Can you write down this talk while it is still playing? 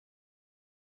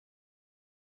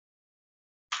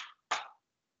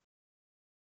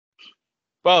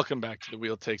Welcome back to the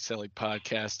Wheel Take Sally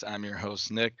podcast. I'm your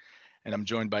host, Nick, and I'm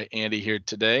joined by Andy here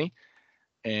today.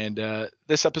 And this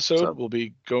What's episode, up? we'll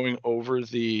be going over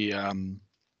the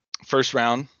first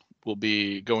round. We'll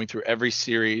be going through every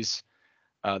series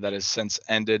that has since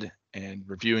ended and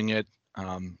reviewing it,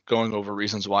 going over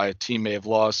reasons why a team may have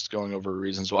lost, going over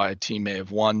reasons why a team may have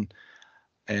won.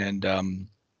 And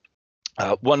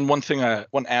one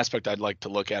aspect I'd like to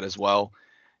look at as well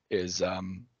is, I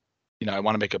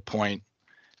want to make a point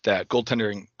that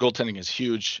goaltending is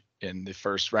huge in the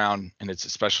first round, and it's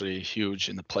especially huge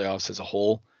in the playoffs as a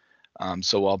whole.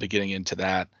 So I'll be getting into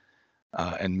that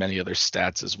and many other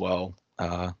stats as well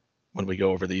when we go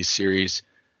over these series.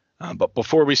 But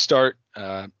before we start,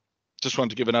 just wanted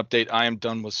to give an update. I am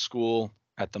done with school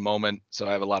at the moment, so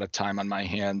I have a lot of time on my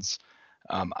hands.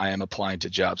 I am applying to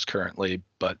jobs currently,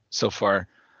 but so far,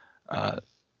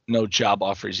 no job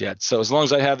offers yet. So as long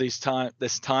as I have this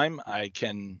time, I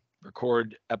can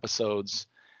record episodes,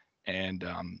 and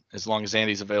as long as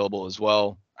Andy's available as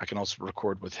well, I can also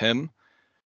record with him.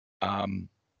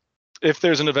 If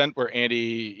there's an event where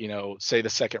Andy, say the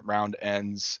second round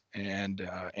ends and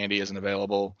Andy isn't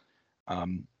available,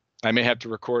 I may have to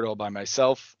record all by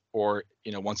myself, or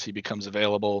once he becomes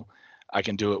available, I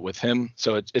can do it with him.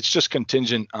 So it's just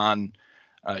contingent on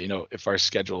if our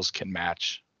schedules can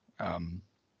match. I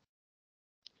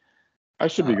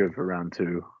should be Uh, good for round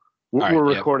two. all right,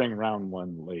 We're yeah, recording round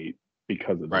one late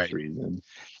because of this right. reason.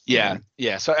 Yeah.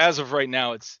 So as of right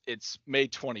now, it's May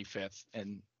 25th,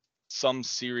 and some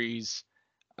series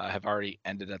have already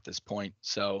ended at this point.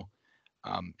 So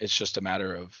it's just a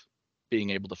matter of being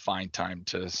able to find time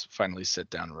to finally sit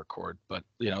down and record. But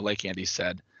like Andy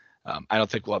said, I don't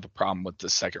think we'll have a problem with the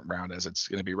second round, as it's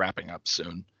going to be wrapping up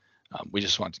soon. We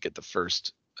just want to get the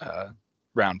first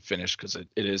round finished because it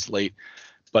is late.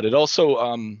 But it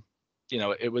also,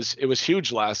 it was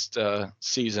huge last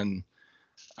season,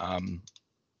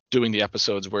 doing the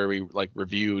episodes where we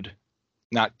reviewed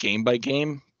not game by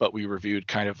game, but we reviewed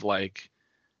kind of like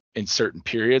in certain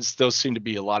periods. Those seem to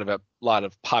be a lot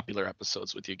of popular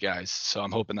episodes with you guys. So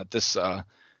I'm hoping that this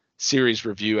series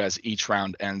review, as each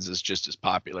round ends, is just as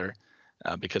popular,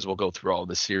 because we'll go through all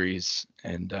the series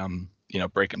and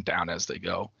break them down as they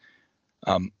go.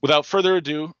 Without further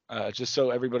ado, just so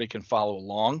everybody can follow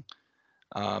along,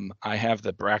 I have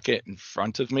the bracket in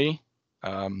front of me.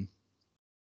 And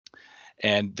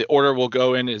the order we'll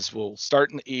go in is we'll start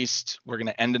in the East. We're going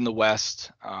to end in the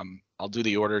West. I'll do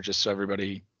the order just so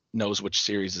everybody knows which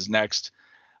series is next.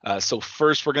 So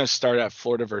first, we're going to start at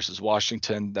Florida versus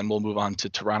Washington. Then we'll move on to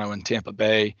Toronto and Tampa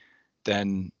Bay.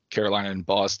 Then Carolina and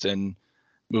Boston.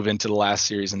 Move into the last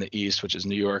series in the East, which is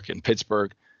New York and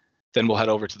Pittsburgh. Then we'll head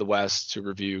over to the West to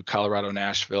review Colorado,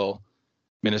 Nashville,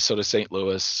 Minnesota, St.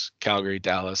 Louis, Calgary,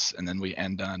 Dallas, and then we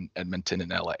end on Edmonton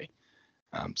and LA.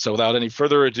 So without any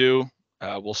further ado,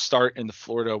 we'll start in the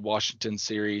Florida-Washington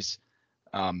series.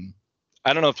 I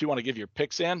don't know if you want to give your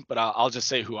picks, Ann, but I'll just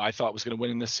say who I thought was going to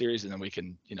win in this series, and then we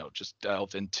can, just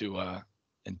delve into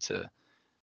the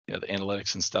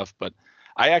analytics and stuff. But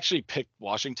I actually picked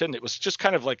Washington. It was just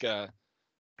kind of like a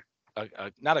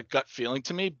not a gut feeling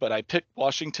to me, but I picked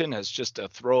Washington as just a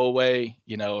throwaway.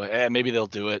 Maybe they'll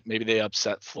do it. Maybe they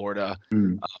upset Florida.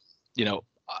 Mm.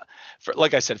 For,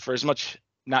 like I said, for as much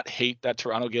not hate that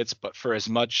Toronto gets, but for as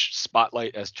much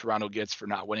spotlight as Toronto gets for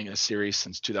not winning a series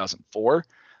since 2004,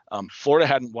 Florida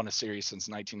hadn't won a series since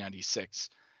 1996.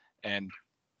 And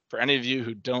for any of you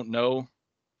who don't know,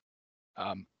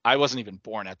 I wasn't even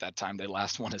born at that time they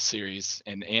last won a series,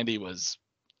 and Andy was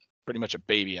pretty much a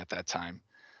baby at that time.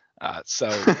 So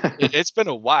it's been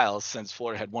a while since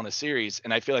Florida had won a series,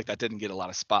 and I feel like that didn't get a lot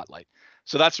of spotlight.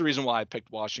 So that's the reason why I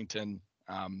picked Washington.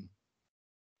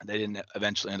 They didn't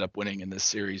eventually end up winning in this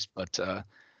series, but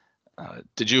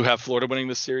did you have Florida winning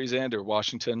this series, and or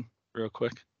Washington, real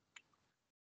quick?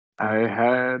 I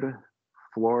had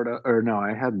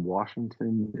I had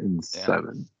Washington in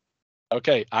 7.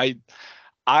 Okay, I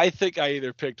think I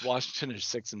either picked Washington or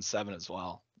 6 and 7 as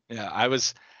well. Yeah, I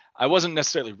wasn't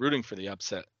necessarily rooting for the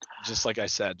upset, just like I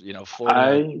said,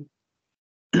 Florida.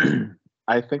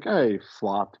 I think I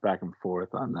flopped back and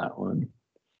forth on that one.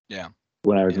 Yeah.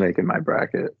 When I was making my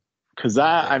bracket, because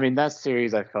that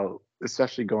series, I felt,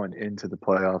 especially going into the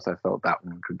playoffs, I felt that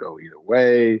one could go either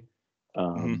way.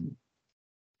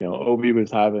 Obi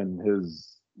was having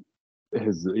his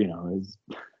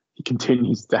he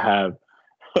continues to have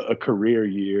a career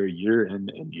year in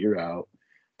and year out,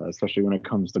 especially when it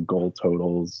comes to goal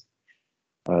totals.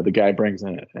 The guy brings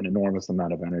an enormous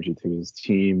amount of energy to his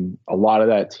team. A lot of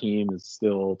that team is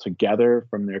still together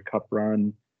from their cup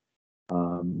run.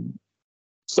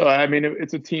 So I mean,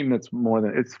 it's a team that's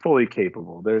it's fully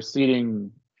capable. Their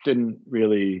seeding didn't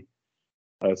really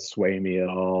sway me at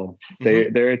all.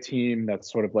 They're a team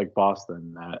that's sort of like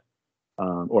Boston that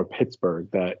or Pittsburgh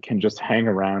that can just hang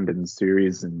around in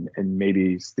series and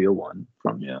maybe steal one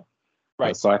from you.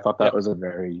 Right. So I thought that Yep. was a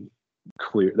very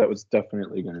clear. That was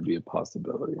definitely going to be a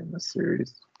possibility in this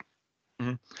series.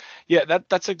 Mm-hmm. Yeah,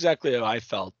 that's exactly how I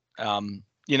felt.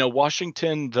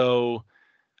 Washington, though,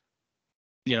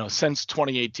 since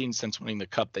 2018, since winning the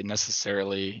Cup, they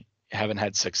necessarily haven't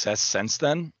had success since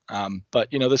then. But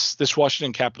this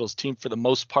Washington Capitals team, for the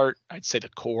most part, I'd say the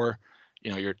core,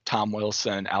 your Tom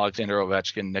Wilson, Alexander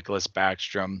Ovechkin, Nicholas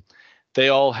Backstrom, they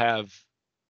all have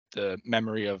the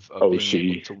memory of being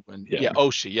able to win. Yeah,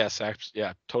 Oshie, yes,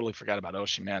 yeah, totally forgot about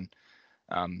Oshie, man,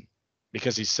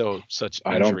 because he's such injury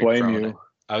prone. I don't blame you.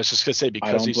 I was just gonna say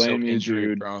because he's so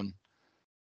injury prone.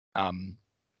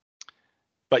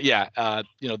 But yeah,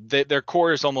 their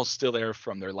core is almost still there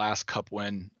from their last Cup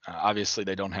win. Obviously,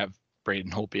 they don't have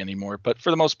Braden Holtby anymore, but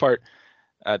for the most part,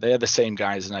 they had the same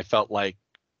guys, and I felt like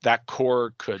that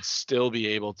core could still be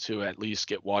able to at least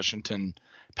get Washington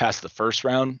past the first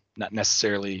round, not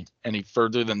necessarily any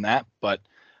further than that. But,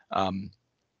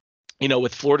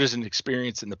 with Florida's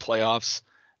experience in the playoffs,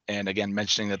 and again,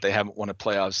 mentioning that they haven't won a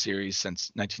playoff series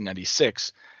since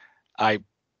 1996, I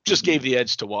just gave the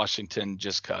edge to Washington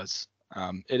just because.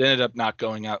 It ended up not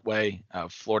going that way.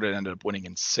 Florida ended up winning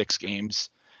in 6 games,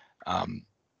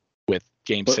 with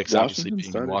Game 6 obviously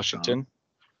being in Washington.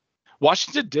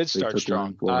 Washington did start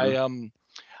strong.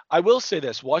 I will say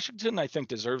this: Washington, I think,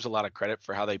 deserves a lot of credit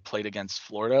for how they played against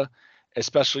Florida,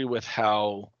 especially with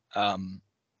how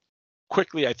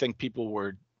quickly I think people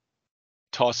were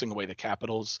tossing away the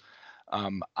Capitals.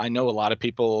 I know a lot of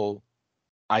people,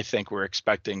 I think, were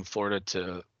expecting Florida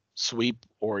to sweep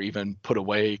or even put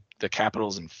away the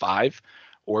Capitals in 5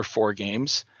 or 4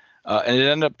 games. And it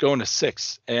ended up going to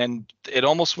 6, and it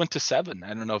almost went to 7.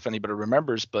 I don't know if anybody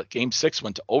remembers, but Game 6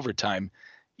 went to overtime.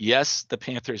 Yes, the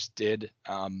Panthers did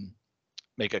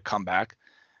make a comeback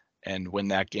and win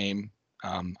that game.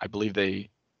 I believe they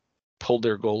pulled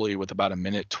their goalie with about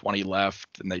 1:20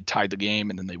 left, and they tied the game,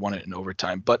 and then they won it in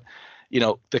overtime. But,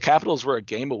 the Capitals were a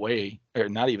game away, or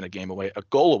not even a game away, a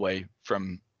goal away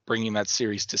from bringing that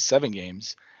series to 7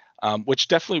 games, which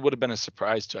definitely would have been a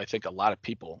surprise to, I think, a lot of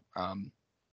people.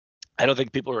 I don't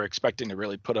think people were expecting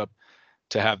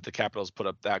to have the Capitals put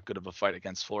up that good of a fight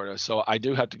against Florida. So I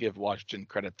do have to give Washington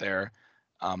credit there.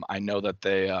 I know that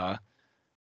they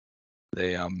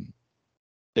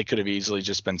could have easily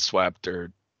just been swept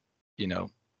or,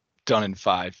 done in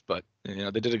 5, but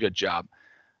they did a good job.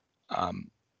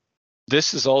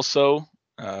 This is also,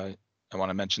 I want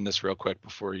to mention this real quick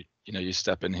before you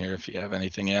step in here if you have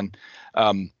anything in.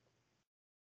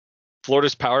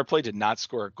 Florida's power play did not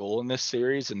score a goal in this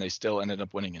series, and they still ended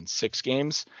up winning in 6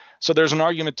 games. So there's an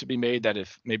argument to be made that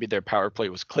if maybe their power play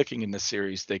was clicking in this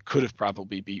series, they could have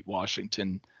probably beat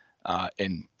Washington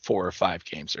in 4 or 5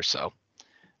 games or so.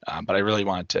 But I really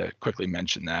wanted to quickly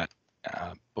mention that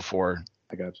before.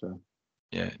 I gotcha.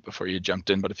 Yeah, before you jumped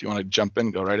in. But if you want to jump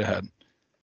in, go right ahead.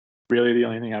 Really, the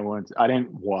only thing I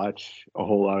didn't watch a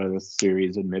whole lot of this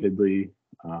series, admittedly.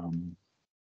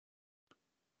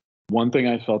 One thing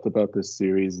I felt about this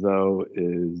series, though,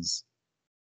 is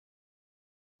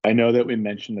I know that we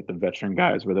mentioned that the veteran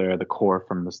guys were there, the core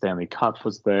from the Stanley Cup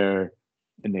was there,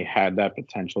 and they had that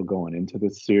potential going into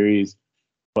this series.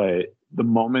 But the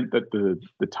moment that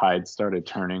the tide started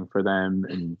turning for them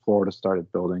and Florida started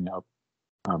building up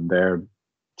their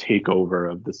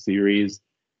takeover of the series,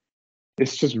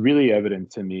 it's just really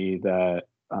evident to me that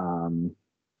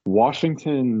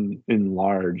Washington, in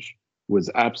large, was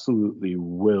absolutely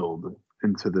willed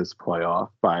into this playoff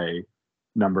by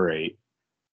number 8.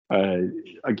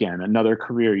 Again, another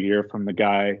career year from the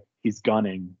guy. He is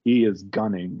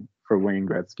gunning for Wayne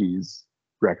Gretzky's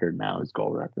record now, his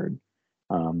goal record.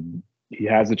 He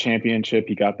has a championship.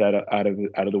 He got that out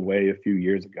of the way a few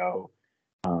years ago.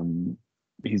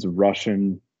 He's a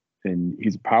Russian, and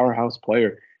he's a powerhouse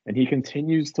player. And he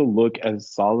continues to look as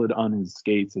solid on his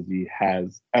skates as he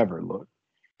has ever looked.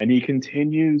 And he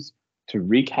continues to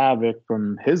wreak havoc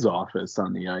from his office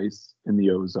on the ice in the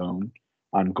O-zone,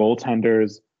 on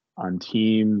goaltenders, on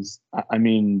teams. I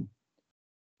mean,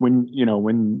 when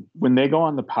they go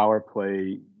on the power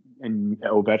play and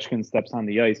Ovechkin steps on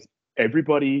the ice,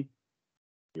 everybody,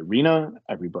 the arena,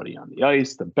 everybody on the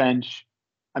ice, the bench.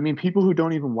 I mean, people who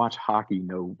don't even watch hockey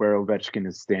know where Ovechkin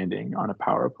is standing on a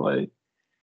power play.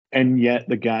 And yet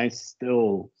the guy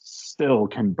still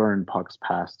can burn pucks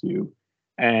past you.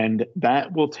 And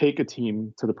that will take a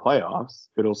team to the playoffs.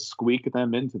 It'll squeak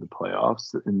them into the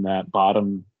playoffs in that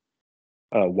bottom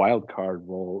wild card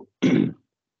role.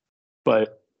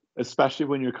 But especially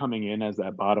when you're coming in as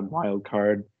that bottom wild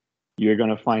card, you're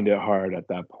going to find it hard at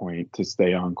that point to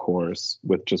stay on course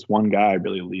with just one guy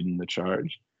really leading the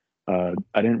charge. I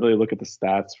didn't really look at the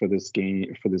stats for this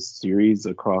game, for this series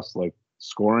across like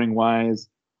scoring wise,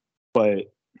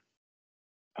 but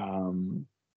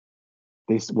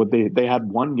they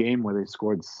had one game where they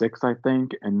scored 6, I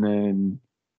think, and then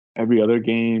every other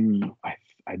game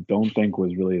I don't think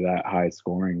was really that high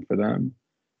scoring for them.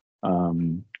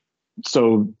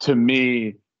 So to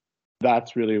me,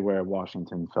 that's really where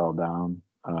Washington fell down.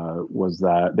 Was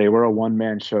that they were a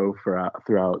one-man show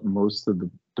throughout most of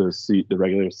the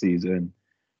regular season.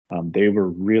 They were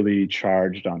really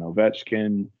charged on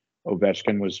Ovechkin.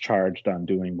 Ovechkin was charged on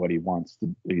doing what he wants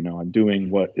to, on doing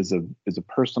what is a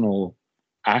personal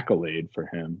accolade for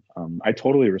him. I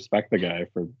totally respect the guy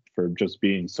for just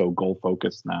being so goal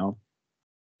focused now,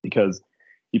 because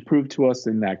he proved to us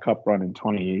in that cup run in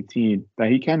 2018 that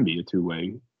he can be a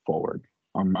two-way forward.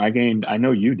 I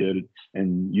know you did,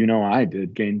 and I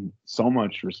did gain so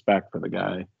much respect for the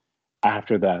guy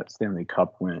after that Stanley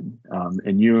Cup win.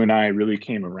 And you and I really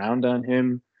came around on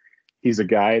him. He's a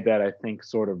guy that I think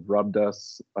sort of rubbed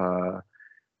us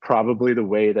probably the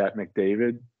way that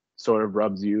McDavid sort of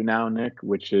rubs you now, Nick,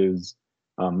 which is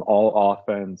all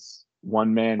offense,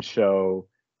 one-man show.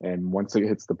 And once it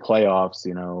hits the playoffs,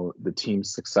 the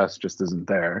team's success just isn't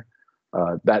there.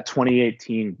 That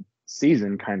 2018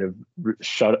 season kind of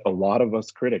shut a lot of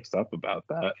us critics up about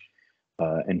that.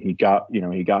 And he got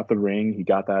the ring, he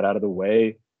got that out of the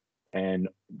way. And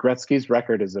Gretzky's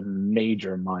record is a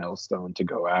major milestone to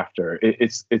go after. It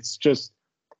is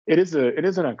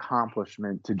an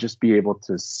accomplishment to just be able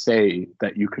to say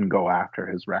that you can go after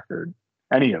his record,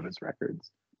 any of his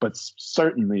records, but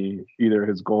certainly either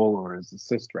his goal or his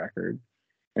assist record,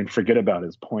 and forget about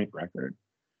his point record.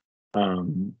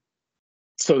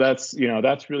 So that's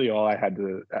really all I had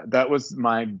to. That was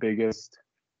my biggest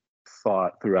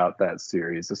thought throughout that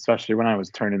series, especially when I was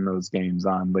turning those games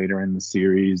on later in the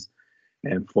series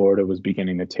and Florida was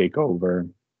beginning to take over.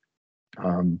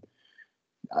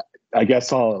 I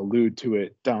guess I'll allude to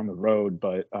it down the road,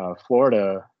 but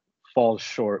Florida falls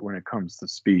short when it comes to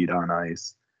speed on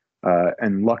ice.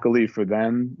 And luckily for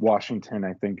them, Washington,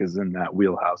 I think, is in that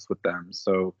wheelhouse with them.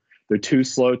 So they're two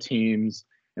slow teams.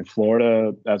 And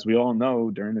Florida, as we all know,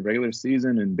 during the regular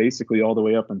season and basically all the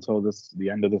way up until the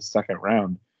end of the second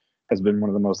round, has been one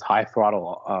of the most high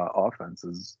throttle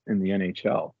offenses in the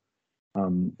NHL.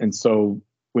 And so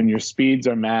when your speeds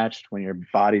are matched, when your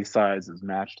body size is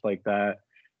matched like that,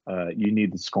 you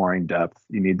need the scoring depth.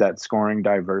 You need that scoring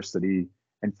diversity.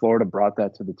 And Florida brought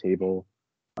that to the table.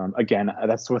 Again,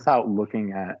 that's without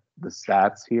looking at the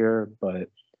stats here, but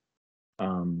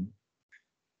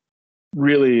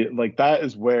really, like, that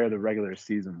is where the regular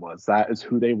season was. That is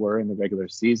who they were in the regular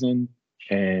season.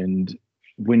 And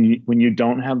when you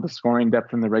don't have the scoring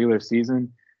depth in the regular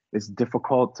season, it's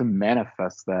difficult to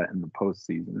manifest that in the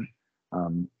postseason.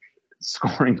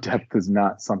 Scoring depth is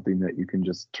not something that you can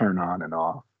just turn on and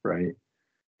off, right?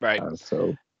 Right.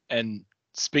 And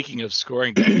speaking of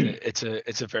scoring depth,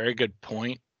 it's a very good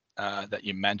point that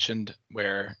you mentioned,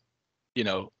 where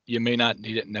you may not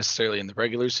need it necessarily in the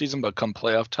regular season, but come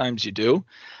playoff times you do.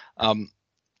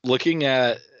 Looking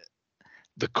at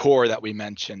the core that we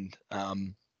mentioned,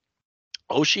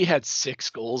 Oshie had 6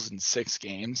 goals in 6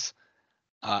 games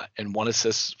and 1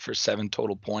 assist for 7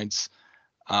 total points.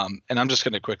 And I'm just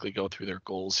going to quickly go through their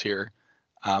goals here.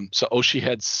 So Oshie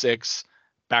had 6,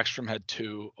 Backstrom had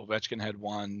 2, Ovechkin had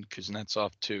 1,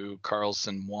 Kuznetsov 2,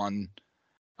 Carlson 1.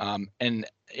 And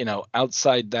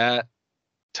outside that,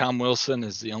 Tom Wilson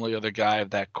is the only other guy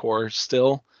of that core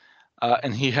still,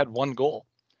 and he had 1 goal.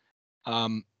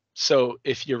 So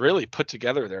if you really put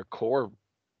together their core,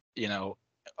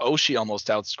 Oshie almost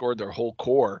outscored their whole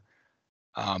core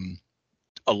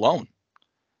alone.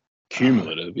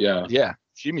 Cumulative, yeah. Yeah,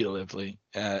 cumulatively.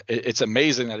 It's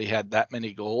amazing that he had that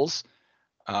many goals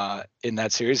in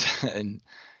that series. And,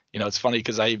 it's funny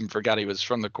because I even forgot he was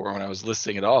from the core when I was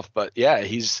listing it off. But yeah,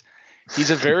 he's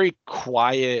a very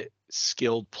quiet,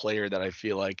 skilled player that I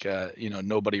feel like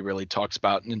nobody really talks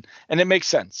about, and it makes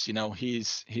sense.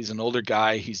 He's an older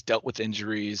guy. He's dealt with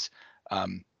injuries.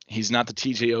 He's not the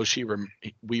TJ Oshie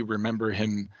we remember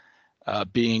him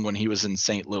being when he was in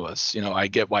St. Louis. I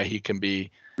get why he can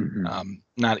be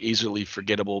not easily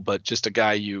forgettable, but just a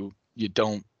guy you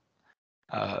don't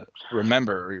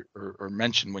remember or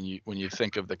mention when you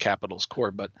think of the Capitals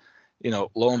core. But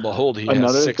lo and behold, he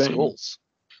has 6 goals.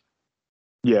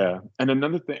 Yeah. And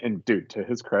another thing, and dude, to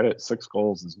his credit, 6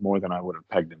 goals is more than I would have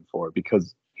pegged him for,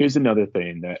 because here's another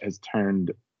thing that has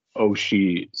turned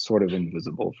Oshie sort of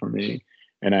invisible for me.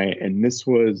 And this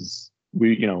was,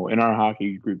 we, in our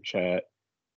hockey group chat,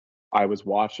 I was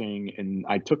watching and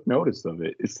I took notice of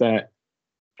it. It's that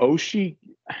Oshie,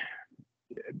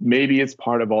 maybe it's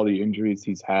part of all the injuries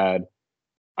he's had.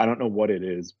 I don't know what it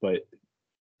is, but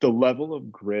the level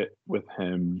of grit with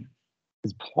him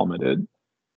is plummeted.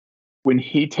 When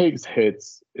he takes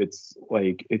hits, it's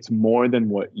like it's more than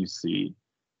what you see.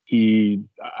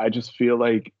 I just feel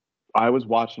like I was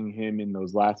watching him in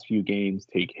those last few games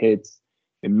take hits,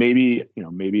 and maybe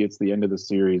it's the end of the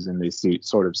series and they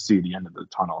sort of see the end of the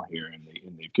tunnel here and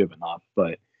they've given up.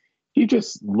 But he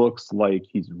just looks like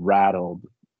he's rattled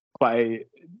by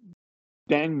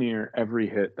dang near every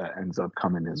hit that ends up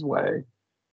coming his way.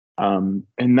 And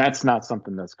that's not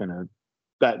something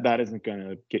that isn't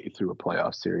gonna get you through a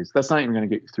playoff series. That's not even gonna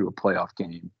get you through a playoff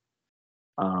game.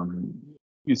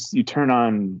 You turn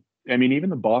on, I mean, even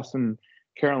the Boston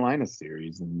Carolina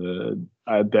series and the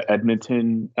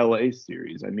Edmonton LA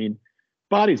series. I mean,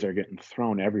 bodies are getting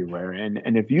thrown everywhere,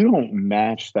 and if you don't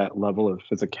match that level of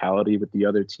physicality with the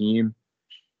other team,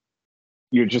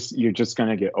 you're just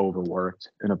gonna get overworked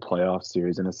in a playoff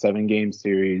series. In a 7-game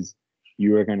series,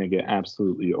 you are gonna get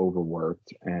absolutely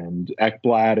overworked. And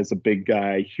Ekblad is a big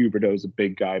guy, Huberdeau's a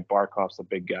big guy, Barkov's a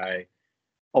big guy.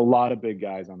 A lot of big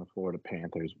guys on the Florida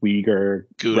Panthers. Uyghur,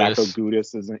 Racco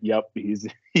Gudis isn't. Yep, he's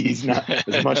not.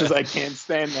 As much as I can't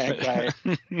stand that guy,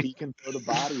 he can throw the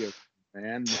body of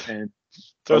man, and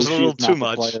throws a little too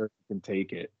much. Player who can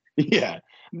take it. Yeah,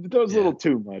 throws a little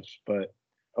too much, but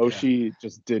Oshie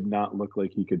just did not look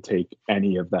like he could take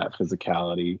any of that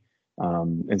physicality,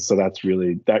 and so that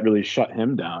really shut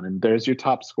him down. And there's your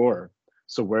top scorer.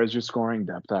 So where's your scoring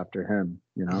depth after him?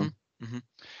 Mm-hmm. Mm-hmm.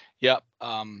 Yep.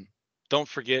 Don't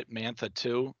forget Mantha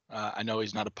too. I know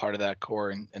he's not a part of that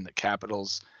core in the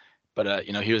Capitals, but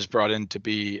he was brought in to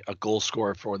be a goal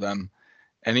scorer for them,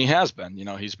 and he has been.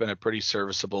 He's been a pretty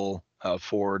serviceable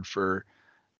forward for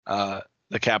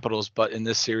the Capitals. But in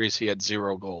this series, he had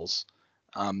 0 goals.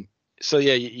 So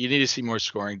yeah, you need to see more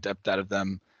scoring depth out of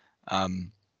them. I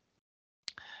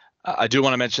do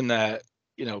want to mention that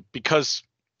because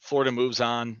Florida moves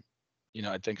on,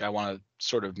 I think I want to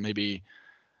sort of maybe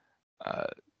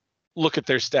look at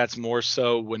their stats more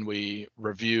so when we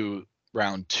review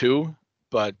round 2,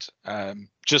 but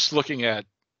just looking at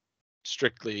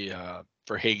strictly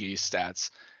Verhaeghe's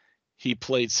stats, he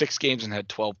played 6 games and had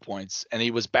 12 points, and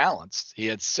he was balanced. He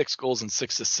had 6 goals and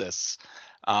 6 assists.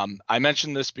 I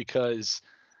mentioned this because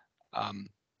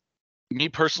me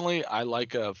personally, I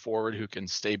like a forward who can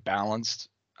stay balanced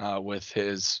with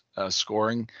his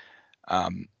scoring.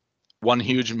 One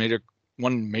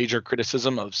major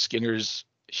criticism of Skinner's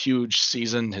huge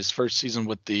season, his first season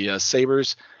with the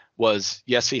Sabres, was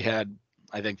yes, he had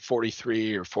I think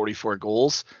 43 or 44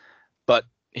 goals, but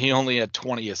he only had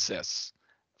 20 assists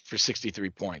for 63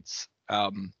 points.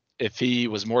 If he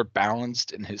was more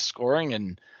balanced in his scoring,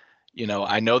 and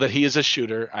I know that he is a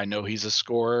shooter, I know he's a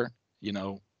scorer,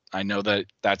 I know that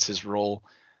that's his role,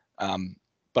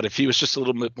 but if he was just a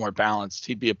little bit more balanced,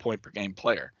 he'd be a point per game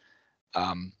player.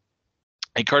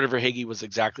 And Carter Verhaeghe was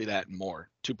exactly that and more.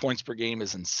 2 points per game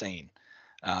is insane.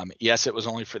 Yes, it was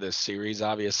only for this series,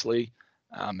 obviously.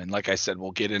 And like I said,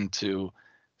 we'll get into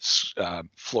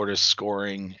Florida's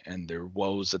scoring and their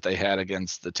woes that they had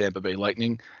against the Tampa Bay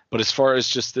Lightning. But as far as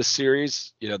just this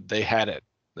series, they had it.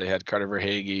 They had Carter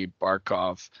Verhaeghe,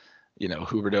 Barkov,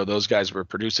 Huberdeau. Those guys were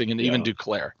producing, and even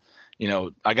Duclair.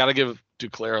 I got to give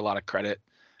Duclair a lot of credit.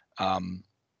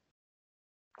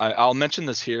 I'll mention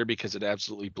this here because it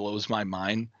absolutely blows my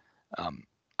mind.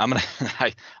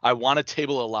 I want to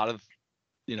table a lot of,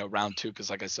 round 2, because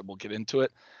like I said, we'll get into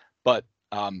it. But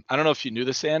I don't know if you knew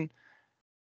this, Ann.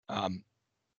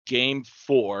 Game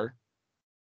 4,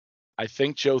 I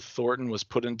think Joe Thornton was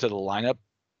put into the lineup.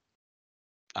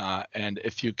 And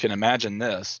if you can imagine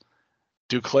this,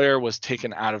 Duclair was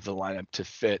taken out of the lineup to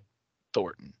fit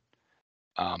Thornton.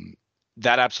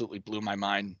 That absolutely blew my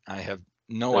mind. I have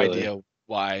no idea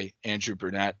why Andrew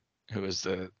Brunette, who is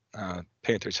the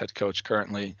Panthers head coach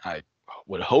currently, I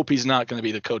would hope he's not going to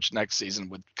be the coach next season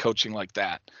with coaching like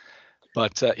that.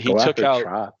 But he took out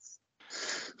Trotz.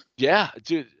 Yeah,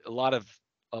 dude, a lot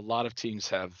of teams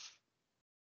have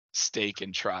stake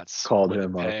in Trotz. Called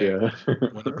him up, yeah.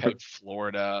 Winnipeg,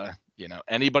 Florida,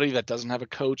 anybody that doesn't have a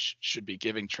coach should be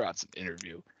giving Trotz an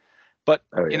interview. But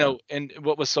and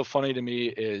what was so funny to me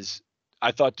is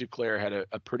I thought Duclair had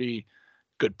a pretty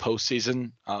good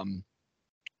postseason.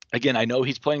 Again, I know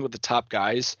he's playing with the top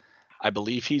guys. I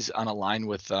believe he's on a line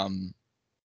with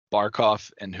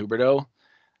Barkov and Huberdeau.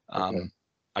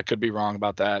 I could be wrong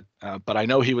about that, but I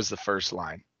know he was the first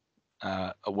line,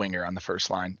 a winger on the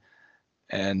first line.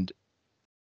 And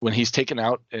when he's taken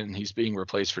out and he's being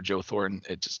replaced for Joe Thornton,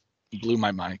 it just blew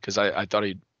my mind because I thought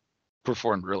he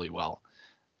performed really well.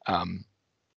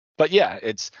 But yeah,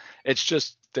 it's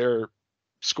just their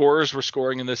scorers were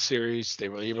scoring in this series. They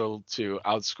were able to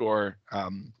outscore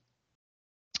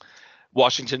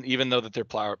Washington, even though that their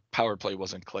power play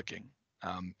wasn't clicking.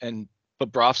 And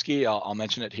Bobrovsky, I'll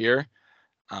mention it here.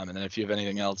 And then if you have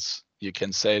anything else, you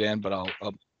can say it, Dan, but I'll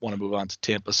want to move on to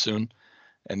Tampa soon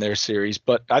and their series.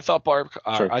 But I thought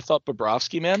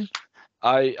Bobrovsky, man,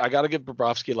 I got to give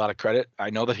Bobrovsky a lot of credit. I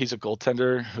know that he's a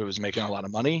goaltender who's making a lot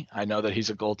of money. I know that he's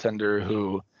a goaltender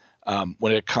who,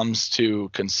 when it comes to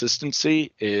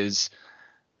consistency, is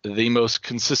the most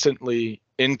consistently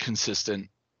inconsistent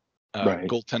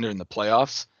goaltender in the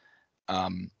playoffs.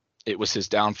 It was his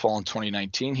downfall in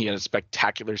 2019. He had a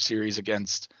spectacular series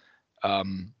against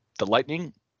the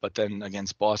Lightning, but then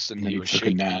against Boston, he was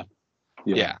shaky.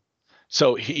 Yeah.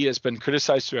 So he has been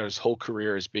criticized throughout his whole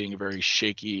career as being a very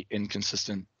shaky,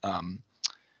 inconsistent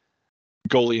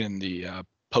goalie in the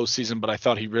postseason. But I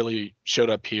thought he really showed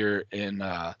up here in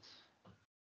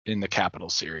the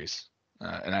Capitals series,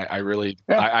 and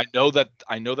I know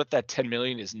that 10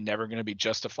 million is never going to be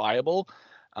justifiable,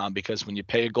 because when you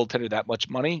pay a goaltender that much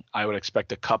money, I would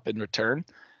expect a cup in return.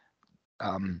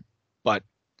 But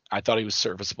I thought he was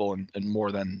serviceable and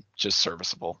more than just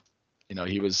serviceable. You know,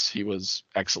 he was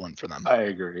excellent for them. I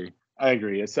agree.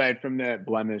 Aside from that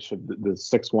blemish of the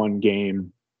 6-1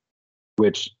 game,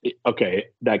 which, okay,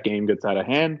 that game gets out of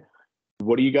hand.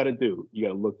 What do you got to do? You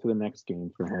got to look to the next game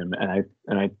for him. And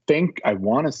I think I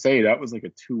want to say that was like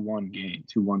a 2-1 game,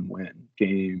 2-1 win.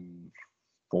 Game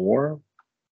 4.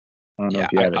 I don't know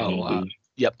if you have it handy.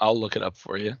 Yep, I'll look it up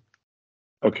for you.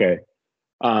 Okay.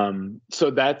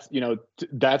 So that's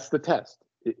that's the test.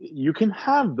 You can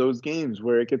have those games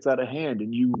where it gets out of hand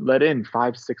and you let in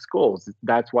 5-6 goals.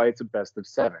 That's why it's a best of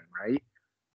 7, right?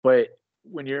 But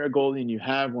when you're a goalie and you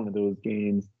have one of those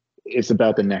games, it's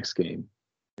about the next game.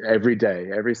 Every day,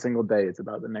 every single day, it's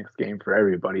about the next game for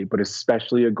everybody, but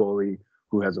especially a goalie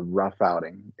who has a rough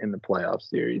outing in the playoff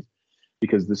series.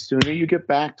 Because the sooner you get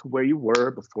back to where you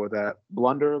were before that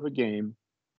blunder of a game,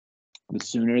 the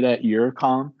sooner that you're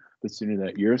calm, the sooner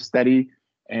that you're steady.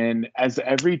 And as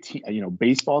every team,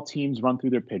 baseball teams run through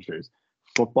their pitchers,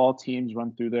 football teams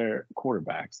run through their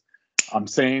quarterbacks. I'm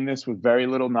saying this with very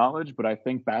little knowledge, but I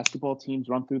think basketball teams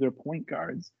run through their point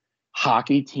guards.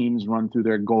 Hockey teams run through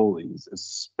their goalies,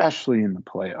 especially in the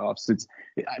playoffs.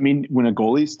 When a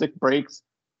goalie stick breaks,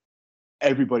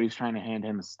 everybody's trying to hand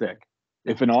him a stick.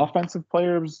 If an offensive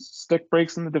player's stick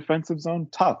breaks in the defensive zone,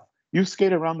 tough. You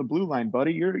skate around the blue line,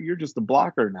 buddy. You're just a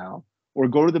blocker now. Or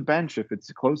go to the bench if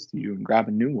it's close to you and grab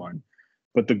a new one.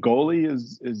 But the goalie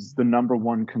is the number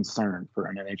one concern for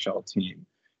an NHL team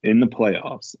in the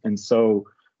playoffs. And so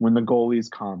when the goalie's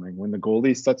calming, when the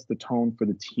goalie sets the tone for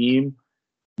the team,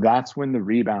 that's when the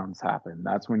rebounds happen.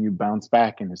 That's when you bounce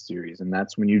back in a series. And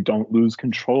that's when you don't lose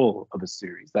control of a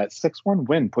series. That 6-1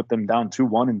 win put them down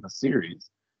 2-1 in the series.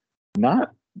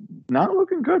 Not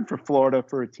looking good for Florida,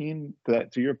 for a team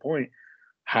that, to your point,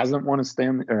 hasn't won a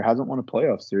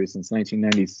playoff series since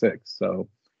 1996. So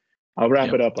I'll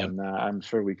wrap it up on that. I'm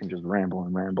sure we can just ramble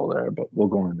there, but we'll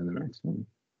go into the next one.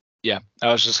 Yeah,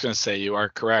 I was just going to say you are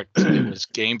correct. It was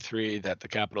Game 3 that the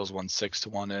Capitals won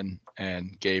 6-1 in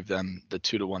and gave them the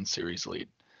 2-1 series lead.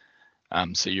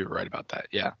 So you're right about that.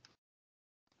 Yeah.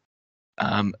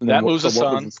 That moves us on.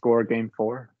 What was the score of Game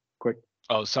 4? Quick.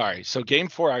 Oh, sorry. So Game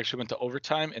 4 actually went to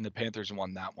overtime, and the Panthers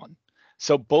won that one.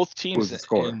 So both teams. What was the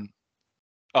score?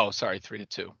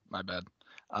 3-2. My bad.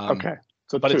 Okay.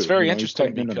 So but it's very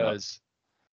interesting because,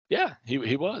 yeah,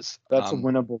 he was. That's a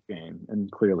winnable game, and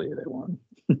clearly they won.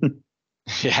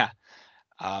 Yeah.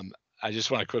 I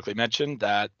just want to quickly mention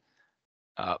that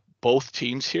both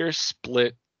teams here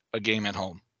split a game at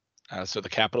home. So the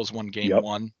Capitals won Game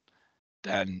 1,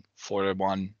 then Florida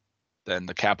won, then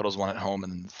the Capitals won at home,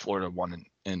 and then Florida won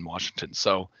in Washington.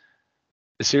 So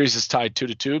the series is tied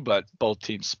 2-2, but both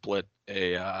teams split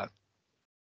a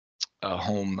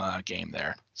home game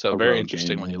there. So very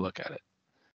interesting when you look at it.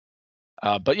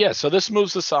 But yeah, so this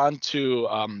moves us on to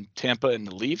Tampa and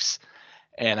the Leafs.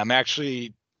 And I'm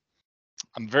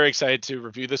very excited to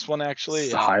review this one, actually.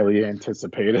 It's highly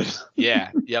anticipated.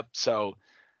 Yeah. Yep. So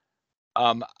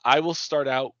I will start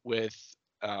out with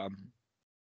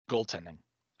goaltending.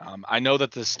 I know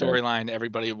that the storyline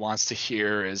everybody wants to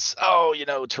hear is,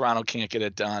 Toronto can't get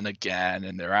it done again,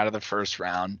 and they're out of the first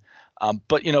round.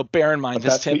 But bear in mind,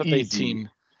 this Tampa Bay team,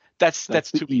 that's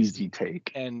too easy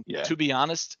take. And to be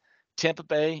honest, Tampa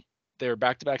Bay, they're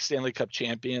back-to-back Stanley Cup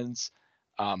champions.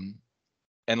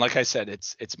 And like I said,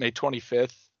 it's May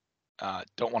 25th.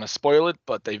 Don't want to spoil it,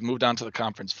 but they've moved on to the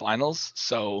conference finals.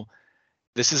 So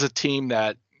this is a team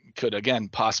that could, again,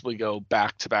 possibly go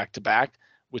back to back to back,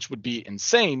 which would be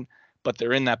insane, but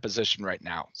they're in that position right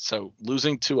now. So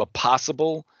losing to a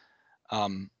possible,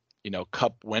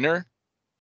 cup winner,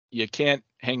 you can't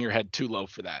hang your head too low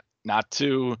for that. Not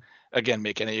to, again,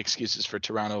 make any excuses for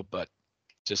Toronto, but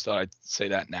just thought I'd say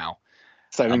that now.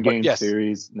 7-game yes.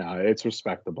 series. No, it's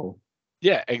respectable.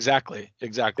 Yeah, exactly.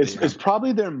 It's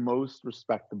probably their most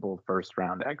respectable first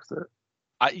round exit.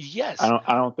 Yes. I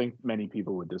don't think many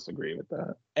people would disagree with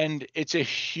that. And it's a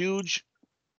huge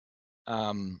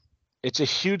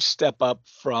step up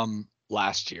from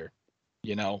last year.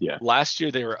 Last year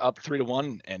they were up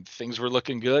 3-1 and things were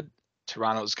looking good.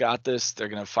 Toronto's got this. They're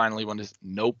going to finally win this.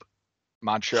 Nope.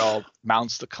 Montreal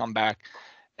mounts the comeback.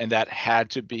 And that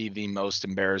had to be the most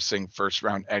embarrassing first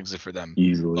round exit for them.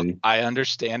 Easily. Look, I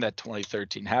understand that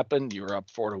 2013 happened. You were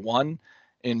up 4-1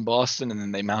 in Boston, and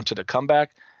then they mounted a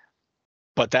comeback.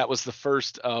 But that was the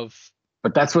first of.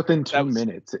 But that's within 2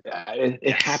 minutes.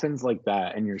 It happens like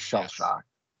that, and you're shell shocked.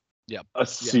 Yep. A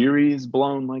series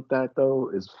blown like that, though,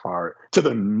 is far to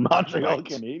the Montreal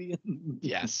Canadiens.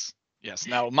 Yes.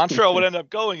 Now Montreal would end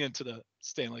up going into the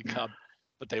Stanley Cup.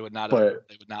 But they would not. They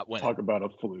would not win. Talk about a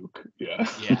fluke. Yeah.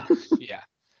 Yeah.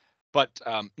 But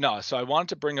no. So I wanted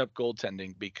to bring up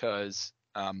goaltending because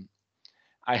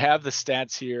I have the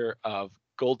stats here of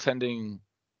goaltending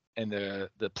and the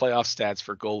playoff stats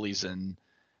for goalies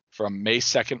from May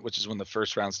 2nd, which is when the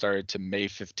first round started, to May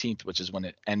 15th, which is when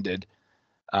it ended.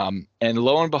 And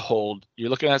lo and behold,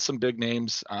 you're looking at some big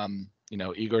names.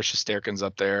 Igor Shesterkin's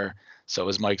up there. So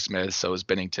is Mike Smith. So is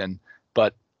Binnington.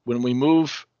 But when we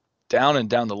move down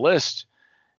the list,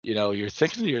 you're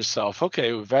thinking to yourself,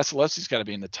 okay, Vasilevsky's got to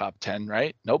be in the top 10,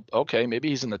 right? Nope. Okay, maybe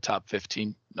he's in the top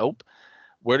 15. Nope.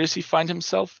 Where does he find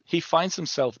himself? He finds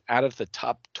himself out of the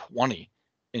top 20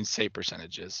 in save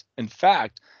percentages. In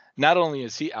fact, not only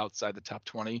is he outside the top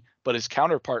 20, but his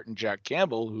counterpart in Jack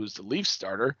Campbell, who's the Leafs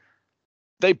starter,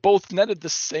 they both netted the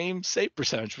same save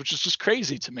percentage, which is just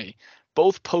crazy to me.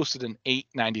 Both posted an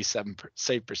 .897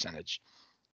 save percentage.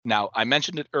 Now, I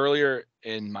mentioned it earlier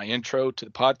in my intro to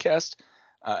the podcast,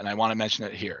 and I want to mention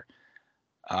it here.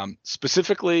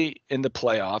 Specifically in the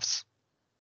playoffs,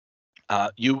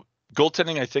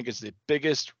 goaltending, I think, is the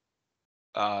biggest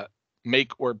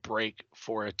make or break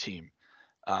for a team.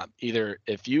 Either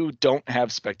if you don't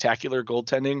have spectacular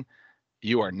goaltending,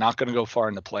 you are not going to go far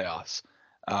in the playoffs.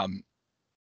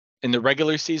 In the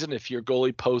regular season, if your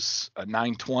goalie posts a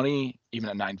 .920, even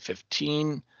a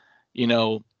 .915,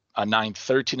 a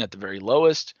 .913 at the very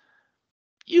lowest,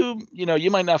 you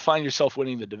might not find yourself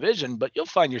winning the division, but you'll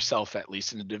find yourself at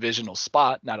least in a divisional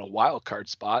spot, not a wild card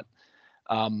spot.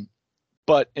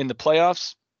 But in the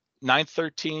playoffs,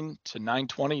 .913 to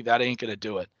 .920, that ain't going to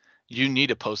do it. You need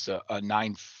to post a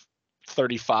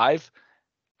 .935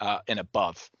 and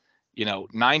above.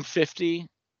 .950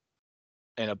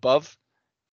 and above,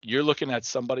 you're looking at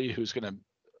somebody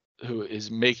who is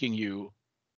making you.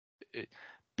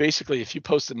 Basically, if you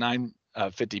post a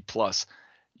 .950 plus,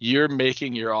 you're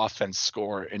making your offense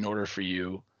score in order for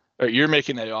you, or you're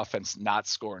making the offense not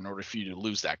score in order for you to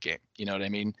lose that game. You know what I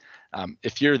mean?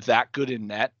 If you're that good in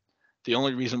net, the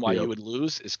only reason why you would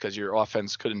lose is because your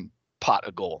offense couldn't pot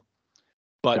a goal.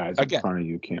 But guys again, in front of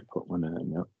you can't put one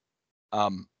in. Yep.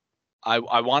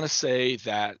 I want to say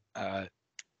that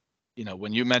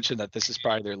when you mentioned that this is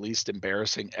probably their least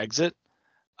embarrassing exit,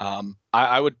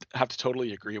 I would have to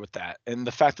totally agree with that. And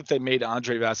the fact that they made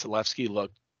Andrei Vasilevsky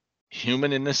look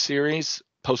human in this series,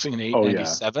 posting an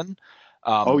 .897.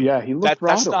 He looked rattled.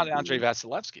 That's not Andrei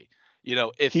Vasilevsky.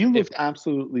 If he looked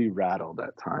absolutely rattled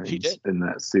at times he did. in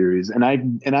that series, and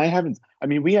I haven't. I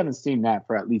mean, we haven't seen that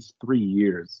for at least 3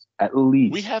 years.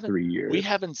 We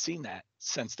haven't seen that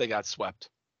since they got swept.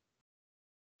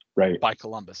 Right. By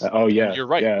Columbus. You're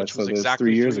right. Yeah, which was exactly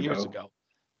 3 years ago.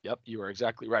 Yep, you are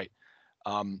exactly right.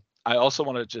 I also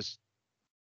want to just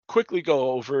quickly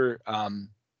go over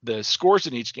the scores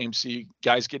in each game so you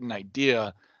guys get an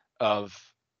idea of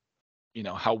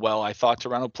how well I thought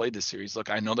Toronto played this series. Look,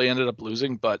 I know they ended up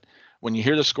losing, but when you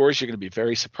hear the scores, you're going to be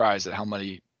very surprised at how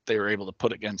many they were able to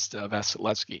put against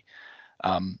Vasilevsky.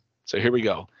 So here we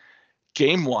go.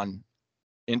 Game 1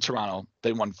 in Toronto,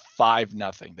 they won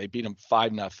 5-0. They beat them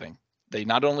 5-0. They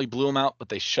not only blew them out, but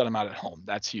they shut them out at home.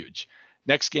 That's huge.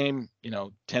 Next game,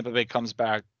 Tampa Bay comes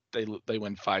back. They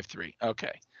win 5-3.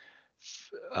 Okay.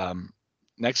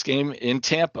 Next game in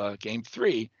Tampa, game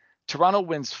 3, Toronto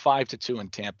wins 5-2 in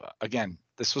Tampa. Again,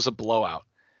 this was a blowout.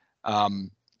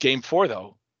 Game 4,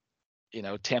 though,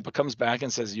 Tampa comes back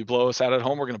and says, you blow us out at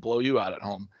home, we're going to blow you out at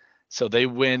home. So they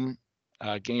win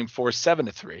game 4,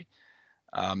 7-3.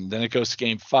 Then it goes to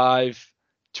game 5.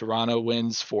 Toronto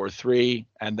wins 4-3,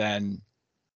 and then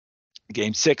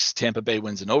game 6, Tampa Bay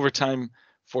wins in overtime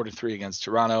 4-3 against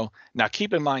Toronto. Now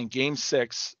keep in mind, game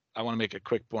 6, I want to make a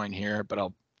quick point here, but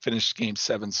I'll finish game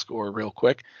 7 score real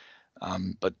quick.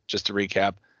 But just to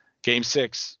recap, game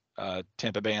 6,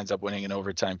 Tampa Bay ends up winning in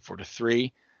overtime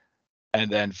 4-3. And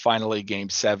then finally, game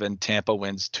 7, Tampa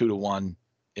wins 2-1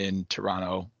 in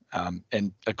Toronto.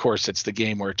 And of course, it's the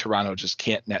game where Toronto just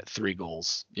can't net 3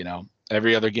 goals.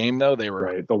 Every other game though, they were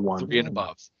right, the one 3 and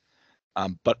above.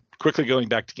 But quickly going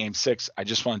back to game 6, I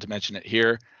just wanted to mention it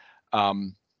here.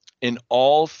 In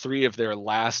all 3 of their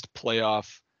last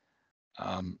playoff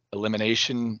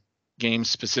elimination games,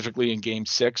 specifically in game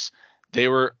 6, they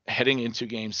were heading into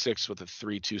game 6 with a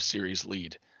 3-2 series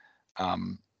lead.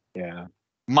 Yeah.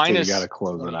 Minus so you got to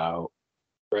close 20, it out.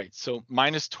 Right. So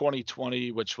minus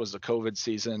 2020, which was the COVID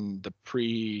season, the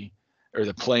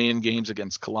play-in games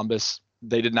against Columbus,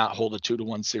 they did not hold a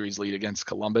 2-1 series lead against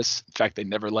Columbus. In fact, they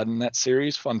never led in that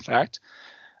series. Fun fact.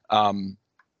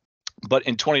 But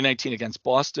in 2019 against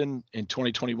Boston, in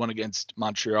 2021 against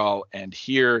Montreal, and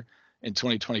here in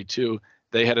 2022,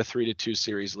 they had a 3-2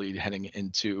 series lead heading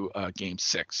into game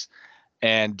 6.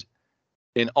 And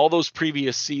in all those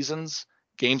previous seasons,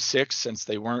 game 6, since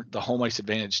they weren't the home ice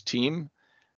advantage team,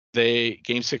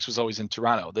 game 6 was always in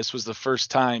Toronto. This was the first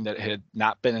time that it had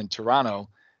not been in Toronto,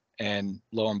 and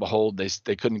lo and behold,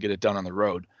 they couldn't get it done on the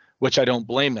road, which I don't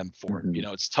blame them for.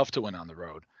 Mhm. It's tough to win on the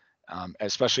road,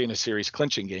 especially in a series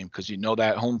clinching game, because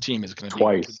that home team is going to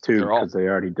twice be too, because they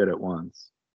already did it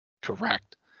once.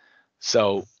 Correct.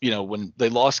 So when they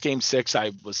lost game 6,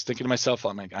 I was thinking to myself,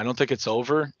 I'm like, I don't think it's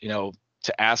over. To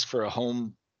ask for a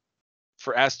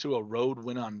road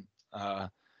win on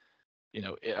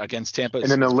against Tampa.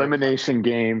 In an elimination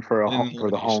game for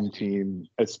the home game. team,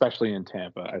 especially in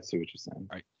Tampa. I see what you're saying.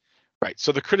 Right.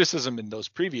 So the criticism in those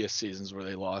previous seasons where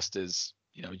they lost is,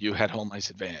 you had home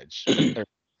ice advantage.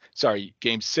 Sorry,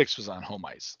 game 6 was on home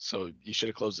ice, so you should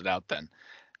have closed it out then.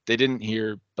 They didn't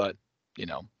here, but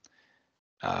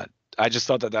I just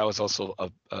thought that was also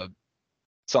a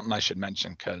something I should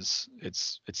mention, because it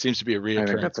seems to be a reoccurring. I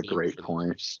think that's a great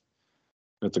point.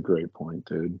 That's a great point,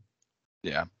 dude.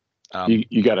 Yeah.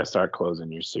 You got to start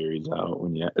closing your series out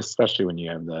especially when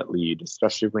you have that lead,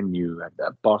 especially when you have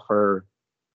that buffer.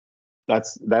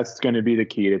 That's going to be the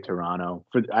key to Toronto.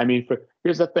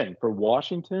 Here's the thing: for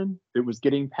Washington, it was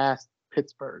getting past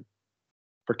Pittsburgh.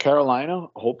 For Carolina,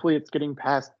 hopefully it's getting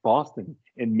past Boston,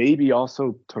 and maybe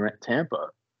also Tampa.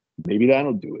 Maybe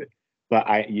that'll do it.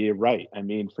 But you're right.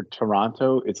 For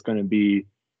Toronto, it's going to be,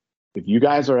 if you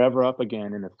guys are ever up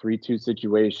again in a 3-2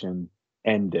 situation,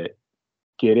 end it.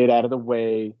 Get it out of the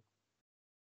way,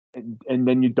 and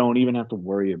then you don't even have to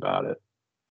worry about it.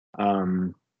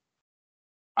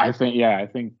 I think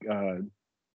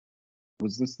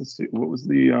was this what was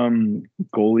the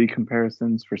goalie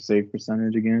comparisons for save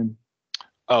percentage again?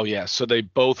 Oh yeah, so they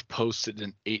both posted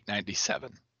an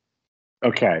 897.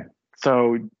 Okay,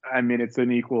 so it's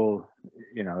an equal,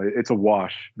 it's a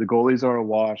wash. The goalies are a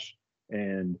wash,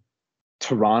 and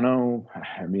Toronto,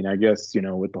 I guess,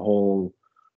 with the whole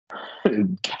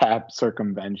cap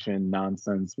circumvention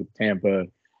nonsense with Tampa,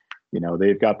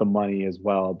 they've got the money as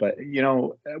well. But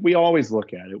we always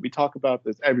look at it. We talk about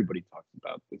this. Everybody talks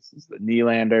about this. Is the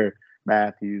Nylander,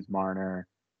 Matthews, Marner,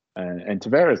 and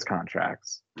Tavares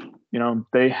contracts.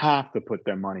 They have to put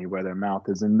their money where their mouth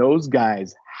is, and those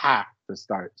guys have to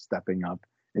start stepping up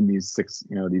in these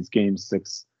game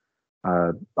 6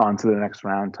 onto the next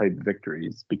round type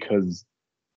victories, because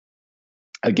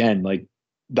again,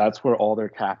 that's where all their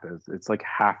cap is. It's like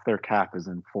half their cap is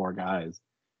in 4 guys.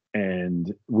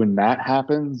 And when that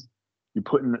happens,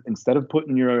 instead of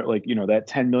putting your that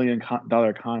 $10 million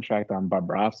contract on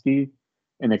Bobrovsky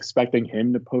and expecting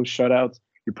him to post shutouts,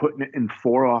 you're putting it in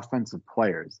 4 offensive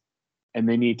players, and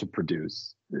they need to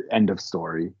produce. End of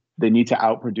story. They need to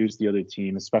outproduce the other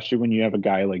team, especially when you have a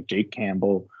guy like Jake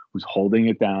Campbell who's holding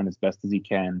it down as best as he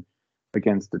can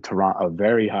against a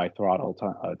very high throttle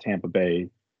Tampa Bay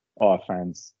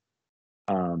offense.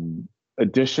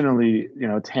 Additionally,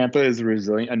 Tampa is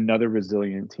another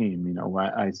resilient team.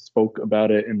 I spoke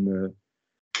about it in the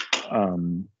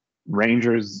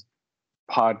Rangers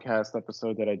podcast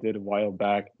episode that I did a while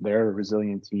back. They're a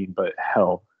resilient team, but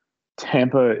hell,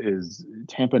 Tampa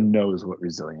knows what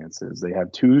resilience is. They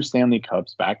have 2 Stanley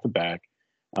Cups back to back.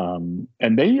 And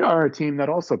they are a team that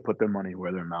also put their money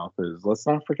where their mouth is. Let's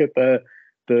not forget the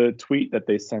tweet that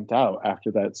they sent out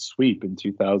after that sweep in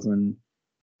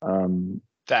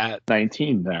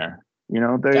 2019 there.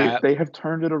 They have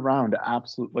turned it around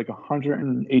absolutely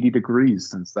 180 degrees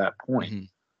since that point.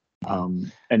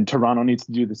 And Toronto needs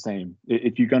to do the same.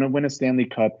 If you're going to win a Stanley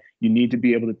Cup, you need to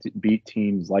be able to beat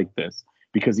teams like this.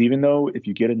 Because even though if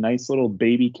you get a nice little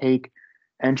baby cake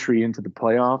entry into the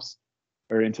playoffs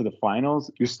or into the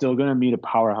finals, you're still going to meet a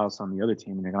powerhouse on the other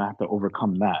team, and you're going to have to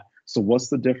overcome that. So what's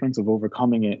the difference of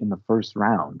overcoming it in the first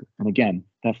round? And again,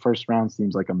 that first round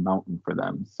seems like a mountain for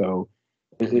them. So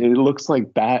it looks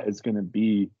like that is going to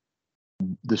be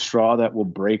the straw that will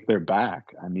break their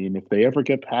back. I mean, if they ever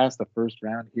get past the first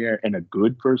round here and a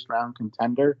good first round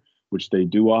contender, which they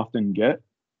do often get,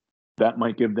 that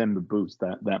might give them the boost.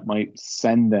 That might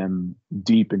send them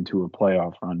deep into a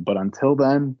playoff run. But until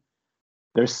then,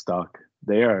 they're stuck.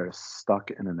 They are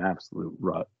stuck in an absolute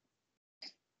rut.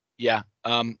 Yeah.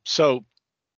 So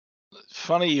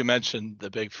funny you mentioned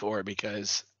the Big Four,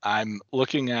 because I'm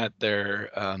looking at their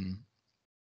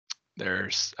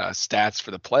stats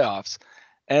for the playoffs,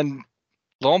 and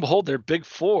lo and behold, their Big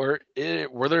Four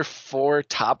were their 4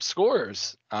 top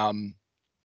scorers.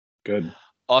 Good.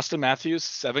 Austin Matthews,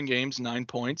 7 games, 9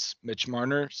 points. Mitch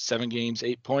Marner, 7 games,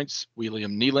 8 points.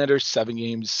 William Nylander, 7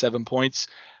 games, 7 points.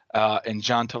 And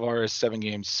John Tavares, 7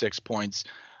 games, 6 points.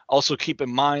 Also keep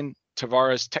in mind,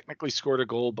 Tavares technically scored a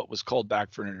goal, but was called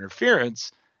back for an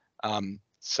interference.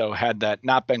 So had that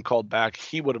not been called back,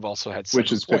 he would have also had 7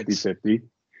 Which is points. 50-50.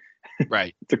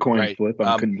 Right. It's a coin flip,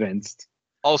 I'm convinced.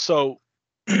 Also,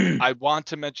 I want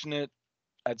to mention it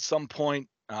at some point.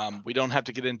 We don't have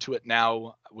to get into it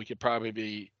now. We could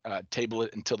probably table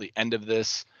it until the end of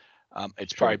this.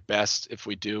 It's probably best if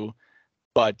we do.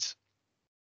 But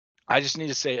I just need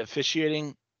to say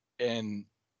officiating and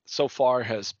so far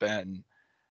has been,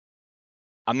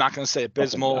 I'm not going to say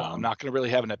abysmal. I'm not going to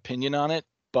really have an opinion on it,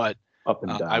 but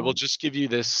I will just give you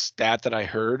this stat that I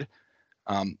heard.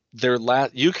 I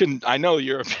know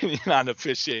your opinion on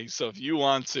officiating, so if you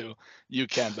want to, you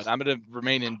can, but I'm going to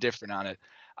remain indifferent on it.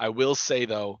 I will say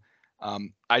though,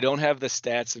 I don't have the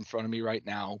stats in front of me right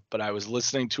now, but I was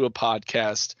listening to a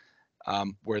podcast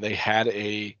where they had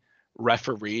a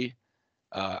referee,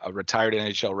 a retired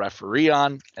NHL referee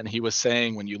on, and he was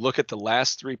saying when you look at the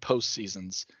last 3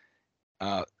 postseasons,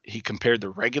 he compared the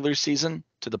regular season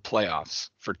to the playoffs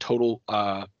for total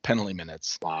penalty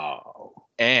minutes. Wow.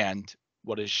 And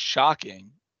what is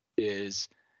shocking is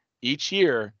each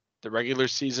year the regular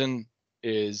season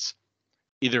is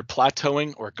either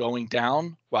plateauing or going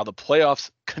down, while the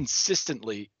playoffs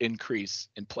consistently increase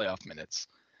in playoff minutes.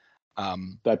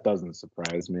 That doesn't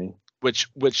surprise me. What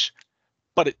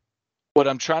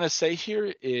I'm trying to say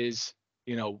here is,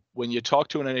 when you talk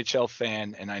to an NHL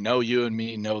fan, and I know you and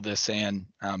me know this, Ann,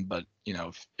 but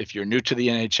if you're new to the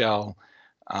NHL,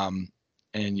 and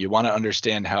you want to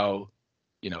understand how,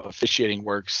 officiating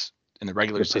works in the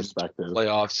regular season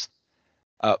playoffs,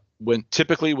 when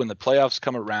the playoffs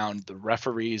come around, the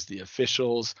referees, the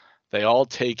officials, they all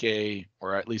take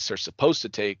or at least they're supposed to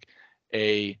take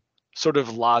a sort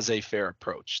of laissez-faire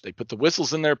approach. They put the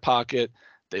whistles in their pocket.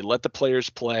 They let the players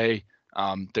play.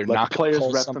 They're not going to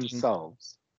call something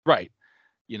themselves. Right.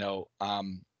 They're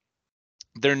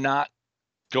not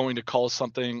going to call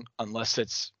something unless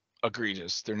it's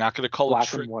egregious. They're not going to call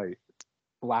black and white.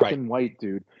 Black and white,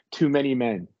 dude. Too many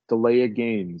men. Delay of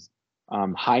games.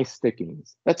 High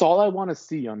stickings. That's all I want to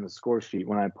see on the score sheet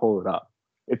when I pull it up.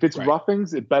 If it's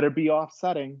roughings, it better be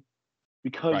offsetting,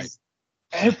 because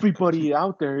everybody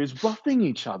out there is roughing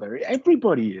each other.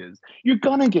 Everybody is. You're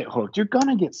gonna get hooked. You're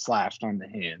gonna get slashed on the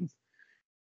hands.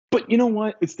 But you know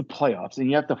what? It's the playoffs, and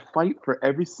you have to fight for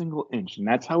every single inch, and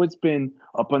that's how it's been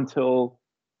up until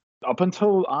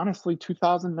honestly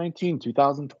 2019,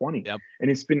 2020. Yep.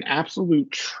 And it's been absolute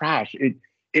trash.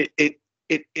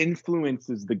 It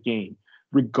influences the game,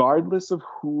 regardless of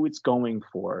who it's going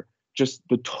for. Just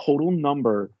the total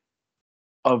number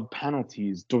of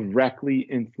penalties directly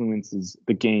influences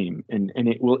the game, and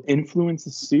it will influence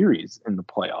the series in the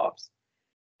playoffs.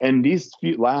 And these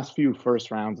last few first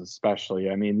rounds,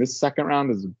 especially, I mean, this second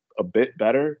round is a bit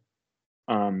better,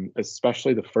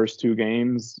 especially the first 2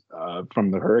 games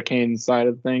from the Hurricanes side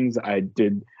of things. I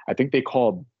think they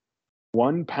called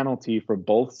 1 penalty for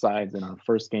both sides in our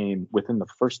first game within the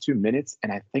first 2 minutes,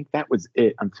 and I think that was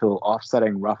it until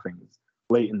offsetting roughings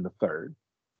late in the third.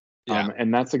 Yeah.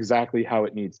 And that's exactly how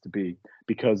it needs to be,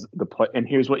 because and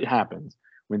here's what happens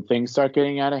when things start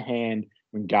getting out of hand.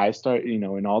 When guys start,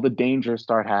 and all the dangers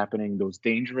start happening, those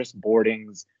dangerous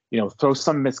boardings, throw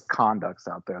some misconducts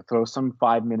out there, throw some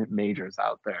 5-minute majors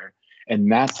out there. And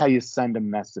that's how you send a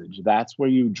message. That's where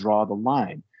you draw the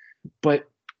line. But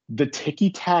the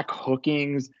ticky-tack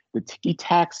hookings, the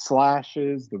ticky-tack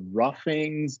slashes, the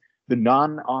roughings, the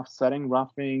non-offsetting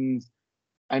roughings,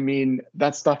 I mean,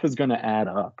 that stuff is going to add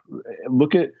up.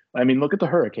 Look at the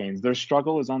Hurricanes. Their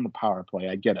struggle is on the power play.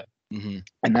 I get it. Mm-hmm.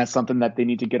 And that's something that they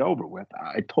need to get over with.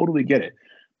 I totally get it.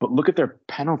 But look at their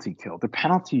penalty kill. Their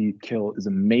penalty kill is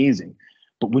amazing.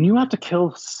 But when you have to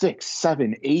kill 6,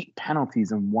 7, 8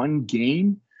 penalties in one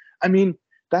game, I mean,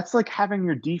 that's like having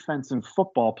your defense in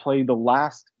football play the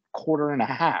last quarter and a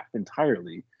half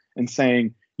entirely and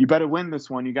saying, you better win this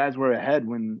one. You guys were ahead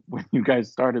when you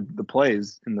guys started the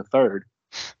plays in the third,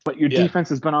 but your defense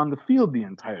has been on the field the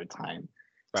entire time.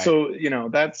 Right. So,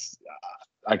 that's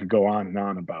I could go on and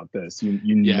on about this.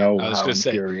 You know I was how gonna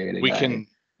infuriating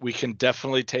we can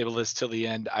definitely table this till the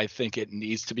end. I think it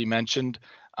needs to be mentioned.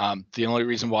 The only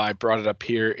reason why I brought it up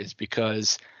here is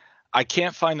because I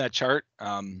can't find that chart.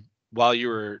 While you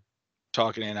were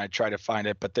talking, and I tried to find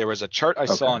it, but there was a chart I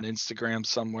saw on Instagram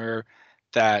somewhere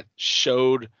that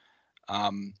showed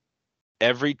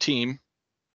every team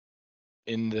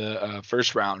in the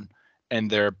first round and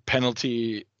their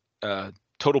penalty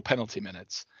total penalty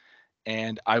minutes.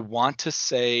 And I want to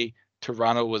say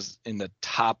Toronto was in the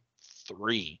top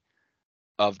 3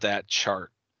 of that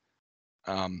chart.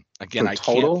 Again, for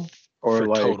total can't or for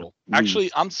like total. least?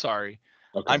 Actually, I'm sorry.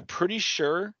 Okay. I'm pretty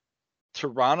sure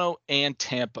Toronto and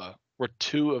Tampa were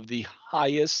 2 of the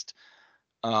highest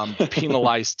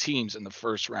penalized teams in the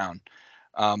first round.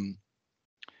 And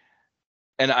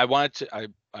I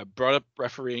brought up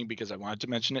refereeing because I wanted to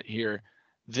mention it here.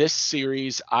 This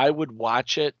series, I would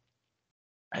watch it,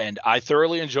 and I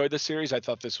thoroughly enjoyed the series. I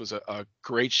thought this was a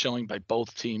great showing by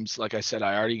both teams. Like I said,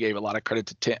 I already gave a lot of credit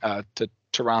to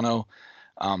Toronto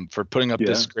for putting up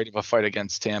this great of a fight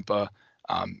against Tampa.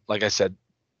 Like I said,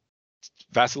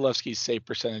 Vasilevsky's save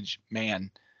percentage,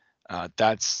 man,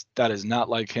 that is not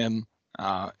like him.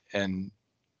 And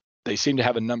they seem to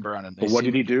have a number on it. But what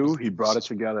did he do? He brought it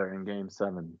together in Game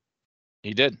 7.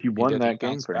 He did. He won that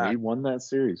game for him. He won that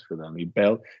series for them.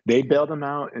 They bailed him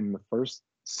out in the first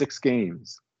 6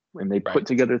 games, and they put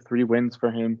together 3 wins for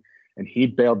him, and he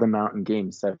bailed them out in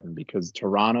Game 7 because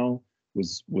Toronto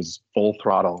was full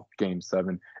throttle Game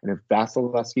 7. And if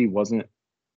Vasilevsky wasn't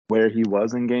where he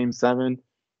was in Game 7,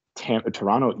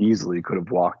 Toronto easily could have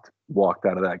walked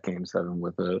out of that Game 7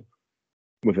 with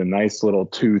a nice little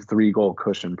 2-3 goal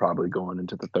cushion, probably going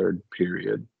into the third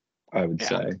period, I would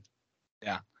say.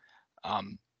 Yeah.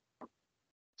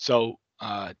 So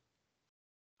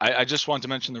I just want to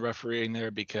mention the refereeing there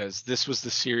because this was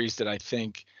the series that I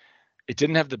think it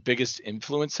didn't have the biggest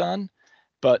influence on,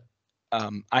 but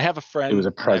I have a friend. It was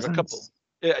a presence. I have a couple.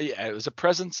 Yeah, it was a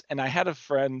presence, and I had a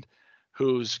friend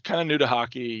who's kind of new to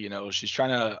hockey. She's trying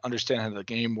to understand how the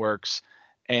game works,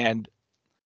 and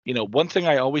one thing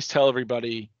I always tell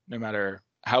everybody, no matter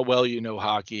how well you know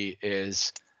hockey,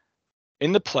 is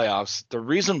in the playoffs, the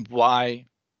reason why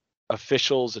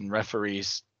officials and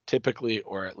referees typically,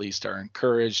 or at least are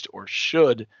encouraged or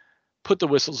should put the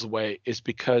whistles away, is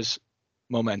because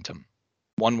momentum.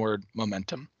 One word,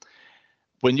 momentum.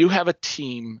 When you have a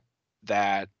team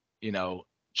that,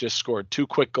 just scored 2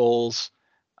 quick goals,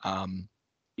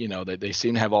 they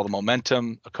seem to have all the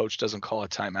momentum, a coach doesn't call a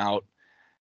timeout,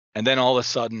 and then all of a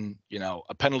sudden,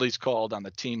 a penalty's called on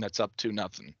the team that's up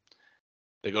 2-0.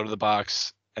 They go to the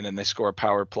box and then they score a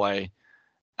power play.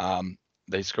 So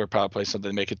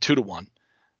they make it 2-1.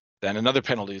 Then another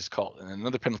penalty is called, and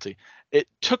another penalty. It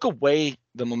took away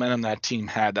the momentum that team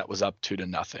had that was up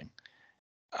 2-0.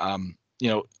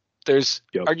 There's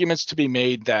arguments to be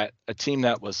made that a team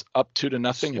that was up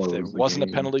 2-0, if there wasn't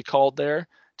a penalty called there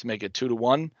to make it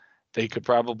 2-1, they could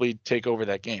probably take over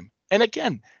that game. And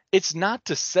again, it's not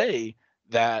to say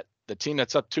that the team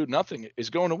that's up 2-0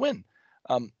 is going to win.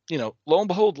 Lo and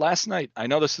behold, last night, I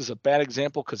know this is a bad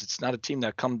example because it's not a team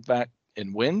that comes back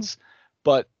and wins,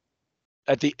 but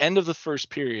at the end of the first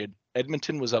period,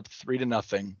 Edmonton was up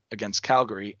 3-0 against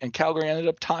Calgary, and Calgary ended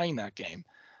up tying that game.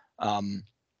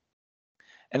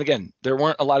 And again, there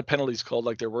weren't a lot of penalties called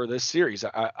like there were this series.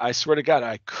 I swear to God,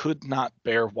 I could not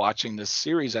bear watching this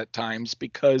series at times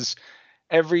because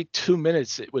every 2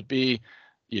 minutes it would be,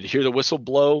 you'd hear the whistle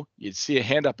blow, you'd see a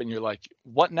hand up, and you're like,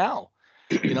 what now?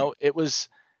 It was,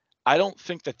 I don't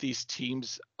think that these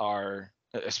teams are,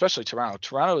 especially Toronto.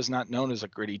 Toronto is not known as a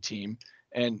gritty team.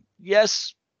 And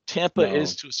yes, Tampa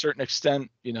is to a certain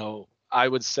extent. I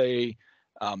would say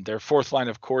their fourth line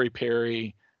of Corey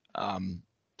Perry,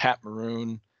 Pat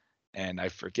Maroon, and I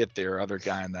forget their other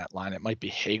guy on that line. It might be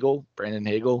Hagel, Brandon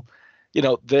Hagel.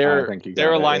 They're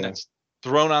a line that's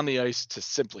thrown on the ice to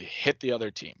simply hit the other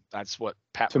team. That's what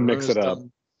Pat Maroon mix it up.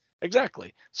 Done.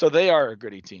 Exactly. So they are a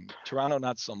gritty team. Toronto,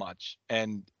 not so much.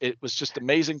 And it was just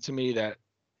amazing to me that,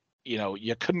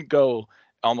 you couldn't go,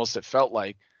 almost it felt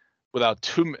like, without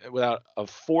a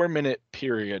 4-minute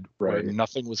period where Right.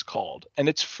 nothing was called. And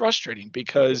it's frustrating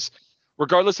because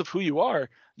regardless of who you are,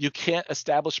 you can't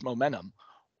establish momentum.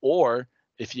 Or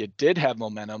if you did have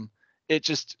momentum, it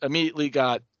just immediately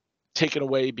got taken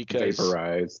away because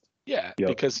Vaporized. Yep.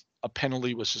 because a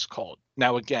penalty was just called.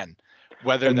 Now again,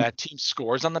 whether And that team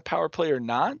scores on the power play or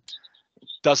not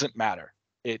doesn't matter.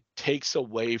 It takes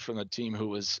away from the team who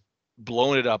was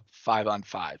blowing it up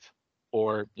 5-on-5,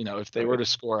 or if they were to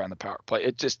score on the power play,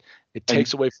 it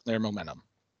takes away from their momentum.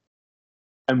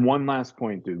 And one last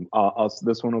point, dude.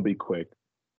 This one will be quick.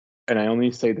 And I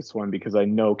only say this one because I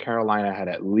know Carolina had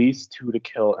at least 2 to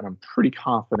kill, and I'm pretty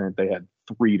confident they had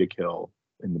 3 to kill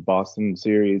in the Boston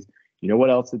series. You know what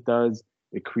else it does?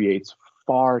 It creates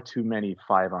far too many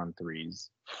 5-on-3s.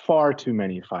 Far too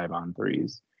many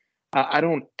 5-on-3s. I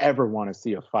don't ever want to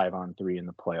see a 5-on-3 in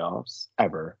the playoffs,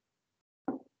 ever.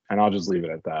 And I'll just leave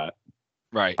it at that.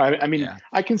 Right. I mean,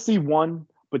 I can see 1,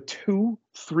 but 2,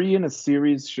 3 in a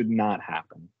series should not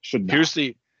happen. Should not.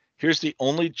 Here's the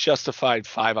only justified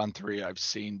 5-on-3 I've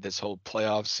seen this whole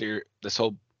playoff series. The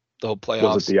whole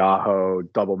playoffs. Was it the Aho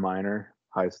double minor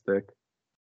high stick?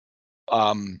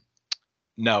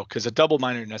 No, because a double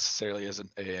minor necessarily isn't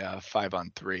a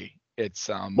 5-on-3. It's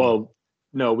Well,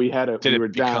 no, we had we were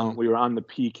down. We were on the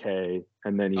PK,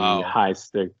 and then he high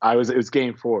stick. It was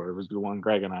game 4. It was the one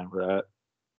Greg and I were at.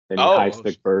 And he high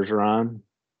stick Bergeron,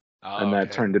 and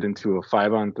that turned it into a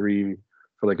 5-on-3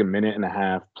 for like a minute and a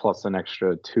half plus an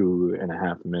extra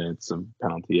 2.5 minutes of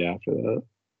penalty after that.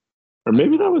 Or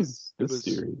maybe that was this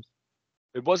series.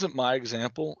 It wasn't my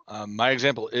example. My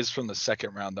example is from the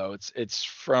second round, though. It's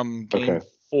from game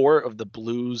 4 of the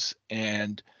Blues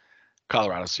and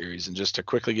Colorado series. And just to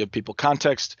quickly give people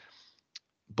context,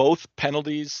 both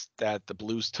penalties that the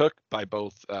Blues took by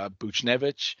both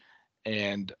Buchnevich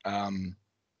and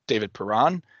David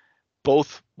Perron,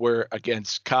 both were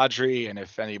against Kadri. And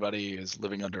if anybody is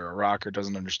living under a rock or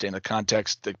doesn't understand the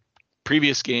context, the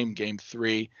previous game, game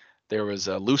 3, there was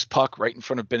a loose puck right in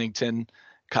front of Binnington.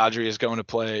 Kadri is going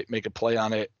to make a play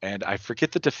on it. And I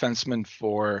forget the defenseman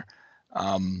for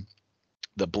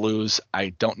the Blues. I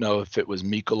don't know if it was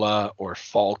Mikkola or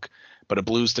Falk, but a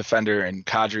Blues defender and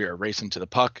Kadri are racing to the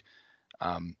puck.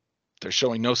 They're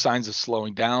showing no signs of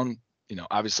slowing down.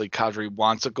 Obviously Kadri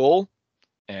wants a goal,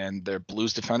 and their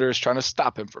Blues defender is trying to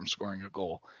stop him from scoring a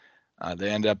goal. They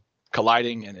end up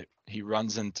colliding, and he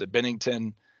runs into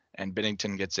Binnington, and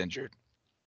Binnington gets injured.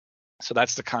 So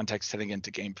that's the context heading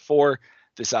into game 4.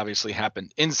 This obviously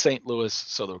happened in St. Louis,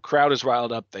 so the crowd is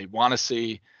riled up. They want to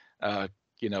see, the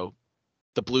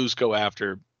Blues go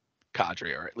after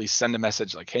Kadri, or at least send a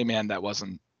message like, hey, man, that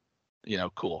wasn't,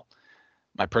 cool.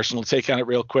 My personal take on it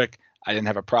real quick, I didn't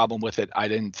have a problem with it. I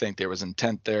didn't think there was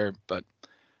intent there, but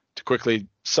to quickly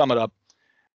sum it up,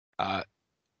 I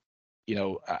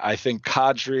think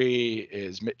Kadri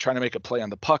is trying to make a play on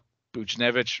the puck.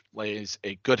 Buchnevich lays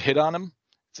a good hit on him.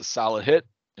 It's a solid hit.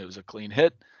 It was a clean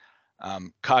hit.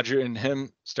 Kadri and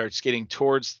him start skating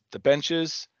towards the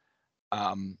benches.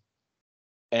 And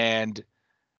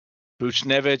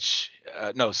Buchnevich,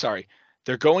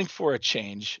 they're going for a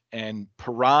change, and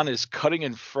Perron is cutting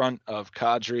in front of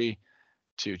Kadri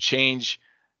to change.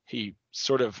 He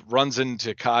sort of runs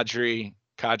into Kadri.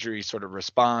 Kadri sort of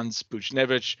responds.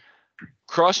 Buchnevich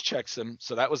cross-checks him.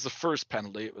 So that was the first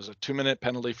penalty. It was a 2-minute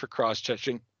penalty for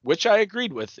cross-checking, which I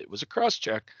agreed with. It was a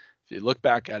cross-check if you look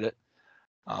back at it.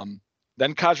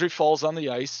 Then Kadri falls on the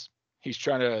ice. He's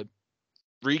trying to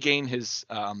regain his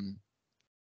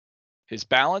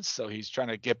balance, so he's trying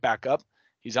to get back up.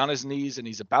 He's on his knees, and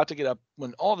he's about to get up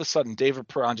when all of a sudden David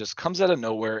Perron just comes out of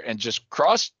nowhere and just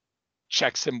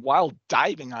cross-checks him while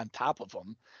diving on top of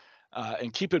him.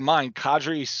 And keep in mind,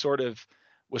 Kadri sort of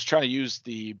was trying to use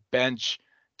the bench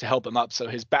to help him up, so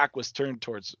his back was turned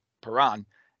towards Perron.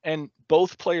 And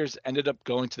both players ended up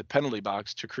going to the penalty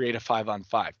box to create a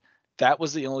 5-on-5. That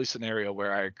was the only scenario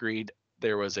where I agreed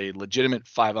there was a legitimate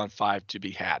 5-on-5 to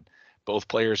be had. Both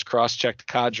players cross-checked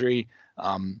Kadri.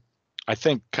 I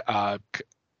think not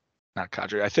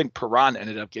Kadri. I think Perron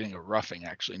ended up getting a roughing,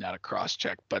 actually, not a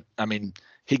cross-check. But, I mean,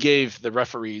 he gave the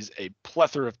referees a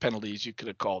plethora of penalties you could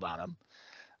have called on him.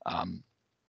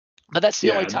 But that's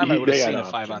the only time I would have seen a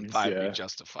 5-on-5 be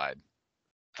justified.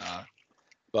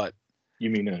 But you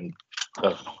mean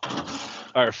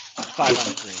or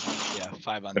 5-on-3? Yeah,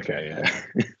 5-on-3. Okay, yeah.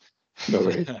 No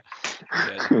worries.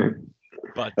 Yeah.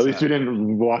 But at least you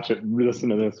didn't listen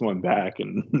to this one back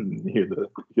and hear the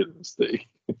mistake.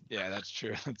 Yeah, that's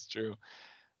true. That's true.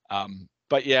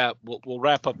 But yeah, we'll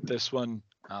wrap up this one.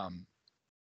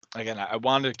 Again, I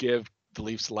wanted to give the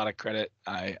Leafs a lot of credit.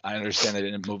 I understand they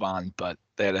didn't move on, but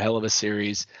they had a hell of a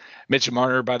series. Mitch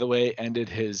Marner, by the way, ended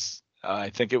his I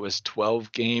think it was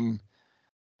 12-game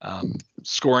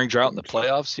scoring drought in the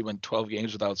playoffs. He went 12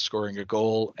 games without scoring a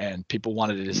goal, and people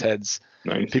wanted his heads.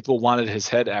 Nice. People wanted his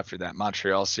head after that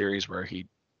Montreal series where he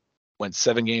went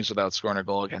 7 games without scoring a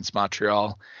goal against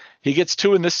Montreal. He gets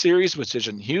 2 in this series, which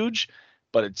isn't huge,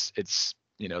 but it's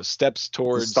steps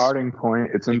towards It's a starting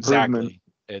point. It's improvement.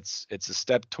 Exactly. It's a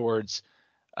step towards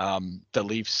the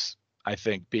Leafs, I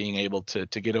think, being able to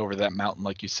get over that mountain,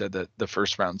 like you said, that the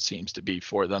first round seems to be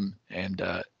for them and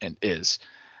is.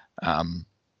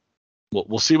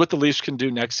 We'll see what the Leafs can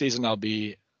do next season. I'll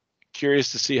be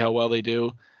curious to see how well they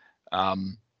do.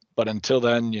 But until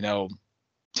then,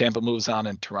 Tampa moves on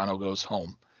and Toronto goes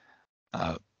home.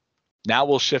 Now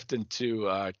we'll shift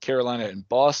into Carolina and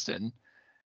Boston.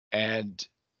 And,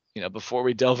 before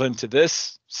we delve into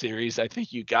this series, I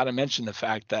think you got to mention the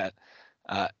fact that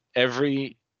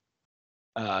every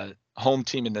home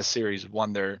team in this series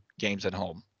won their games at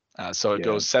home. So it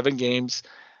goes 7 games,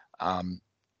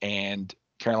 and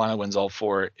Carolina wins all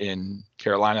 4 in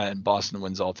Carolina, and Boston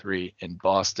wins all 3 in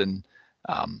Boston.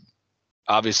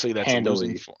 Obviously, that's handily. a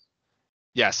losing form.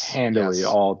 Yes, handily. Yes.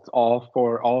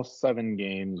 All 7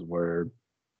 games were.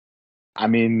 I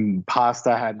mean,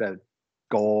 Pasta had that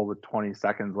goal with 20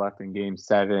 seconds left in Game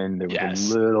 7. There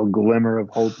was a little glimmer of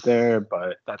hope there,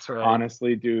 but that's right.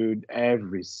 Honestly, dude,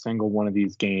 every single one of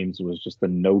these games was just a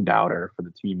no doubter for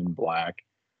the team in black.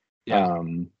 Yeah.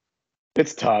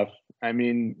 It's tough. I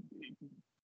mean,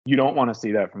 you don't want to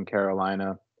see that from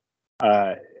Carolina.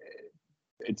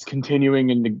 It's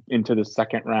continuing into the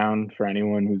second round for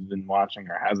anyone who's been watching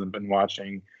or hasn't been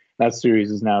watching. That series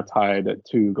is now tied at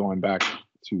 2 going back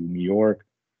to New York.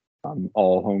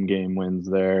 All home game wins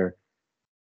there.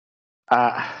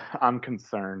 I'm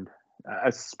concerned,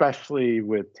 especially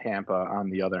with Tampa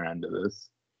on the other end of this.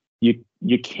 You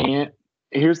can't.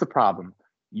 Here's the problem.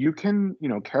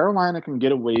 Carolina can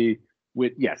get away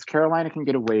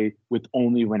with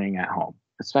only winning at home,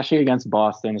 especially against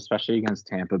Boston, especially against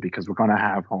Tampa, because we're going to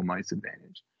have home ice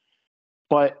advantage.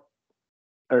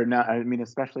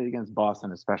 Especially against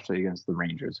Boston, especially against the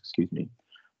Rangers, excuse me.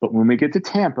 But when we get to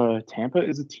Tampa, Tampa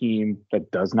is a team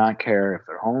that does not care if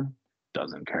they're home,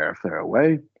 doesn't care if they're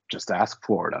away. Just ask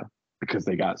Florida, because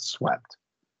they got swept.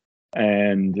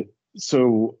 And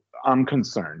so I'm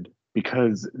concerned,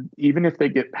 because even if they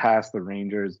get past the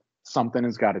Rangers, something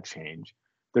has got to change.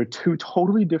 They're 2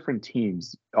 totally different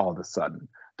teams all of a sudden.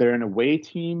 They're an away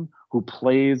team who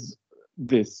plays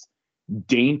this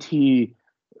dainty,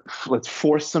 let's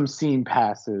force some seam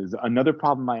passes. Another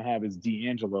problem I have is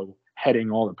DeAngelo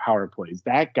heading all the power plays.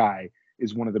 That guy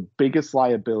is one of the biggest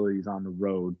liabilities on the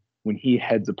road when he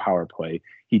heads a power play.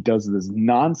 He does this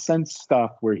nonsense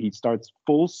stuff where he starts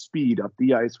full speed up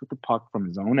the ice with the puck from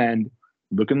his own end,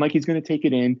 looking like he's going to take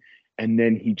it in, and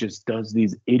then he just does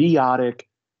these idiotic,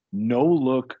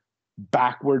 no-look,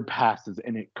 backward passes.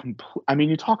 And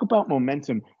you talk about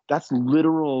momentum. That's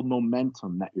literal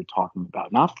momentum that you're talking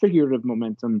about, not figurative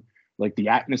momentum like the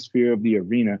atmosphere of the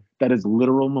arena. That is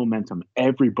literal momentum.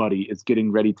 Everybody is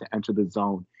getting ready to enter the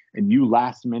zone, and you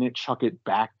last minute chuck it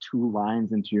back 2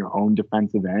 lines into your own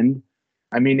defensive end.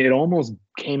 I mean, it almost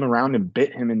came around and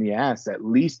bit him in the ass at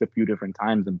least a few different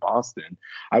times in Boston.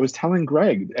 I was telling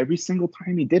Greg, every single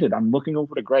time he did it, I'm looking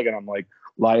over to Greg and I'm like,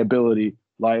 liability.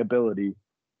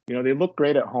 They look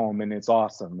great at home and it's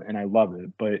awesome and I love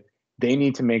it, but they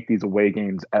need to make these away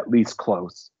games at least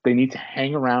close. They need to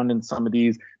hang around in some of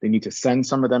these. They need to send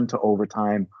some of them to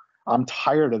overtime. I'm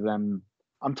tired of them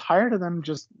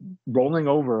just rolling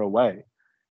over away,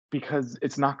 because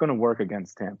it's not going to work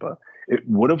against Tampa. It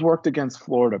would have worked against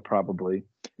Florida, probably.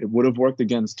 It would have worked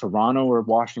against Toronto or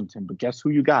Washington. But guess who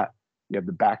you got? You have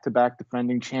the back-to-back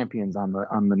defending champions on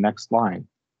the next line,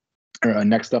 or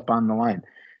next up on the line.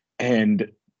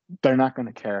 And they're not going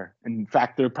to care. In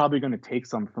fact, they're probably going to take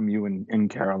some from you in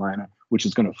Carolina, which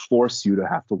is going to force you to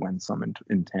have to win some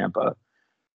in Tampa.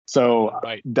 So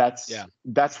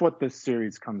that's what this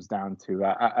series comes down to.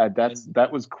 That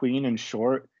was clean and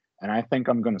short, and I think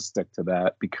I'm going to stick to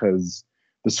that, because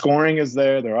the scoring is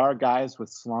there. There are guys with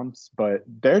slumps, but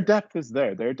their depth is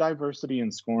there. Their diversity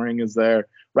in scoring is there.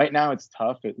 Right now, it's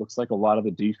tough. It looks like a lot of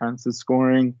the defense is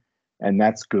scoring, and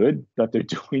that's good that they're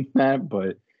doing that,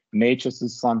 but Natchez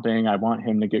is slumping. I want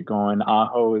him to get going.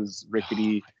 Aho is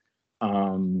rickety.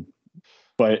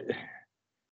 But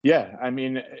yeah, I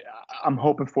mean, I'm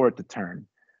hoping for it to turn.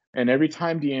 And every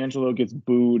time DeAngelo gets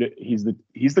booed, he's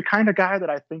the kind of guy that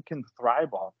I think can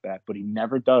thrive off that, but he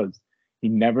never does. He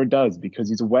never does, because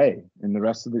he's away, and the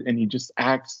rest of and he just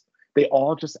acts. They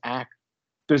all just act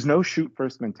There's no shoot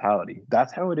first mentality.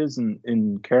 That's how it is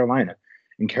in Carolina.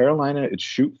 In Carolina, it's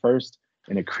shoot first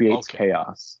and it creates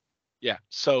chaos. Yeah.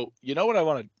 So you know what I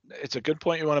want to? It's a good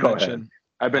point you want to Go mention. ahead.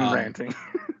 I've been ranting.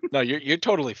 No, you're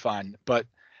totally fine. But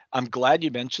I'm glad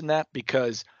you mentioned that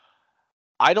because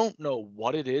I don't know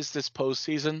what it is this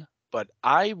postseason, but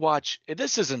I watch.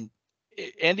 This isn't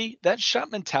Andy. That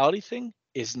shot mentality thing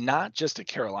is not just a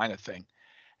Carolina thing.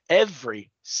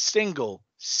 Every single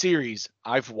series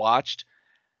I've watched,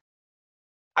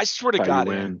 I swear to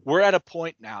God, we're at a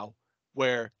point now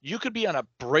where you could be on a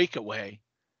breakaway,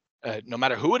 no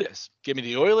matter who it is. Give me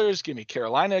the Oilers, give me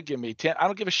Carolina, give me I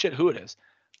don't give a shit who it is.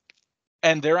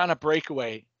 And they're on a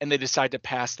breakaway and they decide to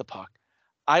pass the puck.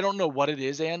 I don't know what it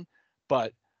is, Ann,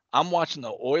 but I'm watching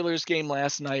the Oilers game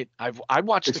last night. I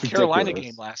watched the Carolina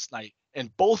game last night,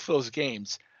 and both those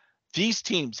games, these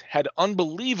teams had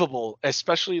unbelievable,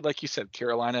 especially like you said,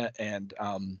 Carolina and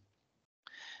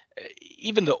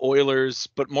even the Oilers,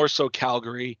 but more so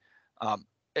Calgary. I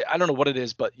don't know what it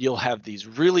is, but you'll have these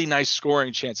really nice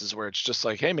scoring chances where it's just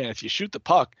like, hey man, if you shoot the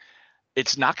puck,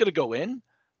 it's not going to go in,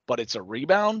 but it's a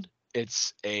rebound,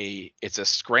 it's a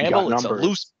scramble, it's a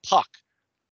loose puck.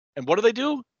 And what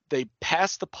do? They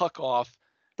pass the puck off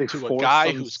to a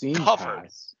guy who's covered.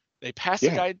 They pass the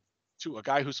guy to a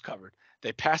guy who's covered.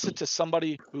 They pass it to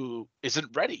somebody who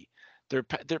isn't ready. They're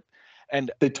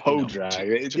and they toe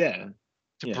drag.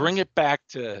 To bring it back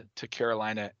to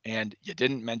Carolina, and you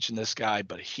didn't mention this guy,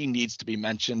 but he needs to be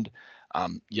mentioned.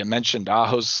 You mentioned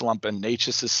Aho's slumping,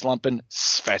 Necas is slumping,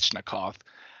 Svechnikov.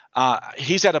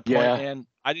 He's at a point, and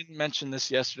I didn't mention this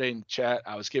yesterday in the chat.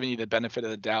 I was giving you the benefit of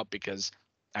the doubt because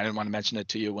I didn't want to mention it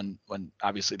to you when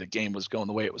obviously the game was going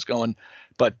the way it was going.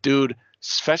 But dude,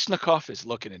 Svechnikov is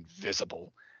looking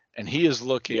invisible, and he is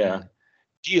looking.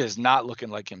 He is not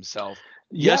looking like himself.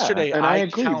 Yesterday, and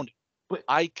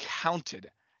I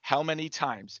counted how many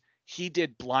times he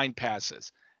did blind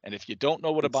passes. And if you don't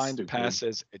know what a blind pass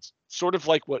is, it's sort of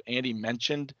like what Andy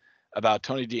mentioned about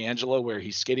Tony DeAngelo, where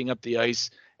he's skating up the ice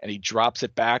and he drops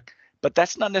it back. But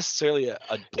that's not necessarily a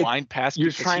blind pass.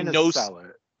 You're trying to sell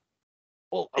it.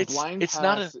 Well, a blind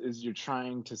pass is you're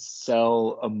trying to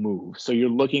sell a move. So you're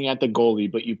looking at the goalie,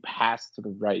 but you pass to the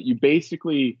right. You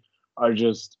basically are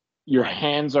just, your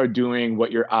hands are doing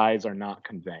what your eyes are not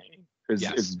conveying.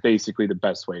 Is basically the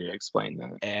best way to explain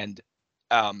that. And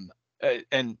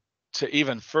to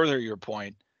even further your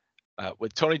point,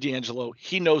 with Tony DeAngelo,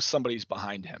 he knows somebody's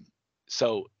behind him.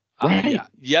 So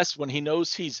yes, when he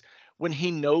knows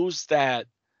that,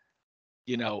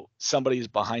 somebody's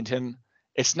behind him,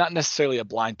 it's not necessarily a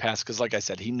blind pass because, like I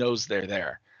said, he knows they're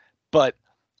there. But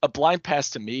a blind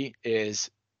pass to me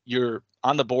is you're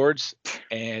on the boards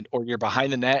or you're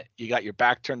behind the net, you got your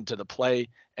back turned to the play,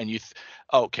 and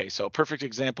so a perfect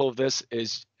example of this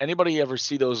is, anybody ever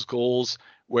see those goals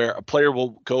where a player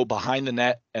will go behind the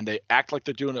net and they act like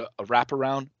they're doing a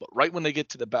wraparound, but right when they get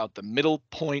to about the middle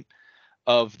point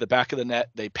of the back of the net,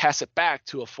 they pass it back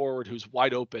to a forward who's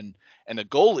wide open, and the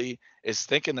goalie is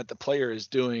thinking that the player is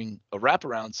doing a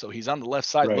wraparound, so he's on the left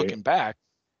side looking back,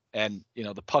 and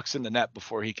the puck's in the net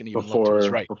before he can even look to his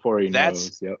right. Before he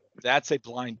knows. Yep. That's a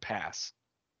blind pass.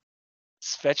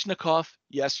 Svechnikov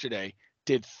yesterday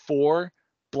did 4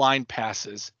 blind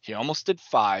passes. He almost did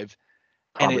 5,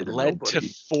 and it led to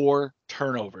 4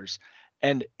 turnovers.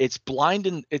 And it's blind,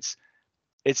 and it's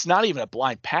not even a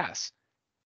blind pass.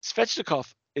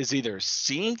 Svechnikov is either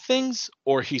seeing things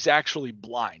or he's actually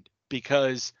blind,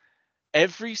 because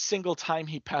every single time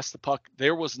he passed the puck,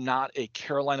 there was not a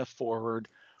Carolina forward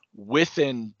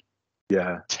within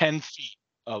 10 feet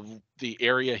of the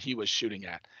area he was shooting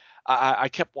at. I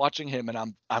kept watching him,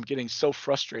 and I'm getting so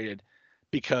frustrated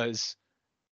because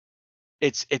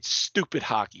it's stupid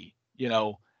hockey.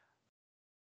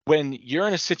 When you're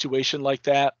in a situation like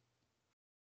that,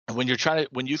 and when you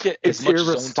get as much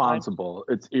irresponsible zone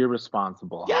time, it's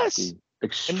irresponsible. Yes. Hockey.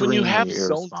 And when you have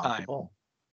zone time,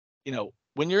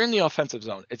 when you're in the offensive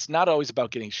zone, it's not always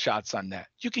about getting shots on net.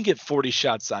 You can get 40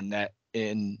 shots on net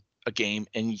in a game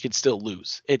and you can still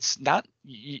lose. It's not,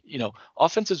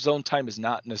 offensive zone time is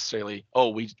not necessarily,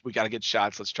 we got to get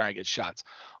shots, let's try and get shots.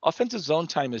 Offensive zone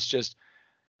time is just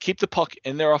keep the puck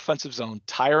in their offensive zone,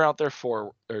 tire out their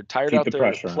players,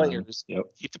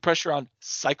 keep the pressure on,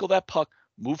 cycle that puck,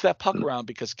 move that puck around,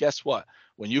 because guess what?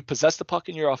 When you possess the puck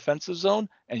in your offensive zone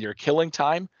and you're killing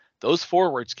time, those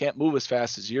forwards can't move as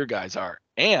fast as your guys are.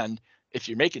 And if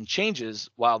you're making changes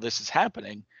while this is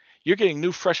happening, you're getting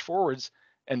new fresh forwards,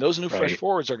 and those new fresh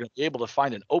forwards are going to be able to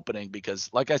find an opening because,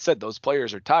 like I said, those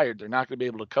players are tired. They're not going to be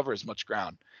able to cover as much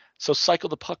ground. So cycle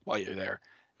the puck while you're there.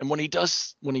 And when he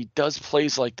does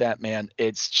plays like that, man,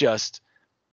 it's just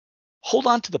hold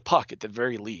on to the puck at the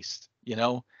very least.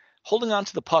 Holding on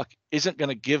to the puck isn't going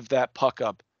to give that puck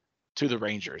up to the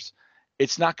Rangers.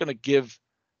 It's not going to give,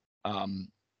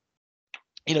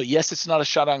 yes, it's not a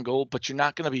shot on goal, but you're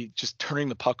not going to be just turning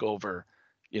the puck over.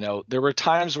 There were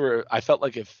times where I felt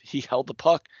like if he held the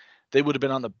puck, they would have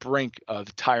been on the brink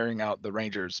of tiring out the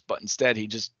Rangers, but instead he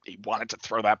wanted to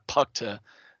throw that puck to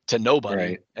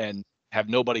nobody and have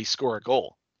nobody score a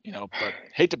goal. But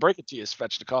hate to break it to you,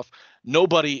 Svechnikov,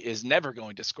 nobody is never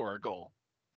going to score a goal.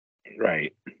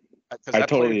 Right. I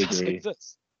totally agree.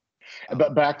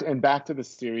 But back to the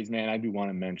series, man. I do want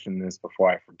to mention this before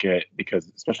I forget,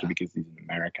 especially because he's an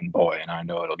American boy, and I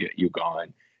know it'll get you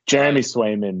going. Jeremy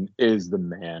Swayman is the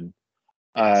man.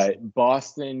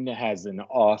 Boston has an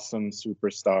awesome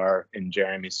superstar in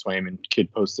Jeremy Swayman. Kid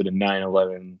posted a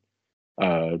 9/11,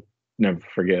 never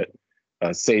forget,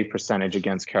 save percentage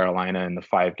against Carolina in the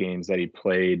 5 games that he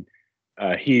played.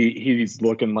 He's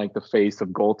looking like the face of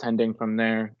goaltending from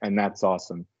there, and that's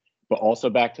awesome. But also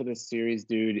back to this series,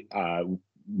 dude,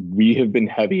 we have been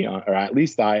heavy on, or at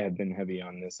least I have been heavy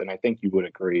on this, and I think you would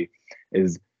agree,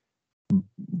 is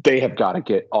they have got to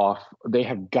get off. They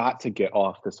have got to get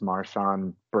off this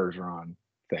Marchand Bergeron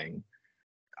thing.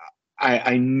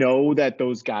 I know that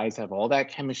those guys have all that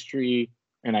chemistry,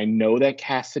 and I know that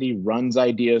Cassidy runs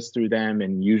ideas through them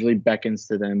and usually beckons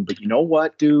to them. But you know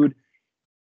what, dude?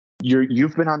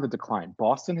 You've been on the decline.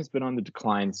 Boston has been on the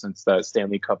decline since the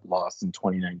Stanley Cup loss in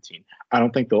 2019. I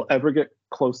don't think they'll ever get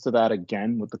close to that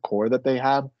again with the core that they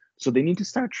have. So they need to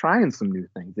start trying some new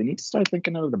things. They need to start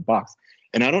thinking out of the box.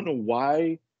 And I don't know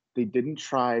why they didn't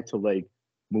try to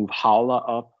move Haula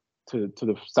up to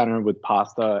the center with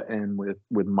Pasta and with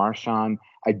Marchand.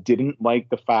 I didn't like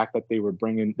the fact that they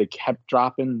kept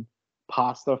dropping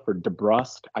Pasta for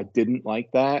DeBrusk. I didn't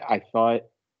like that.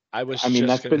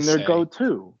 That's been their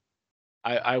go-to.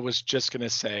 I was just going to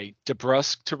say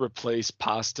DeBrusk to replace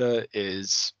Pasta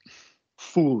is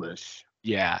foolish.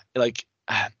 Yeah. When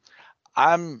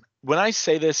I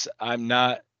say this, I'm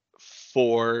not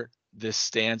for this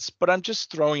stance, but I'm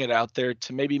just throwing it out there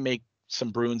to maybe make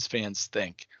some Bruins fans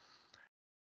think.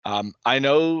 I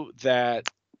know that,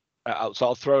 so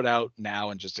I'll throw it out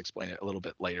now and just explain it a little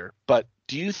bit later. But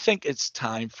do you think it's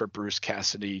time for Bruce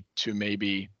Cassidy to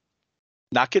maybe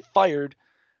not get fired,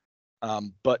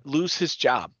 but lose his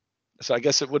job? So I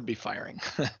guess it would be firing.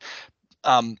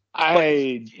 Find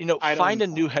a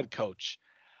new head coach,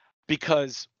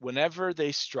 because whenever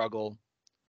they struggle,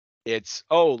 it's,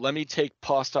 let me take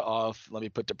Pasta off, let me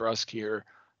put DeBrusk here.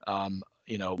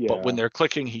 But when they're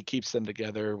clicking, he keeps them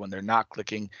together. When they're not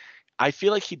clicking, I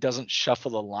feel like he doesn't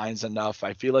shuffle the lines enough.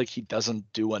 I feel like he doesn't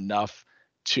do enough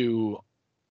to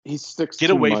he sticks get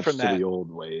away from that. The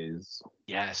old ways.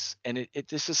 Yes, and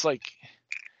this is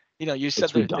you said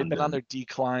that they've been on their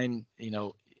decline.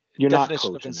 You're not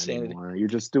coaching anymore. You're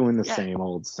just doing the same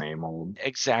old.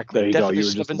 Exactly. There you go. You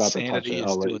were just about to touch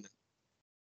it.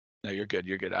 No, you're good.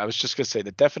 You're good. I was just going to say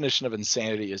the definition of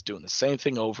insanity is doing the same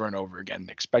thing over and over again,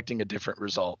 expecting a different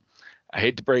result. I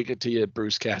hate to break it to you,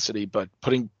 Bruce Cassidy, but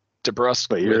putting DeBrusk.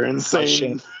 But you're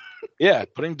insane.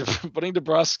 Putting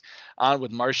DeBrusk on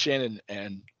with Marchand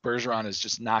and Bergeron is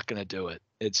just not going to do it.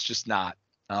 It's just not.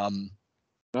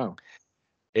 No.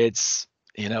 It's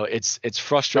it's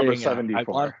frustrating.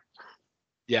 74.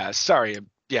 Sorry.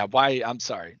 Yeah. Why? I'm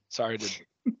sorry. Sorry to.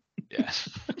 Yeah.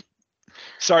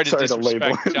 Sorry to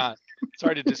disrespect John.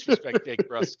 Sorry to disrespect Jake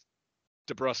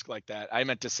DeBrusk like that. I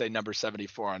meant to say number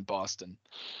 74 on Boston.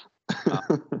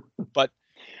 But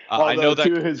I know that,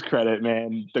 to his credit,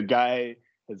 man, the guy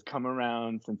has come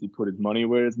around since he put his money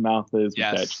where his mouth is with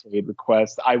that trade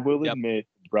request. I will admit,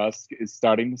 Brusk is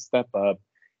starting to step up.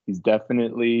 He's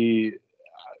definitely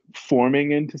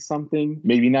forming into something.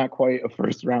 Maybe not quite a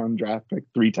first-round draft pick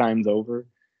 3 times over.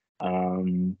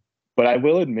 But I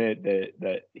will admit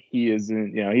that he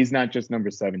isn't, he's not just number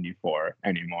 74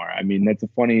 anymore. I mean, that's a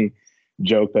funny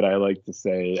joke that I like to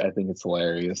say. I think it's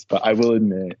hilarious, but I will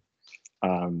admit,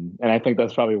 and I think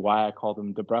that's probably why I called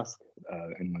him DeBrusk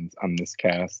on this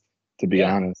cast, to be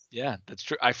honest. Yeah, that's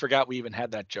true. I forgot we even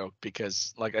had that joke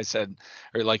because, like I said,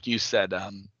 or like you said,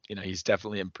 he's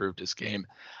definitely improved his game.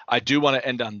 I do want to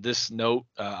end on this note.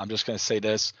 I'm just going to say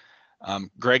this.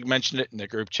 Greg mentioned it in the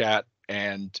group chat,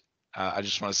 and I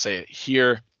just want to say it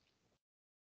here.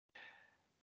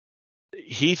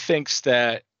 He thinks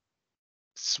that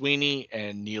Sweeney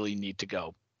and Neely need to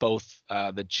go. Both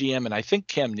the GM, and I think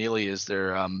Cam Neely is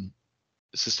their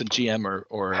assistant GM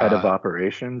or head of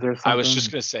operations or something. I was just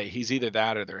going to say he's either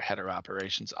that or their head of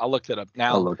operations. I'll look that up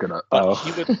now. I'll look it up. But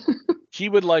he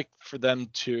would like for them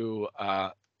to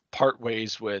part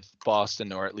ways with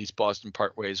Boston, or at least Boston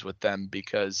part ways with them,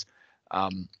 because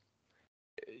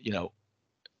you know,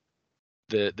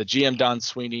 the GM Don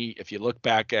Sweeney, if you look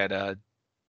back at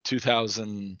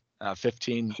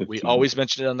 2015, we always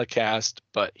mentioned it on the cast,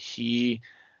 but he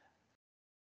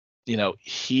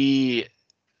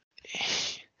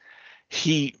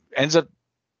ends up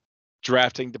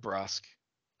drafting DeBrusque,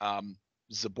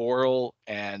 Zaboral,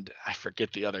 and I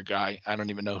forget the other guy. I don't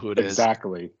even know who it is.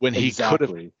 Exactly. When he could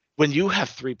have, when you have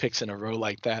 3 picks in a row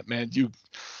like that, man, you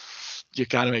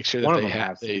got to make sure that one they of them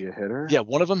has to be a hitter. Yeah,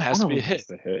 one of them has to be a hit.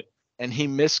 hit. And he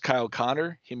missed Kyle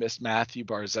Connor, he missed Matthew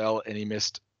Barzal, and he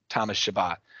missed Thomas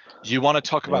Shabbat. You want to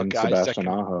talk about guys Sebastian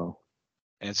Aho.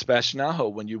 And Sebastian Aho.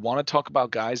 When you want to talk about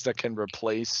guys that can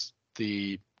replace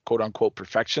the quote unquote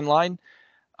perfection line,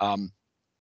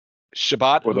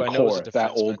 Shabbat, or the who I core, know is a defenseman.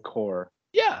 that old core.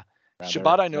 Yeah.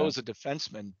 Shabbat, I know, is a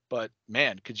defenseman, but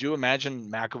man, could you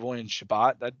imagine McAvoy and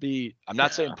Shabbat? That'd be, I'm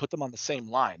not saying put them on the same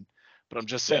line, but I'm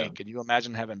just saying, can you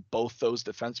imagine having both those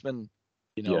defensemen,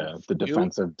 the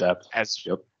defensive depth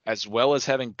as well as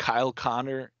having Kyle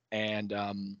Connor and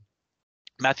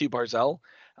Matthew Barzal?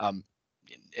 And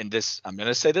this, I'm going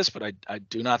to say this, but I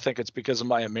do not think it's because of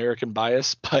my American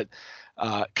bias, but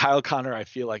Kyle Connor, I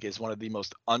feel like, is one of the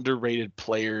most underrated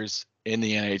players in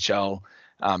the NHL.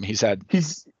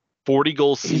 He's 40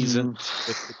 goal season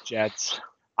with the Jets.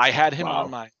 I had him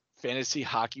on my fantasy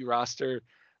hockey roster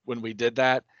when we did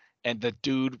that, and the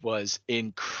dude was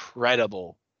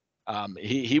incredible.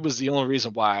 He was the only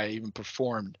reason why I even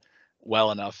performed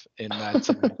well enough in that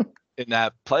in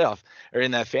that playoff or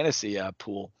in that fantasy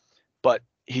pool. But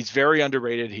he's very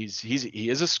underrated. He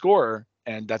is a scorer,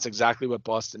 and that's exactly what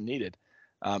Boston needed.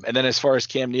 And then as far as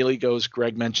Cam Neely goes,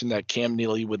 Greg mentioned that Cam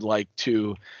Neely would like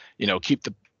to, keep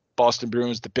the Boston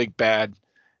Bruins, the big bad,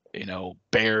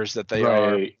 bears that they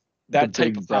are. That the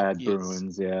type big of bad hockey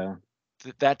Bruins,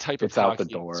 that type of out the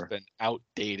hockey door. has been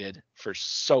outdated for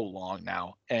so long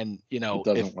now, and it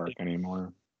doesn't work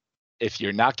anymore. If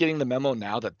you're not getting the memo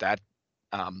now that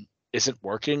isn't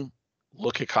working,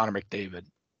 look at Connor McDavid.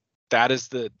 That is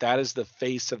the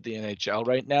face of the NHL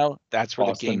right now. That's where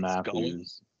the game's going.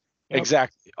 Yep.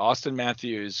 Exactly. Austin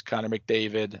Matthews, Connor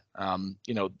McDavid.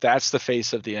 That's the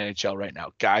face of the NHL right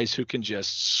now. Guys who can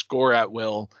just score at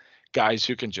will, guys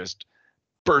who can just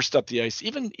burst up the ice.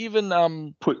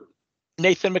 Even put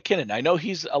Nathan McKinnon. I know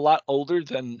he's a lot older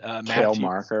than Matthews. Cale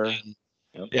Makar.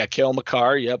 Yeah, Cale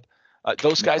Makar. Yep.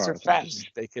 Those guys are fast.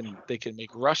 They can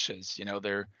make rushes.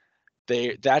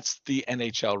 That's the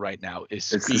NHL right now. It's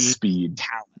the speed,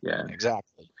 talent. Yeah,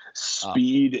 exactly.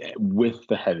 Speed with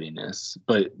the heaviness,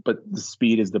 but the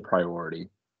speed is the priority,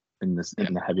 and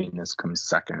the heaviness comes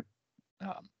second.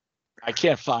 I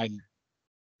can't find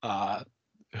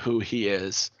who he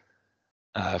is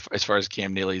as far as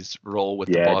Cam Neely's role with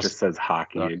the Boston. Yeah, it just says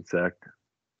hockey exec.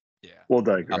 Yeah, we'll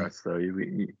digress though.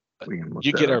 We can look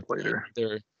that up later.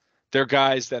 They're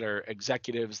guys that are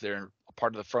executives. They're a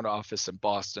part of the front office in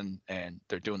Boston, and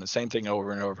they're doing the same thing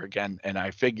over and over again. And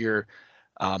I figure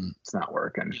it's not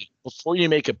working. Before you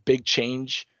make a big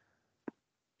change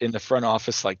in the front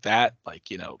office like that, like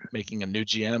making a new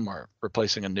GM or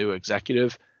replacing a new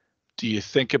executive, do you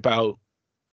think about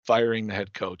firing the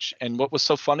head coach? And what was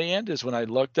so funny, is when I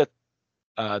looked at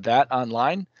that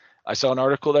online, I saw an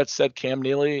article that said Cam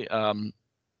Neely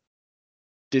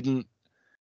didn't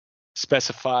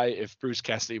specify if Bruce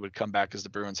Cassidy would come back as the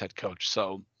Bruins head coach.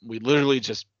 So we literally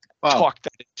just talked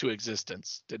that into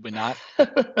existence, did we not?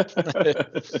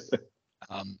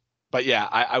 But yeah,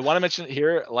 I want to mention it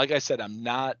here. Like I said, I'm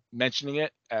not mentioning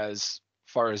it as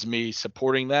far as me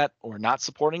supporting that or not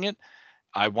supporting it.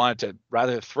 I wanted to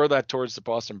rather throw that towards the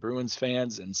Boston Bruins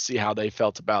fans and see how they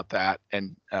felt about that.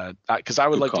 And because I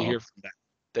would like to hear from them.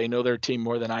 They know their team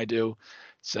more than I do.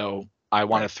 So I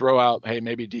want to throw out, hey,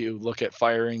 maybe do you look at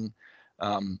firing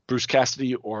Bruce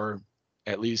Cassidy, or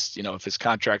at least, if his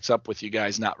contract's up with you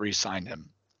guys, not re-sign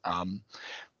him.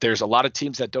 There's a lot of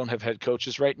teams that don't have head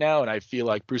coaches right now, and I feel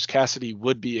like Bruce Cassidy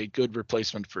would be a good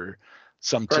replacement for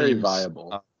some teams. Very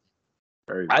viable.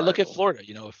 I look at Florida.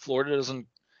 If Florida doesn't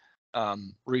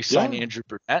re-sign Andrew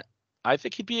Brunette, I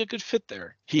think he'd be a good fit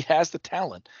there. He has the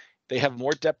talent. They have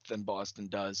more depth than Boston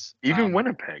does. Even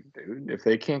Winnipeg, dude. If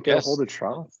they can't get a hold of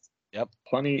Trust,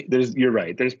 you're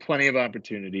right. There's plenty of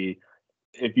opportunity.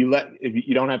 If you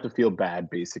don't have to feel bad,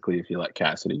 basically, if you let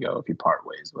Cassidy go, if you part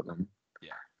ways with him.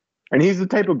 Yeah. And he's the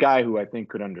type of guy who I think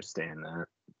could understand that.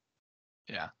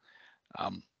 Yeah.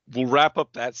 We'll wrap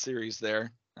up that series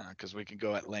there because we can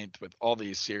go at length with all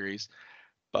these series.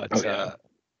 But, the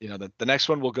next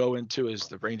one we'll go into is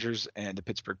the Rangers and the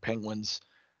Pittsburgh Penguins.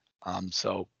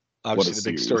 So Obviously, the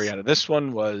big story series. out of this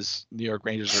one was New York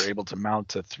Rangers were able to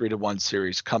mount a 3-1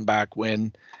 series comeback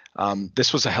win.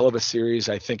 This was a hell of a series.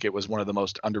 I think it was one of the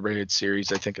most underrated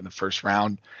series, I think, in the first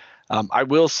round. I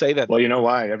will say that. Well, you know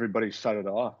why? Everybody shut it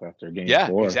off after game Yeah,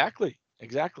 4.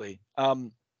 exactly.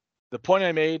 The point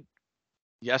I made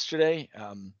yesterday,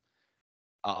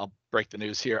 I'll break the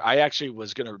news here. I actually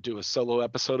was going to do a solo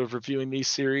episode of reviewing these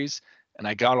series, and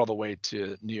I got all the way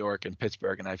to New York and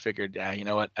Pittsburgh, and I figured, yeah, you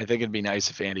know what? I think it'd be nice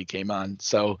if Andy came on.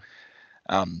 So,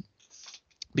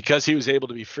 because he was able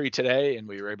to be free today and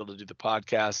we were able to do the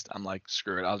podcast, I'm like,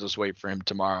 screw it. I'll just wait for him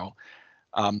tomorrow.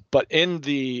 But in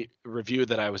the review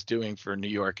that I was doing for New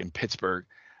York and Pittsburgh,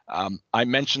 I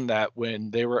mentioned that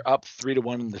when they were up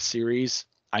 3-1 in the series,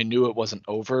 I knew it wasn't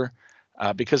over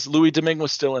because Louis Domingue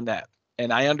was still in net.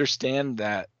 And I understand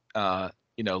that,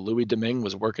 Louis Domingue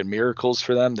was working miracles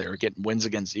for them. They were getting wins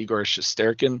against Igor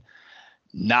Shesterkin.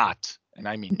 And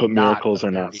I mean But not miracles a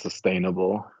are not very,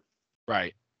 sustainable.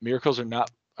 right. Miracles are not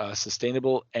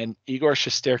sustainable. And Igor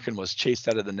Shesterkin was chased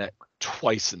out of the net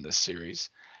twice in this series.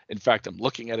 In fact, I'm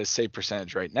looking at his save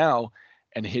percentage right now,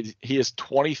 and he is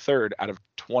 23rd out of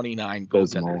 29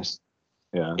 goaltenders.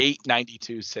 Yeah.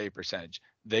 892 save percentage.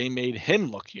 They made him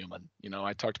look human.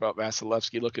 I talked about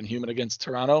Vasilevsky looking human against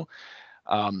Toronto.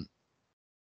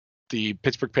 The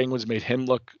Pittsburgh Penguins made him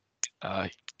look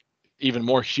even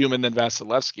more human than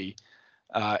Vasilevsky,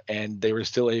 and they were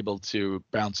still able to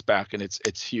bounce back, and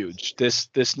it's huge.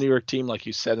 This New York team, like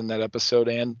you said in that episode,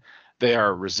 and they are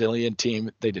a resilient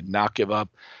team. They did not give up.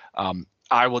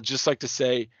 I will just like to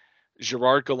say,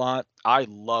 Gerard Gallant, I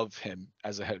love him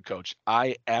as a head coach.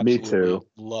 I absolutely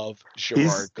love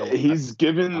Gerard Gallant. He's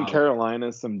given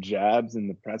Carolina some jabs in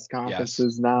the press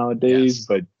conferences nowadays, yes.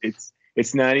 but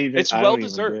it's not even. It's well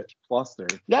deserved.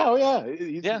 Flustered. Yeah, oh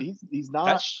yeah. He's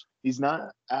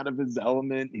not out of his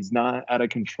element. He's not out of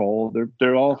control.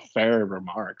 They're all fair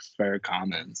remarks, fair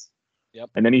comments.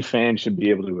 Yep. And any fan should be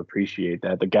able to appreciate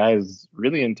that. The guy is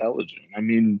really intelligent. I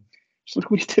mean, just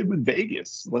look what he did with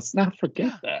Vegas. Let's not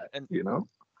forget that. And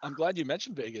I'm glad you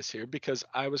mentioned Vegas here because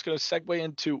I was going to segue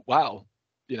into, wow,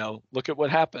 look at what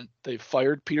happened. They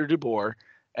fired Peter DeBoer,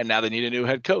 and now they need a new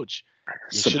head coach.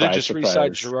 You should have just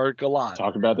re-signed Gerard Gallant.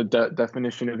 Talk about the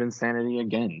definition of insanity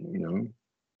again,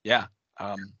 Yeah.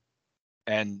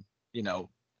 And,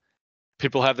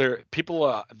 people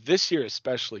this year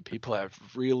especially, people have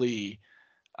really,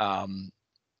 I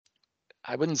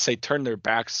wouldn't say turn their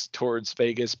backs towards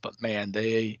Vegas, but man,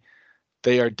 they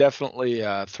are definitely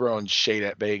throwing shade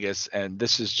at Vegas, and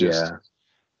this is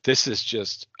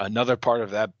just another part of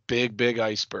that big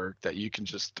iceberg that you can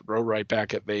just throw right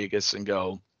back at Vegas and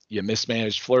go, you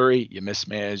mismanaged Fleury, you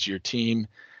mismanaged your team,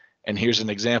 and here's an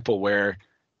example where,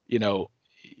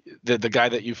 the guy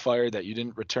that you fired that you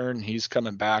didn't return, he's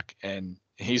coming back and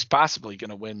he's possibly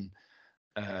going to win,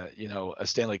 a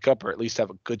Stanley Cup or at least have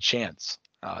a good chance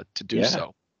to do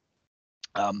so.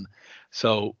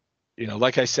 So,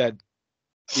 like I said,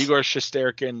 Igor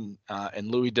Shesterkin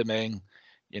and Louis Domingue,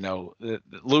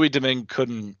 Louis Domingue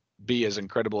couldn't be as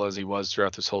incredible as he was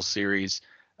throughout this whole series.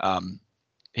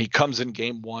 He comes in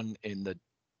game 1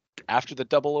 after the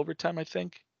double overtime, I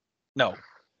think.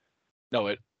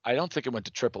 I don't think it went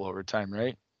to triple overtime,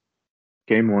 right?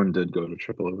 Game 1 did go to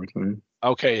triple overtime.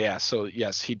 Okay, yeah. So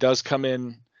yes, he does come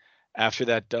in after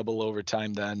that double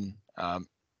overtime. Then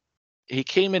he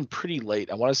came in pretty late.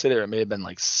 I want to say there may have been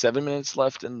like 7 minutes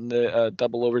left in the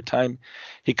double overtime.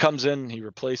 He comes in, he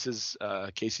replaces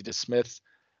Casey DeSmith.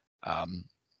 And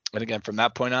again, from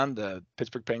that point on, the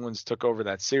Pittsburgh Penguins took over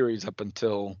that series up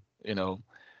until,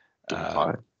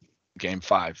 game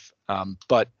 5.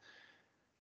 But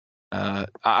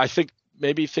I think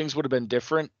maybe things would have been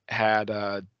different had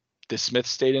DeSmith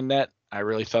stayed in net. I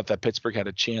really thought that Pittsburgh had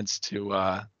a chance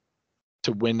to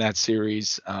win that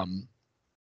series. I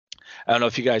don't know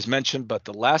if you guys mentioned, but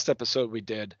the last episode we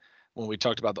did when we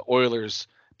talked about the Oilers,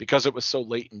 because it was so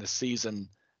late in the season,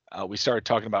 we started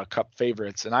talking about Cup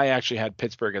favorites, and I actually had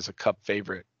Pittsburgh as a Cup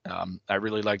favorite. I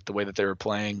really liked the way that they were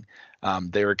playing.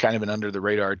 They were kind of an under the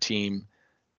radar team,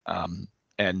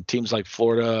 and teams like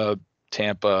Florida,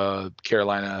 Tampa,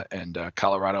 Carolina, and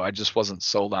Colorado, I just wasn't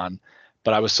sold on,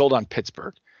 but I was sold on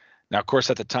Pittsburgh. Now, of course,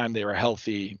 at the time they were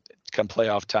healthy. Come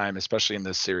playoff time, especially in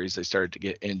this series, they started to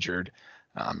get injured.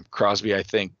 Crosby, I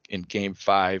think, in game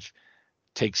 5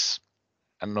 takes,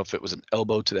 I don't know if it was an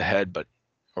elbow to the head,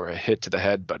 or a hit to the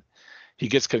head, but he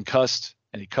gets concussed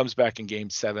and he comes back in game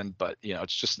 7, but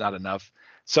it's just not enough.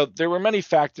 So there were many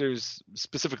factors,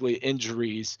 specifically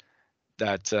injuries,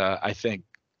 that I think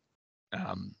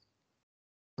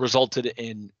resulted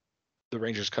in the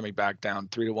Rangers coming back down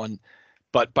 3-1.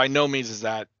 But by no means is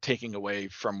that taking away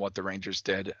from what the Rangers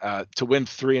did. To win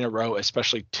 3 in a row,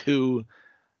 especially 2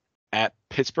 at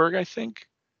Pittsburgh, I think.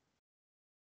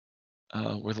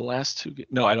 Were the last 2?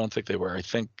 No, I don't think they were. I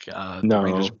think the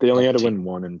Rangers. No, they only had to win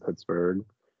 1 in Pittsburgh.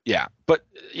 Yeah, but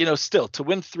still to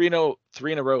win 3 in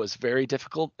a row is very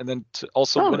difficult, and then to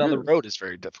also win on the road is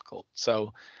very difficult.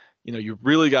 So, you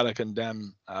really got to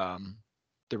condemn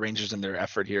the Rangers and their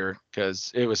effort here,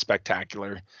 because it was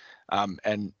spectacular.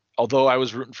 And although I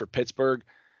was rooting for Pittsburgh,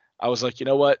 I was like, you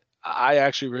know what? I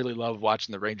actually really love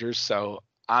watching the Rangers. So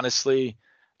honestly,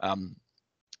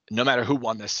 no matter who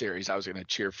won this series, I was going to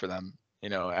cheer for them,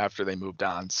 after they moved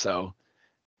on. So,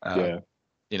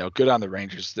 good on the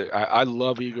Rangers. I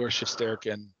love Igor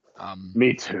Shesterkin.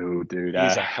 Me too, dude.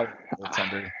 He's a hell of a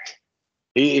goaltender.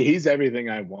 He's everything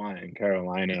I want in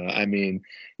Carolina. I mean,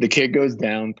 the kid goes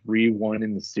down 3-1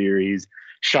 in the series.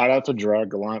 Shout out to Gerard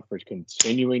Gallant for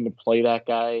continuing to play that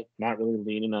guy, not really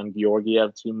leaning on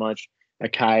Georgiev too much.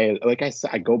 That guy, like I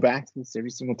said, I go back to this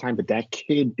every single time, but that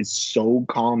kid is so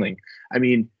calming. I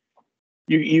mean,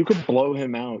 you could blow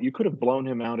him out. You could have blown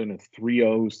him out in a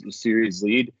 3-0 series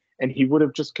lead, and he would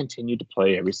have just continued to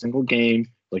play every single game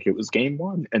like it was game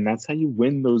 1. And that's how you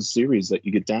win those series that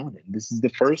you get down in. This is the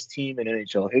first team in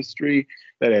NHL history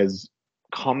that has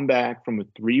come back from a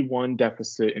 3-1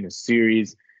 deficit in a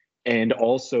series and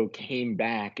also came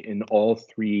back in all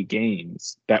 3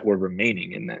 games that were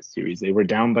remaining in that series. They were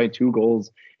down by 2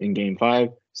 goals in game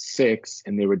 5, 6,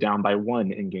 and they were down by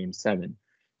 1 in game 7.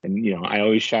 And I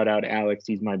always shout out Alex.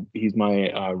 He's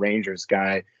my Rangers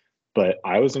guy, but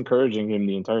I was encouraging him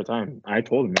the entire time. I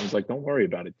told him, I was like, "Don't worry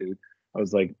about it, dude." I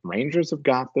was like, "Rangers have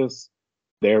got this.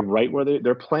 They're right where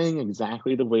they're playing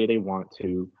exactly the way they want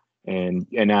to, and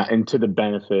to the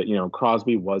benefit.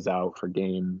 Crosby was out for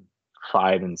game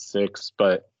 5 and 6,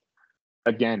 but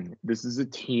again, this is a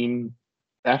team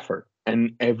effort,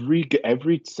 and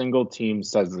every single team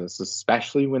says this,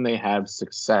 especially when they have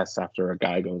success after a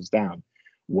guy goes down.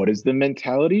 What is the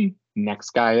mentality?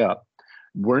 Next guy up.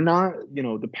 We're not,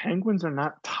 the Penguins are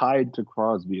not tied to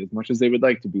Crosby as much as they would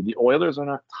like to be. The Oilers are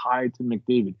not tied to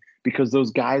McDavid because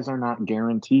those guys are not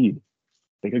guaranteed.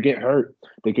 They could get hurt.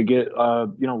 They could get,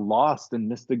 lost and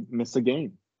miss a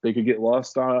game. They could get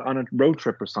lost on a road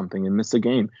trip or something and miss a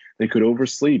game. They could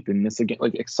oversleep and miss a game,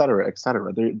 like et cetera, et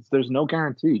cetera. There's no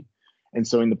guarantee. And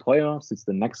so in the playoffs, it's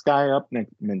the next guy up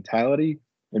mentality,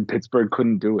 and Pittsburgh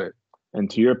couldn't do it. And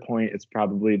to your point, it's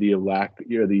probably the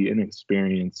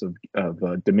inexperience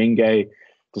of Domingue,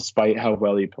 despite how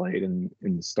well he played in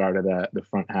the start of the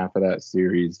front half of that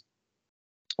series.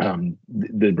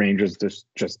 The Rangers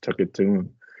just took it to him.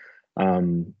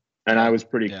 And I was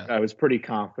pretty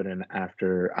confident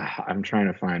after. I'm trying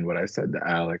to find what I said to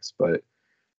Alex, but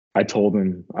I told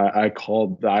him I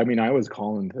was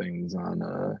calling things on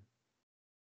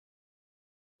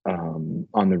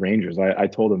the Rangers. I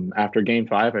told him after game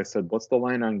 5, I said, "What's the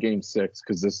line on game 6?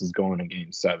 Because this is going to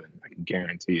game 7. I can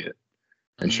guarantee it."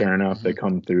 And sure enough, they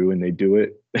come through and they do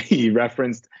it. He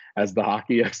referenced, as the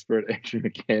hockey expert Andrew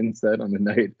McCann said, on the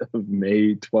night of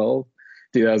May 12th,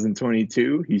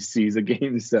 2022, he sees a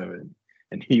game 7,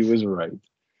 and he was right.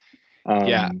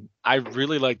 I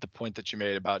really like the point that you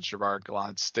made about Gerard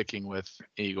Gallant sticking with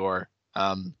Igor.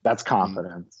 That's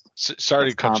confidence.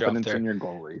 Sorry to cut you off there. Confidence in your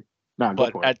goalie. No,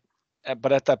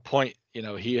 but at that point,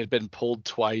 he had been pulled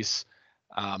twice.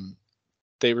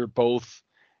 They were both,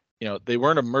 they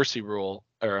weren't a mercy rule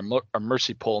or a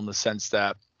mercy pull in the sense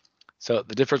that, so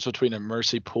the difference between a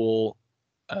mercy pull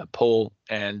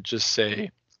and just say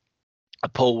a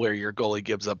pull where your goalie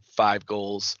gives up 5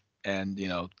 goals and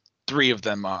 3 of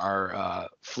them are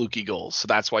fluky goals, so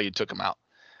that's why you took him out.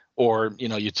 Or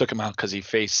you took him out because he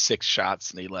faced 6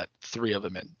 shots and he let 3 of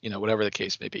them in, whatever the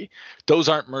case may be. Those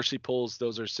aren't mercy pulls.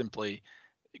 Those are simply,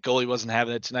 goalie wasn't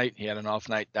having it tonight, he had an off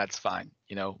night, that's fine.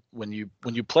 When you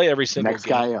play every single next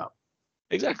guy up.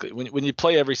 Exactly. When you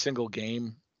play every single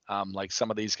game, like some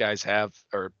of these guys have,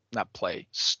 or not play,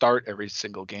 start every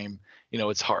single game,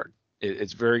 it's hard.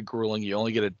 It's very grueling. You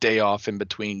only get a day off in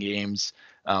between games.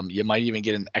 You might even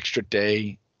get an extra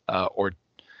day or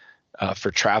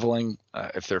for traveling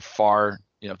if they're far,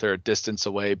 if they're a distance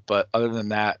away. But other than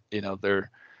that,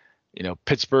 they're,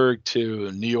 Pittsburgh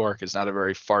to New York is not a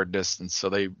very far distance, so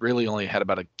they really only had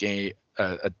about a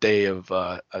day of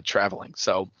traveling.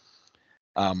 So,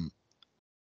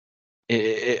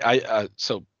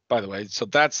 so by the way, so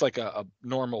that's like a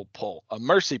normal pull. A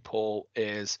mercy pull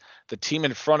is the team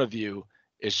in front of you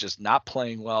is just not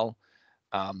playing well.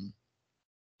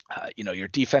 Your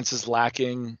defense is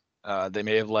lacking. They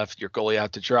may have left your goalie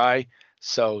out to dry.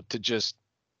 So to just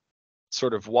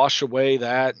sort of wash away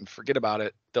that and forget about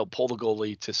it, they'll pull the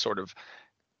goalie to sort of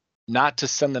not to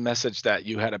send the message that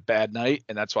you had a bad night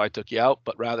and that's why I took you out,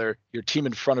 but rather your team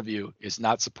in front of you is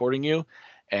not supporting you,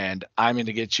 and I'm going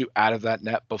to get you out of that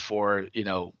net before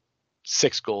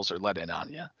 6 goals are let in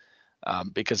on you,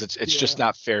 because it's just Yeah.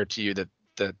 not fair to you that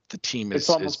the team It's is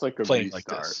almost like a playing like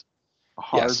restart, this. a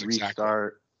hard Yes, exactly.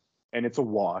 restart, and it's a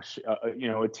wash. A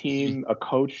Mhm. team, a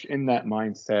coach in that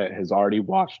mindset has already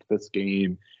watched this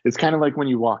game. It's kind of like when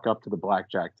you walk up to the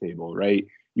blackjack table, right?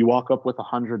 You walk up with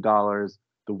 $100.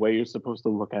 The way you're supposed to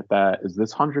look at that is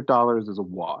this $100 is a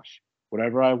wash.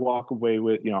 Whatever I walk away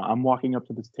with, I'm walking up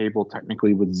to this table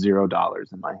technically with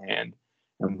 $0 in my hand,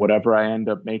 and whatever I end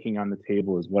up making on the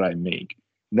table is what I make.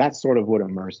 That's sort of what a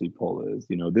mercy pull is.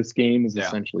 This game is Yeah.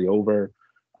 essentially over.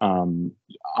 Um,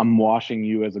 I'm washing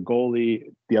you as a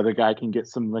goalie. The other guy can get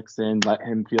some licks in, let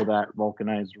him feel that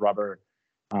vulcanized rubber.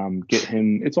 Get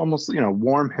him, it's almost,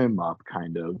 warm him up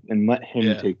kind of, and let him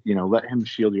Yeah. take, let him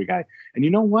shield your guy. And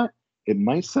you know what? It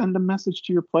might send a message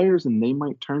to your players and they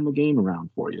might turn the game around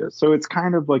for you. So it's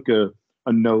kind of like a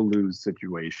no lose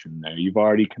situation there. You've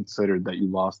already considered that you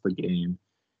lost the game.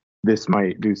 This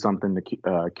might do something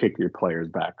to kick your players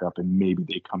back up and maybe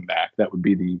they come back. That would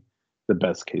be the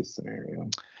best case scenario.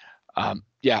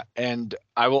 Yeah, and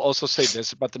I will also say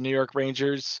this about the New York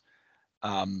Rangers.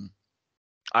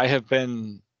 I have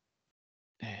been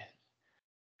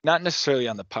not necessarily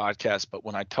on the podcast, but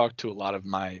when I talk to a lot of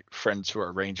my friends who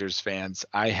are Rangers fans,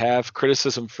 I have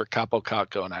criticism for Capo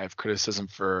Caco and I have criticism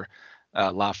for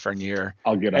Lafreniere,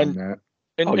 I'll get on and that.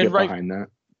 and I'll and get right, behind that.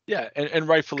 yeah, and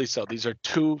rightfully so. These are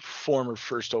 2 former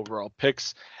first overall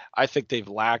picks. I think they've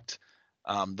lacked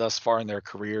thus far in their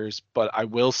careers, but I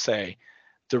will say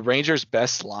the Rangers'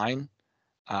 best line.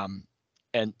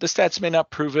 And the stats may not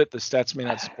prove it, the stats may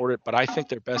not support it, but I think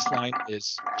their best line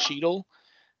is Cheadle,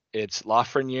 it's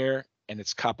Lafreniere, and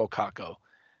it's Capo Caco.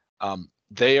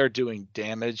 They are doing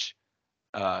damage.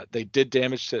 They did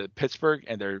damage to Pittsburgh,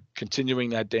 and they're continuing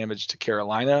that damage to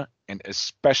Carolina, and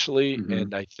especially, Mm-hmm.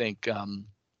 and I think,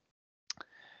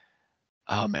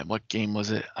 oh man, what game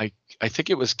was it? I think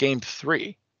it was game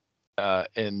 3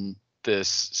 in this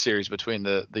series between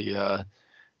the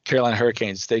Carolina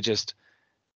Hurricanes.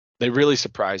 They really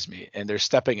surprised me, and they're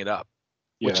stepping it up,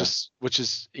 which Yeah,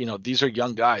 is these are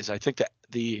young guys. I think that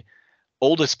the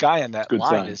oldest guy on it's a that good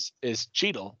line sign. is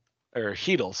Cheadle or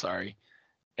Heedle, sorry.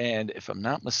 And if I'm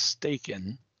not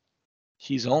mistaken,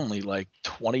 he's only like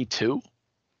 22.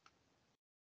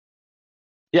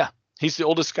 Yeah, he's the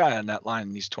oldest guy on that line,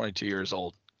 and he's 22 years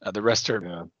old. The rest are,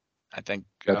 Yeah, I think,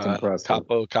 that's impressive.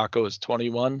 Caco is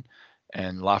 21,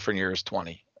 and Lafreniere is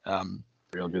 20.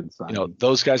 Real good sign.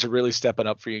 Those guys are really stepping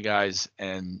up for you guys,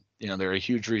 and they're a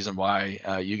huge reason why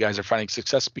you guys are finding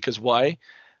success. Because why?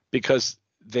 Because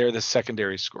they're the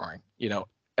secondary scoring.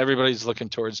 Everybody's looking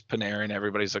towards Panarin,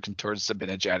 everybody's looking towards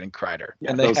Zibanejad and Kreider,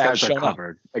 Yeah, and they those have guys are shown up.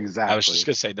 covered. I was just Exactly.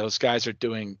 gonna say those guys are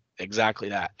doing exactly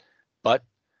that, but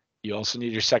you also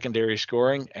need your secondary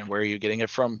scoring, and where are you getting it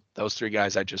from? Those 3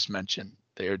 guys I just mentioned.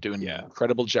 They are doing an Yeah.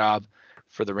 incredible job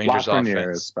for the Rangers Lafreniere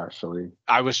offense. especially.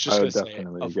 I was just I gonna would say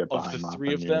definitely of get of the behind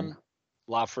 3 of Lafreniere. them,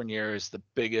 Lafreniere is the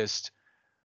biggest.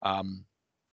 Um,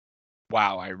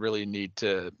 wow, I really need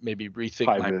to maybe rethink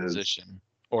Five my is. position,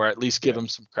 or at least give Yeah. him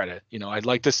some credit. I'd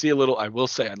like to see a little. I will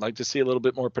say I'd like to see a little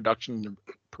bit more production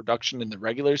in the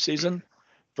regular season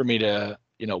for me to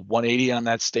 180 on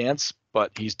that stance.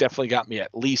 But he's definitely got me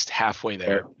at least halfway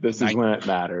there. This is when it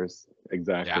matters. Yeah.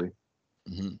 Exactly.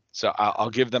 So I'll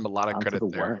give them a lot of On to credit the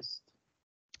there. West.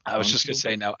 I was On just to gonna the say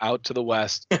West. now out to the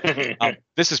West.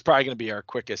 This is probably gonna be our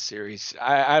quickest series.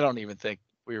 I don't even think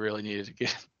we really needed to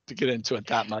get into it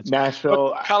that much. But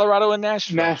Nashville. Colorado and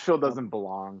Nashville. Nashville doesn't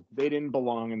belong. They didn't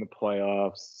belong in the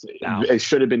playoffs. Now, It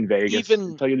should have been Vegas. To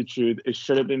even tell you the truth, it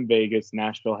should have been Vegas.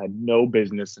 Nashville had no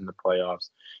business in the playoffs.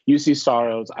 UC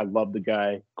Soros, I love the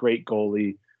guy, great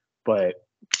goalie, but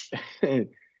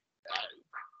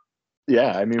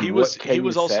yeah, I mean, what he can you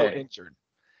was also say? injured.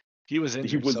 He was He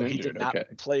injured, was so he did injured. not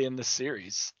Okay. play in the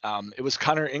series. It was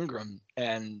Connor Ingram,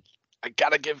 and I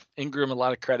gotta give Ingram a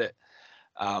lot of credit.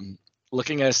 Um,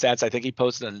 Looking at his stats, I think he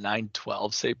posted a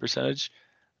 912 save percentage.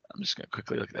 I'm just gonna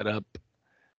quickly look that up.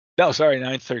 No, sorry,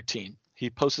 913. He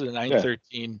posted a Yeah,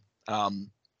 913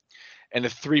 and a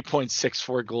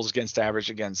 3.64 goals against average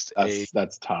against a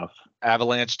that's tough.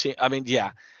 Avalanche team. I mean,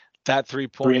 yeah, that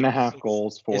 3.5 3.6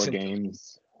 goals, four isn't good.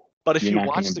 games. But if You're you not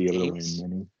going to watch the be able to win games,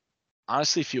 many.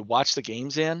 honestly, if you watch the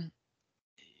games in,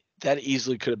 that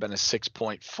easily could have been a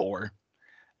 6.4. Yeah.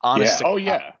 Honestly, Oh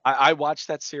yeah. I watched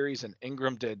that series and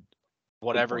Ingram did Good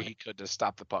whatever point. he could to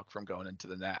stop the puck from going into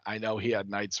the net. I know he had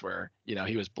nights where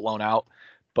he was blown out,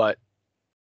 but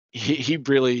he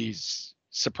really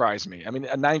surprised me. I mean,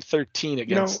 a 913 You know,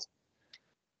 against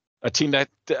A team that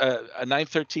a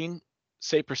 913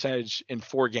 save percentage in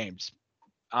 4 games.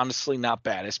 Honestly, not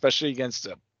bad, especially against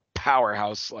a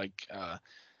powerhouse like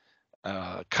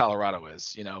Colorado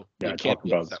is. You know, Yeah, you can't talk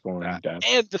be about upset with scoring that. depth.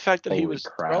 And the fact that he Holy was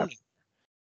crap.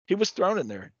 thrown in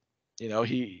there. You know,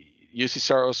 UC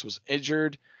Saros was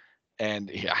injured,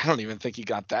 and I don't even think he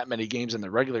got that many games in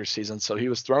the regular season. So he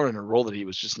was thrown in a role that he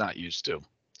was just not used to,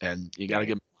 and you got to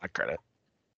give him a lot of credit.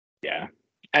 Yeah.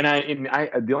 And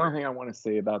the only thing I want to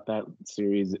say about that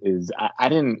series is I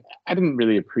didn't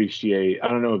really appreciate. I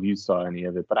don't know if you saw any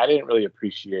of it, but I didn't really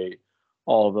appreciate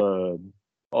all the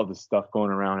stuff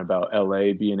going around about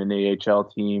LA being an AHL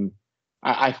team.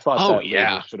 I thought that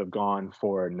label should have gone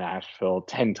for Nashville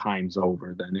 10 times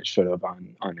over than it should have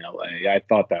on LA. I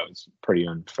thought that was pretty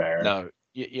unfair. No,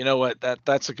 you know what?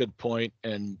 That's a good point,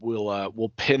 and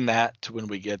we'll pin that to when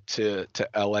we get to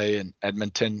LA and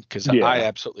Edmonton, because I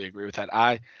absolutely agree with that.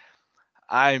 I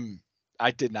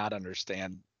did not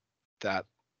understand that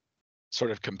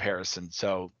sort of comparison,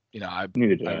 so you know I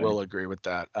will agree with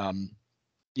that.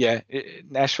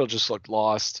 Nashville just looked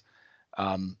lost.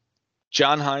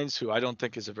 John Hines, who I don't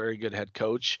think is a very good head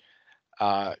coach,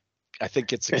 I think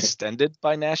gets extended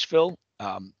by Nashville.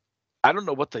 I don't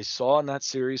know what they saw in that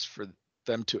series for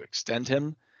them to extend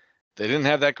him. They didn't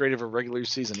have that great of a regular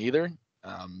season either.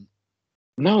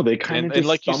 No, they kind of just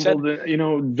like stumbled. You said, you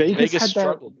know, Vegas had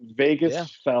struggled.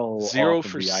 Vegas fell 0 off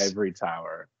of the ivory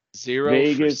tower. 0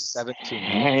 Vegas for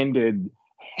 17.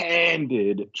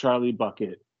 handed Charlie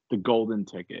Bucket the golden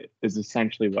ticket. Is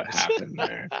essentially what happened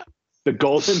there. The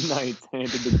Golden Knights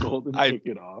handed the golden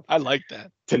ticket off. I like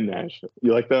that. To Nashville.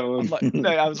 You like that one?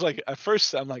 I was like, at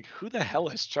first, I'm like, who the hell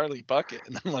is Charlie Bucket?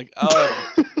 And I'm like,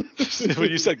 oh,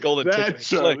 when you said golden ticket,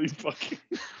 Charlie Bucket.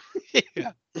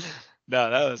 Yeah.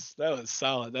 No, that was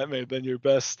solid. That may have been your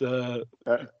best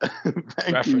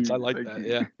reference. I like that.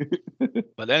 Yeah.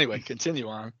 But anyway, continue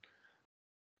on.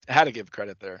 I had to give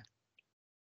credit there.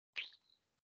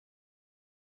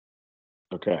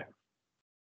 Okay.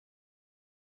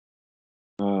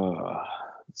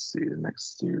 Let's see the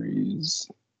next series.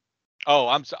 Oh,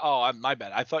 my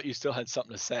bad. I thought you still had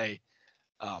something to say.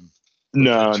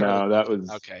 No, that was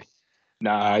okay.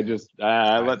 No, I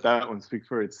let that one speak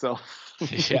for itself.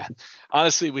 Yeah,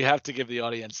 honestly, we have to give the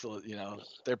audience, you know,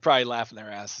 they're probably laughing their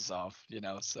asses off, you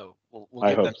know, so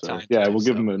we'll give them time. Yeah, we'll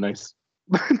give them a nice,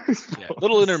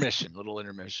 little intermission.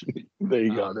 There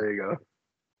you go.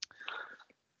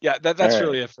 Yeah, that's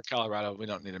really it for Colorado. We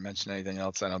don't need to mention anything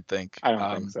else, I don't think. I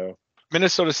don't think so.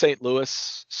 Minnesota St.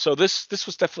 Louis. So this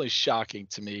was definitely shocking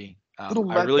to me. I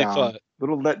really thought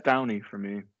little letdowny for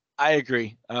me. I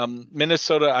agree.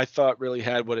 Minnesota, I thought really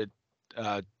had what it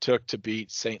took to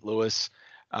beat St. Louis.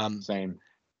 Same.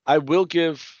 I will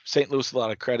give St. Louis a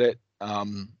lot of credit. I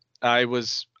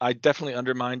definitely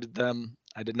undermined them.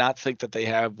 I did not think that they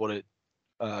have what it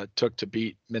took to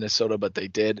beat Minnesota, but they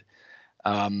did.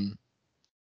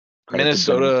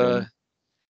 Minnesota.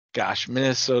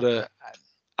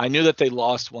 I knew that they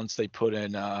lost once they put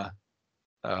in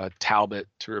Talbot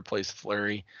to replace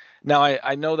Fleury. Now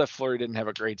I know that Fleury didn't have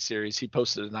a great series. He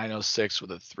posted a 906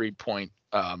 with a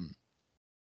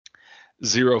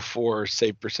 3.04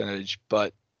 save percentage,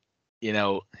 but you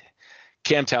know,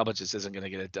 Cam Talbot just isn't going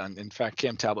to get it done. In fact,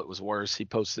 Cam Talbot was worse. He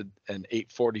posted an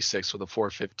 846 with a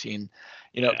 415.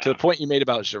 You know, to the point you made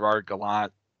about Gerard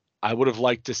Gallant, I would have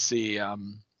liked to see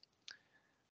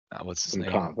what's his name?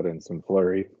 Confidence in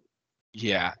Fleury.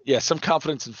 Yeah, some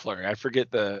confidence in Fleury. I forget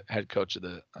the head coach of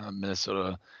the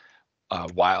Minnesota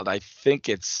Wild. I think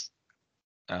it's.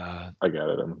 I got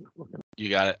it. You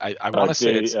got it. I want to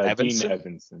say it's Evanson. Dean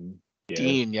Evanson. Yeah.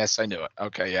 Dean, yes, I knew it.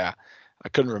 Okay, yeah, I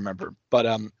couldn't remember, but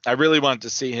I really wanted to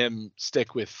see him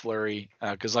stick with Fleury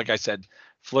because, like I said,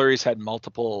 Fleury's had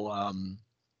multiple.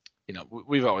 You know,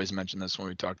 we've always mentioned this when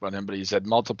we talked about him, but he's had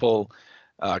multiple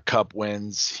Cup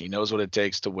wins. He knows what it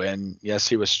takes to win. Yes,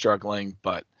 he was struggling,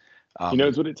 but. He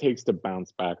knows what it takes to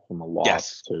bounce back from a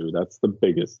loss too. That's the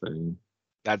biggest thing.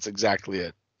 That's exactly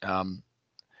it.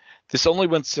 This only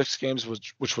went 6 games,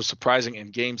 which was surprising.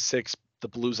 In Game 6, the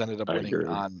Blues ended up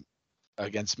winning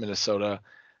against Minnesota.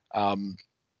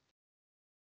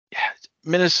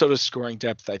 Minnesota's scoring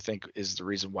depth, I think, is the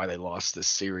reason why they lost this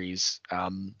series.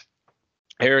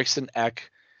 Eriksson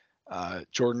Ek,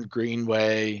 Jordan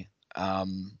Greenway,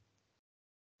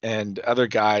 and other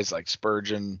guys like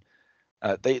Spurgeon.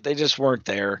 They just weren't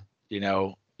there. You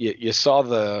know, you saw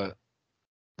the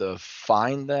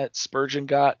fine that Spurgeon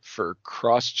got for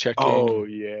cross-checking. Oh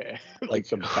yeah, like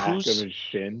the back of his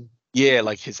shin. Yeah,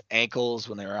 like his ankles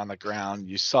when they were on the ground.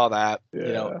 You saw that. Yeah.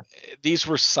 You know, these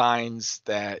were signs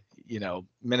that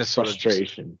Minnesota.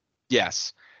 Frustration.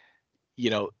 Yes,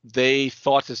 they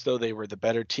thought as though they were the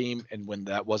better team, and when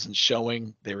that wasn't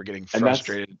showing, they were getting And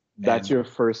frustrated. that's your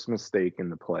first mistake in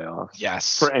the playoffs.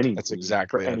 Yes, For any that's team,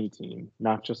 exactly for any team,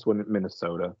 not just when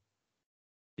Minnesota.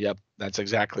 Yep, that's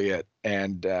exactly it.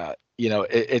 And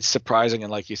it's surprising,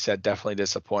 and like you said, definitely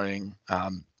disappointing.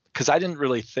 Because I didn't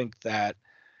really think that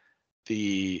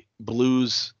the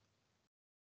Blues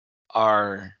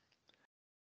were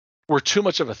too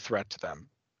much of a threat to them.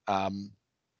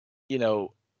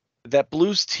 That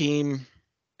Blues team,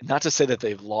 not to say that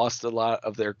they've lost a lot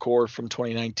of their core from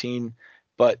 2019,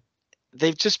 but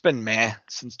they've just been meh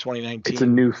since 2019. It's a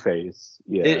new phase.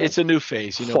 Yeah, it's a new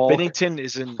phase. Binnington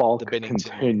isn't Falk the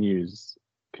Binnington.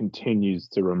 continues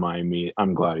to remind me.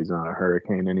 I'm glad he's not a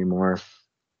Hurricane anymore.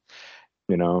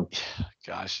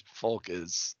 Gosh, Falk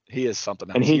is something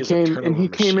else. And he came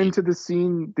came into the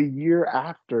scene the year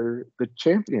after the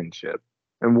championship.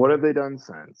 And what have they done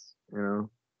since?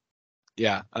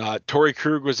 Yeah, Torrey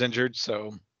Krug was injured,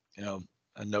 so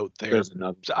a note there. There's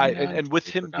another. So and with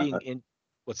him being in,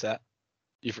 what's that?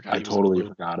 You forgot? I totally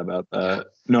forgot about that.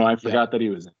 No, I forgot that he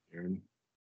was injured.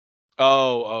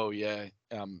 Oh yeah.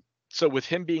 So with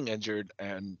him being injured,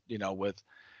 and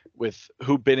with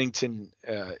who Binnington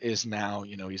is now,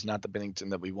 he's not the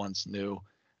Binnington that we once knew.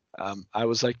 I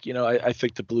was like, I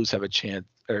think the Blues have a chance,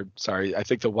 I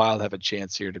think the Wild have a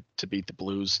chance here to beat the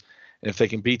Blues. And if they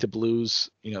can beat the Blues,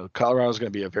 Colorado is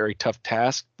going to be a very tough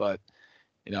task, but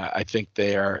I think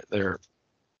they're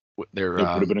it would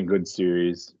have been a good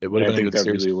series. It would have been a good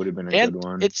series. Really would have been a good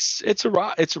one. It's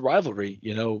a rivalry.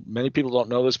 Many people don't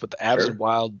know this, but the Avs and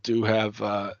Wild do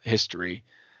have history.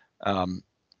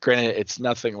 Granted, it's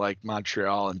nothing like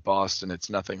Montreal and Boston.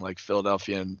 It's nothing like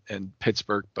Philadelphia and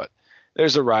Pittsburgh, but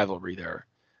there's a rivalry there.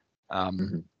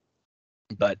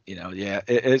 But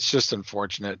it's just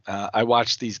unfortunate. I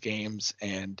watched these games,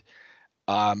 and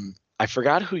I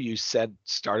forgot who you said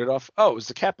started off. Oh, it was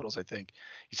the Capitals, I think.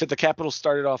 You said the Capitals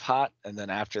started off hot, and then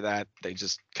after that, they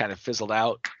just kind of fizzled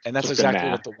out. And that's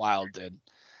exactly what the Wild did.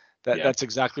 That's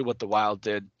exactly what the Wild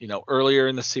did. Earlier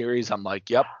in the series, I'm like,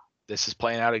 yep, this is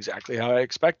playing out exactly how I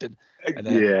expected. And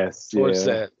then towards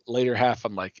the later half,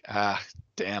 I'm like,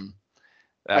 damn.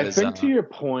 I think to your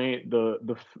point,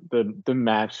 the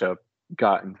matchup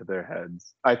got into their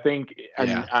heads. I think,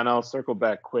 and I'll circle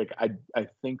back quick. I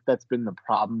think that's been the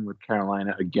problem with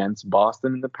Carolina against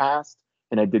Boston in the past,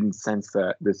 and I didn't sense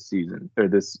that this season or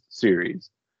this series.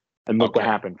 And look what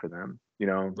happened for them.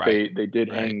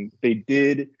 They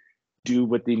did do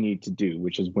what they need to do,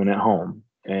 which is win at home.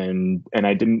 And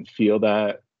I didn't feel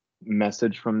that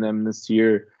message from them this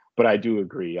year, but I do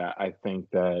agree. I think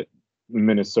that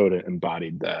Minnesota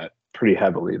embodied that pretty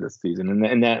heavily this season,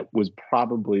 and that was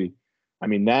probably,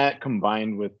 that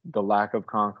combined with the lack of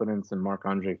confidence in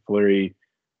Marc-Andre Fleury,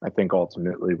 I think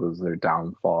ultimately was their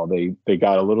downfall. They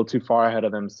got a little too far ahead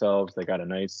of themselves. They got a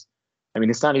nice,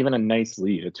 it's not even a nice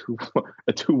lead. A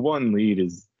 2-1 lead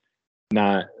is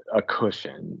not a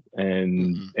cushion,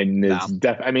 and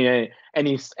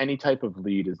it's any type of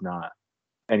lead is not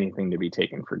anything to be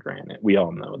taken for granted. We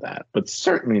all know that, but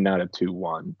certainly not a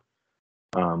 2-1.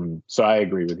 So I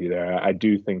agree with you there. I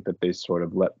do think that they sort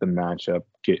of let the matchup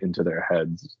get into their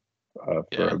heads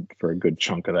for a good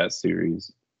chunk of that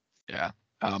series. Yeah.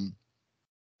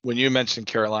 When you mentioned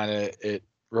Carolina, it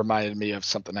reminded me of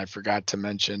something I forgot to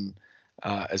mention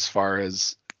as far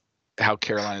as how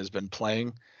Carolina has been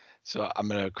playing. So I'm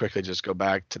going to quickly just go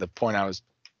back to the point I was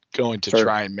going to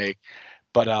try and make.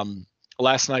 But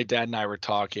last night, Dad and I were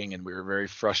talking, and we were very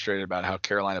frustrated about how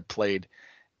Carolina played.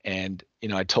 And,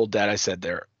 I told Dad, I said,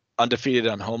 they're undefeated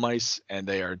on home ice and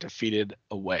they are defeated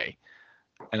away.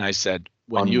 And I said,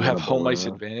 when you have home ice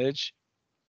advantage,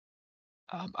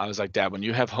 I was like, Dad, when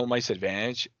you have home ice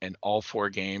advantage and all 4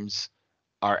 games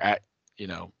are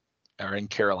are in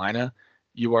Carolina,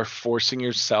 you are forcing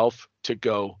yourself to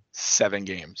go 7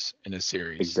 games in a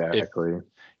series. Exactly.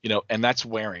 And that's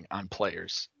wearing on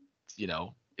players.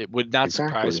 It would not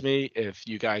surprise me if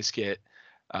you guys get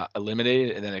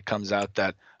eliminated and then it comes out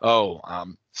that,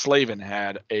 Slavin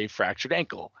had a fractured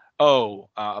ankle.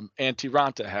 Antti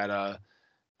Ranta had a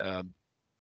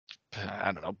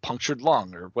punctured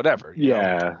lung or whatever.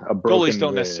 A broken goalies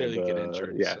don't necessarily get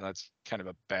injured, so that's kind of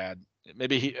a bad.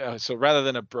 Maybe so rather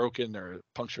than a broken or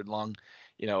punctured lung,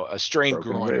 a strained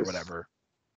groin or whatever,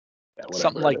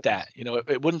 something like that.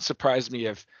 It wouldn't surprise me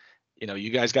if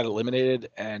you guys got eliminated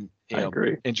and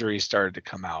injuries started to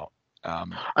come out.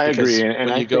 I agree,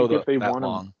 and I think if they want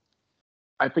to,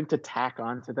 I think to tack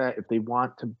on to that, if they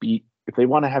want to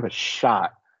have a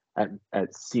shot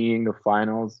at seeing the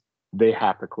finals, they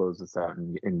have to close this out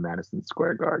in Madison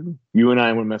Square Garden. You and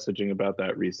I were messaging about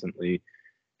that recently,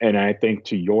 And I think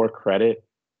to your credit,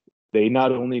 they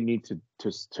not only need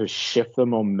to shift the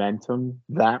momentum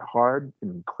that hard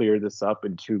and clear this up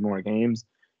in 2 more games,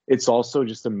 it's also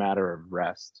just a matter of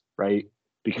rest, right?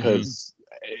 Because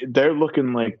they're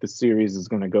looking like the series is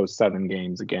going to go 7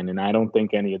 games again, and I don't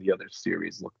think any of the other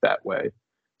series look that way.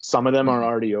 Some of them are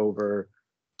already over.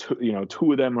 2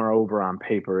 of them are over on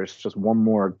paper. It's just one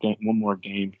more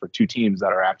game for 2 teams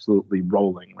that are absolutely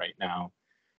rolling right now.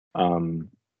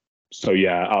 So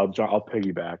yeah, I'll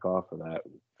piggyback off of that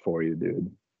for you,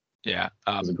 dude. Yeah.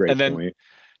 It's a great and then point.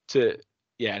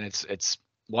 and it's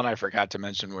one I forgot to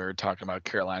mention when we were talking about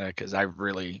Carolina, because I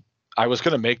was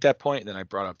going to make that point, and then I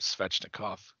brought up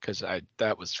Svechnikov because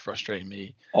that was frustrating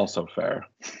me Also fair.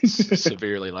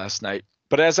 severely last night.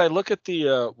 But as I look at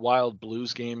the Wild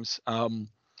Blues games,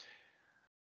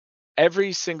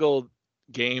 every single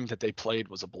game that they played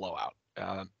was a blowout.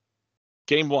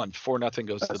 Game 1, 4-0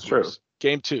 goes to the Blues. True.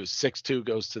 Game 2, 6-2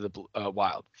 goes to the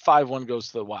Wild. 5-1 goes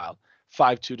to the Wild.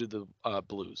 5-2 to the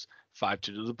Blues. 5-2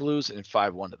 to the Blues, and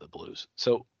 5-1 to the Blues.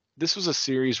 So this was a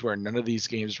series where none of these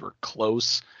games were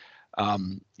close.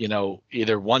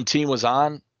 Either one team was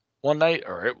on one night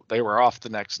or they were off the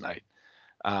next night.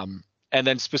 And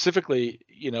then specifically,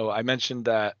 I mentioned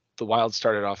that the Wild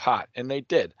started off hot, and they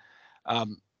did.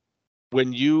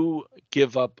 When you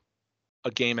give up a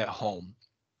game at home,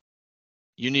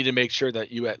 you need to make sure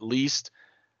that you at least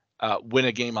win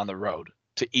a game on the road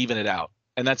to even it out.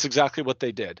 And that's exactly what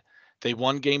they did. They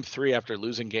won game 3 after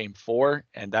losing game 4,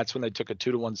 and that's when they took a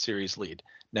 2-1 series lead.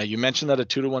 Now, you mentioned that a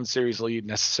 2-1 series lead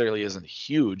necessarily isn't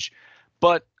huge,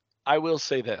 but I will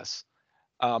say this.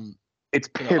 It's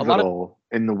pivotal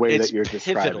in the way that you're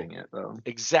describing it, though.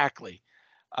 Exactly.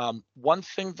 One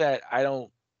thing that I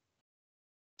don't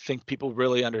think people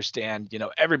really understand,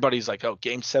 everybody's like, oh,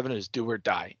 game 7 is do or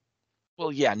die.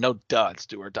 Well, yeah, no duh, it's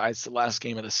do or die. It's the last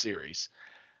game of the series.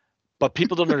 But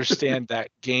people don't understand that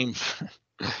game.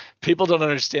 People don't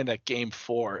understand that game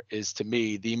 4 is, to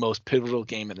me, the most pivotal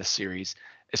game in the series,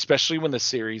 especially when the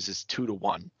series is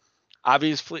 2-1.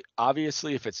 Obviously,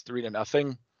 if it's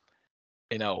 3-0,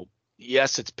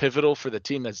 yes, it's pivotal for the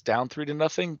team that's down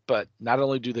 3-0. But not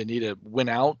only do they need to win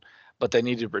out, but they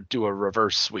need to do a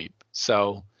reverse sweep.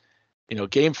 So,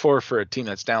 game 4 for a team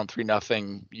that's down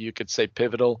 3-0, you could say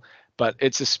pivotal, but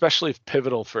it's especially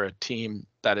pivotal for a team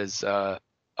that is up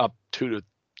 2-1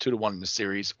 in the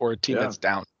series, or a team that's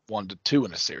down 1-2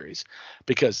 in a series,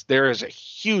 because there is a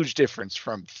huge difference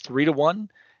from 3-1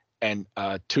 and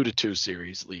 2-2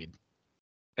 series lead.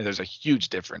 And there's a huge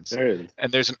difference. There is.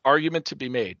 And there's an argument to be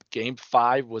made. Game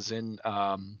 5 was in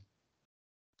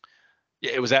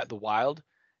it was at the Wild.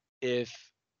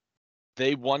 If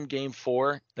they won game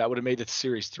 4, that would have made the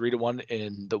series 3-1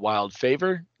 in the Wild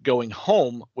favor. Going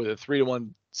home with a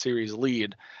 3-1 series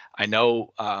lead. I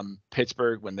know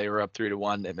Pittsburgh, when they were up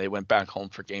 3-1 and they went back home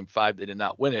for game 5, they did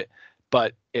not win it,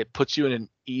 but it puts you in an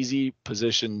easy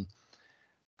position.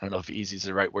 I don't know if easy is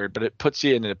the right word, but it puts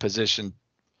you in a position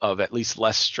of at least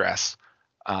less stress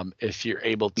if you're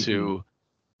able to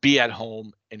be at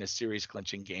home in a series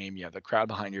clinching game. You have the crowd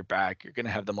behind your back. You're going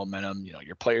to have the momentum.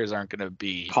 Your players aren't going to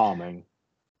be calming.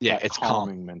 Yeah, it's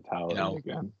calming mentality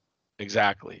again.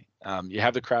 Exactly. You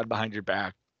have the crowd behind your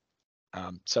back.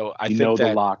 So I think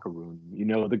the locker room.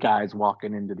 The guys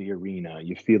walking into the arena.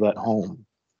 You feel at home.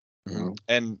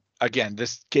 And again,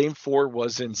 this game 4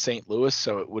 was in St. Louis,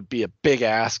 so it would be a big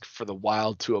ask for the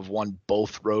Wild to have won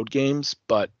both road games.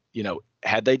 But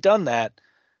had they done that,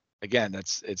 again,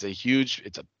 it's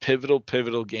a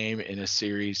pivotal game in a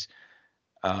series,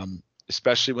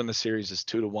 especially when the series is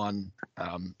 2-1.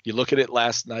 You look at it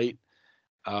last night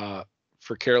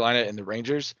for Carolina and the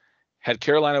Rangers. Had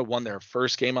Carolina won their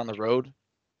first game on the road,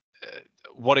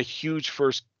 what a huge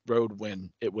first road win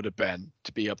it would have been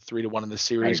to be up 3-1 in the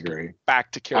series. I agree.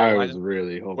 Back to Carolina, I was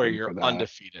really hoping where you're for that.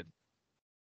 Undefeated.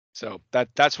 So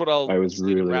that's what I was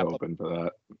really hoping for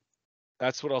that.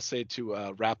 That's what I'll say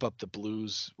to wrap up the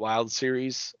Blues Wild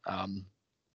series. I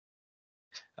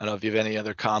don't know if you have any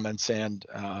other comments, and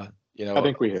I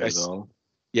think we hit it all.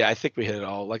 Yeah, I think we hit it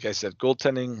all. Like I said,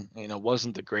 goaltending,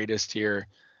 wasn't the greatest here.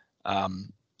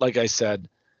 Like I said,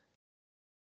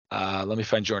 let me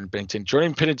find Jordan Binnington.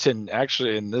 Jordan Binnington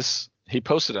actually he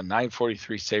posted a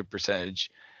 .943 save percentage.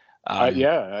 I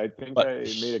think I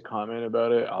made a comment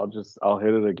about it. I'll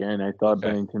hit it again. I thought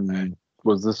Binnington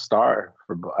was the star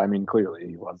clearly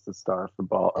he was the star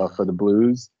for the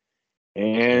Blues,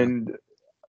 and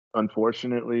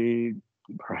unfortunately,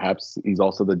 perhaps he's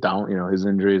also his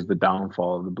injury is the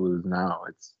downfall of the Blues now.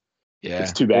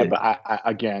 It's too bad, but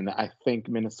I think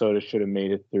Minnesota should have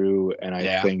made it through, and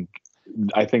I think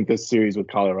I think this series with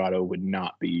Colorado would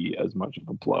not be as much of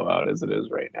a blowout as it is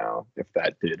right now if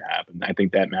that did happen. I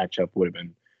think that matchup would have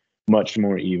been much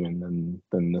more even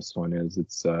than this one is.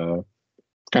 It's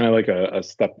kind of like a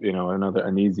step,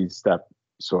 an easy step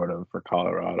sort of for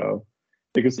Colorado.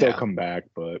 They could still come back,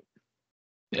 but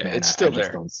yeah, man, it's I still just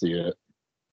there. don't see it.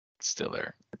 It's still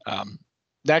there.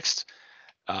 Next,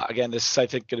 again, this is, I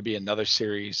think, going to be another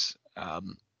series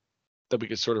that we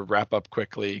could sort of wrap up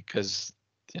quickly because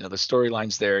the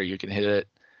storyline's there. You can hit it.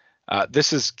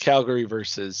 This is Calgary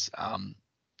versus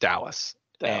Dallas,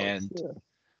 and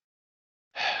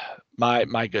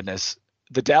my goodness,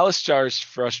 the Dallas Stars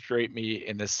frustrate me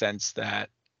in the sense that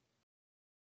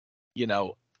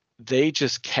they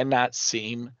just cannot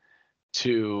seem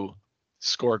to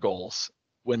score goals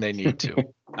when they need to.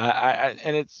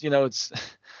 And it's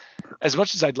as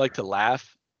much as I'd like to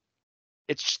laugh,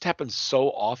 it just happens so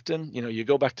often. You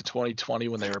go back to 2020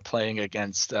 when they were playing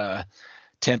against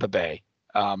Tampa Bay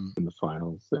in the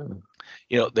finals.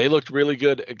 They looked really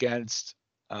good against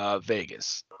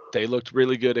Vegas. They looked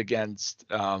really good against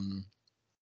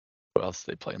who else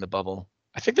did they play in the bubble?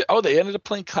 I think they ended up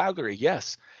playing Calgary.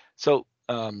 Yes. So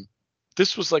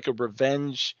this was like a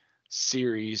revenge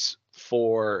series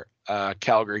for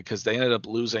Calgary because they ended up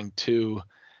losing to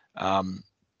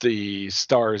the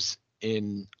Stars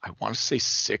in, I want to say,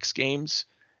 6 games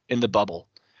in the bubble.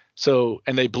 So,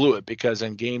 and they blew it because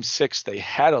in game 6 they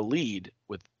had a lead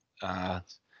with I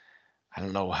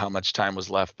don't know how much time was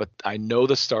left, but I know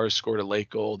the Stars scored a late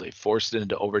goal. They forced it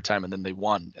into overtime, and then they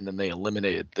won, and then they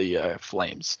eliminated the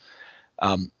Flames.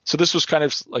 So this was kind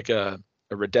of like a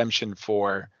redemption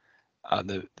for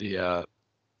the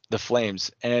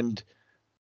Flames, and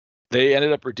they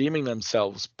ended up redeeming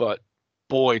themselves. But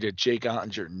boy, did Jake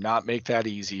Ottinger not make that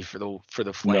easy for the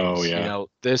Flames. No, yeah.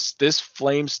 This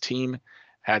Flames team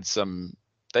had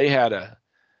they had a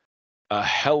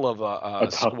hell of a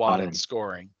squad at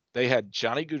scoring. They had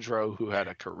Johnny Gaudreau, who had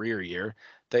a career year.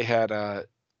 They had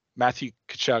Matthew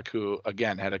Tkachuk, who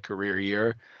again had a career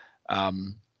year.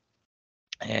 And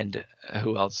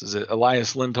who else is it?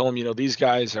 Elias Lindholm. These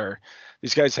guys had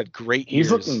great years.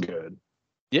 He's looking good.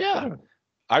 Yeah,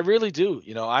 I really do.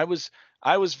 I was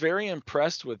very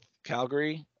impressed with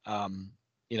Calgary. A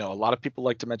lot of people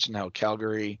like to mention how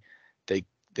Calgary, they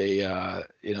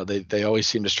always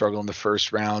seem to struggle in the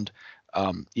first round.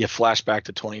 You flash back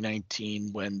to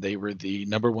 2019 when they were the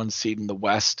number 1 seed in the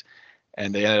West,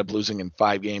 and they ended up losing in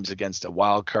 5 games against a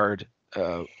wild card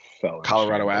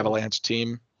Colorado Avalanche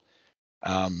team.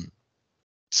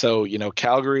 So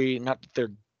Calgary, not that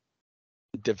they're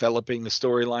developing the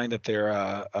storyline that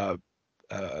they're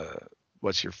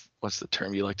what's the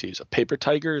term you like to use? A paper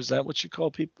tiger? Is that what you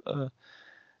call people?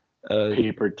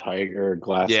 Paper tiger,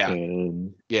 glass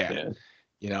cannon. Yeah.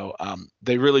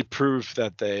 They really proved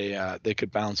that they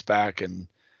could bounce back. And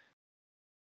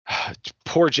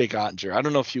poor Jake Ottinger. I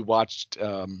don't know if you watched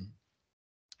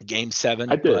Game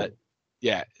 7. I did. But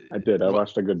yeah, I did. I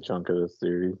watched a good chunk of this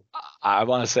series. I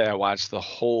want to say I watched the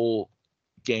whole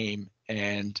game,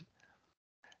 and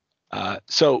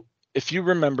so if you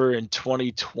remember in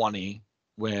 2020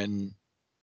 when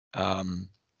the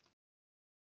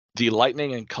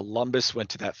Lightning and Columbus went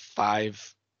to that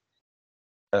 5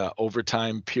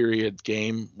 overtime period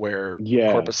game where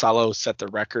Korpisalo set the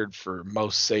record for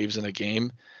most saves in a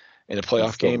game in a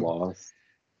playoff game, lost,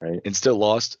 right? And still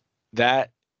lost. That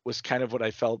was kind of what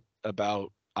I felt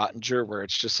about Ottinger, where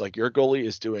it's just like your goalie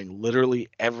is doing literally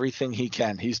everything he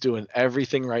can. He's doing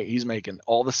everything right. He's making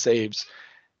all the saves,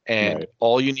 and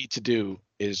all you need to do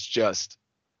is just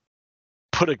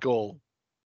put a goal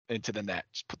into the net.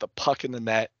 Just put the puck in the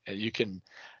net, and you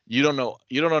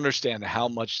don't understand how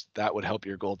much that would help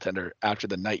your goaltender after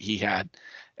the night he had.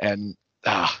 And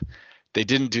they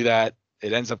didn't do that.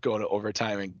 It ends up going to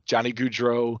overtime, and Johnny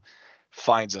Gaudreau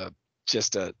finds a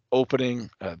opening,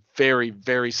 a very,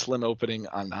 very slim opening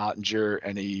on Ottinger,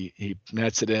 and he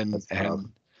nets it in. That's and tough.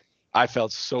 I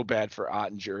felt so bad for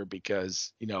Ottinger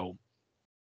because,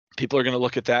 people are going to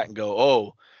look at that and go,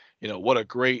 oh, what a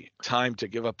great time to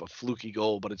give up a fluky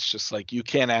goal. But it's just like, you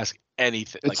can't ask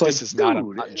anything. It's this is not a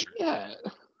Ottinger. Yeah.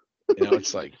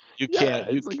 It's like, you can't.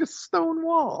 It's like a stone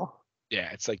wall. Yeah.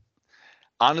 It's like,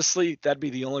 honestly, that'd be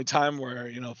the only time where,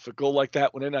 if a goal like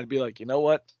that went in, I'd be like, you know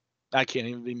what? I can't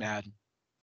even be mad.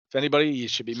 If anybody, you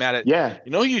should be mad at. Yeah.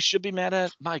 Who you should be mad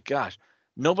at? My gosh.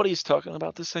 Nobody's talking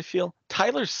about this, I feel.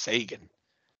 Tyler Seguin.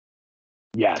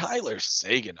 Yes. Tyler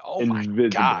Seguin. Oh, Invisible. my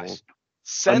gosh.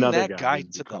 Send Another that guy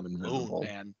to the moon,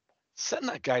 man. Send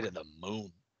that guy to the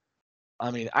moon.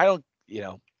 I mean, I don't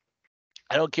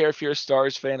care if you're a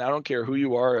Stars fan. I don't care who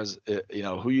you are, as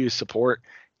who you support.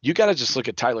 you got to just look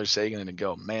at Tyler Seguin and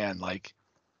go, man, like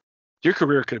your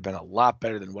career could have been a lot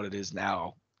better than what it is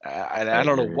now. And I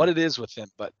don't know what it is with him,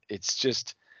 but it's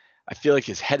just, I feel like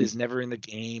his head is never in the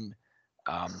game.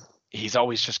 He's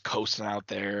always just coasting out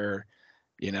there.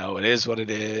 You know, it is what it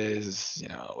is. You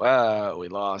know, we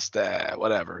lost that.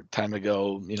 Whatever. Time to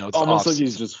go. You know, it's almost like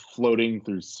he's just floating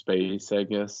through space, I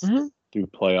guess, through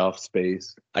playoff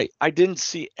space. I didn't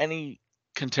see any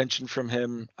contention from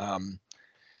him.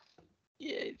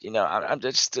 You know, I'm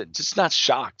just not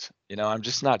shocked. You know, I'm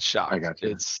just not shocked. I got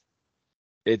you.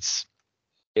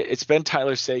 It's been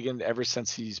Tyler Seguin ever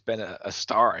since he's been a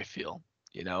star. I feel,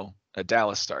 you know, a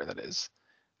Dallas star that is.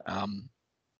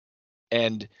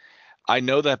 And I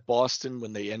know that Boston,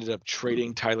 when they ended up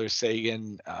trading Tyler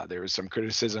Seguin, there was some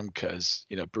criticism because,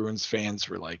 you know, Bruins fans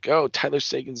were like, oh, Tyler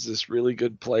Seguin's this really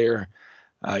good player,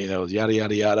 you know, yada,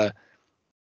 yada, yada.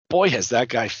 Boy, has that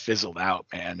guy fizzled out,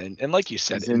 man. And like you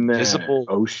said, he's in the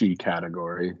Oshie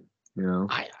category, you know.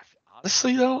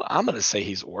 Honestly, though, I'm going to say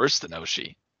he's worse than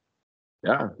Oshie.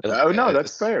 Yeah. Oh, no,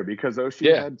 that's fair because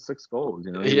Oshie had 6 goals,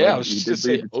 you know. I was just going to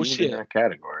say Oshie in that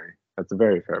category. That's a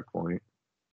very fair point.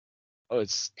 Oh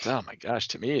my gosh,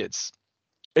 to me it's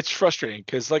frustrating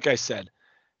because like I said,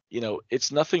 you know,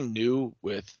 it's nothing new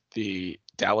with the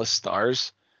Dallas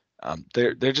Stars.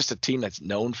 They're just a team that's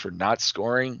known for not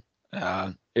scoring.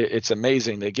 It's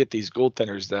amazing they get these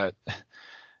goaltenders that,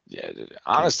 yeah,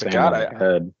 honest to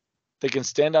God, they can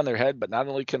stand on their head. But not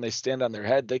only can they stand on their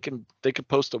head, they can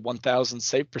post a 1,000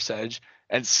 save percentage,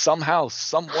 and somehow,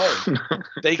 some way,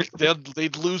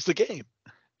 they'd lose the game.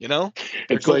 You know,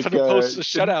 it's like posts a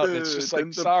shutout. It's just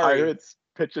like, sorry. Pirates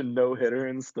pitch a no-hitter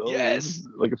and still yes,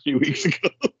 like a few weeks ago.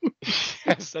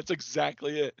 Yes, that's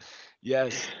exactly it.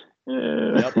 Yes.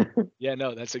 Yep. Yeah,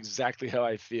 no, that's exactly how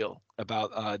I feel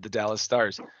about the Dallas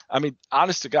Stars. I mean,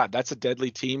 honest to God, that's a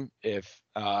deadly team if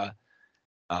their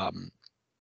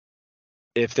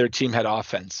team had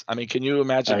offense. I mean, can you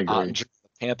imagine Ottinger on the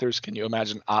Panthers? Can you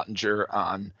imagine Ottinger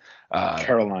on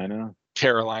Carolina?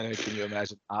 Can you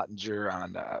imagine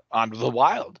Ottinger on the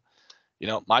Wild? You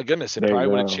know, my goodness, it probably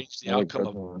would have changed the outcome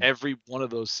of every one of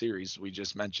those series we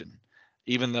just mentioned.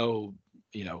 Even though,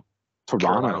 you know,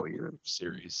 Toronto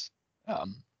series,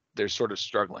 they're sort of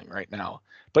struggling right now.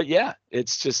 But yeah,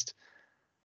 it's just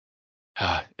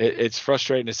it's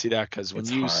frustrating to see that because when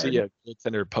you see a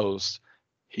goaltender post,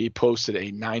 he posted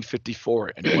a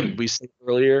 954, and what did we say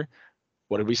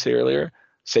earlier?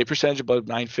 Save percentage above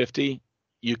 950.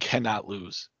 You cannot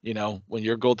lose. You know, when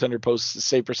your goaltender posts a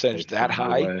save percentage that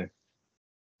high,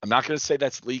 I'm not going to say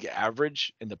that's league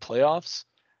average in the playoffs.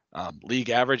 League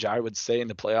average, I would say in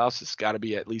the playoffs, it's got to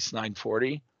be at least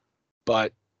 940.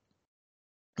 But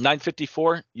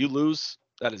 954, you lose.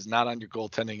 That is not on your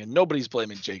goaltending, and nobody's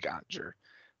blaming Jake Ottinger.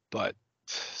 But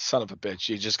son of a bitch,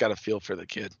 you just got to feel for the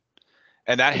kid.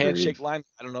 And that handshake line,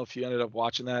 I don't know if you ended up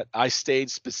watching that. I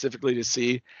stayed specifically to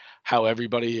see how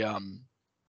everybody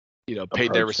you know,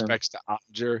 paid their respects to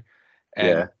Ottinger.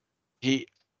 And he,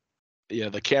 you know,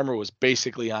 the camera was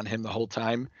basically on him the whole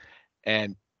time,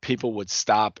 and people would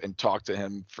stop and talk to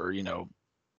him for, you know,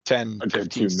 10,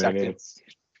 15 seconds.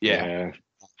 Yeah.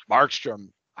 Markstrom,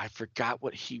 I forgot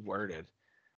what he worded.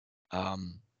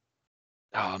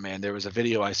 Oh man, there was a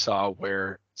video I saw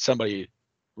where somebody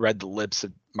read the lips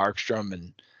of Markstrom,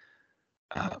 and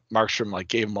Markstrom like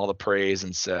gave him all the praise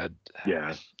and said,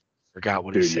 forgot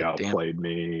what he said. You outplayed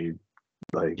me.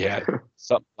 Like,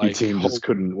 something like your team just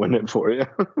couldn't win it for you.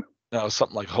 No,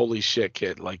 something like, holy shit,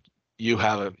 kid. Like you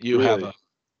have a,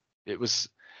 it was,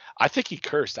 I think he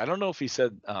cursed. I don't know if he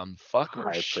said fuck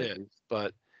or shit,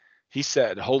 but he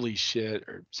said, holy shit,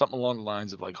 or something along the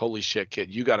lines of like, holy shit, kid,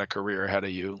 you got a career ahead of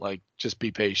you. Like, just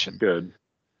be patient. Good.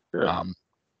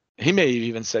 He may have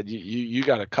even said, you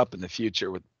got a cup in the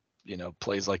future with, you know,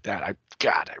 plays like that. I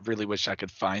really wish I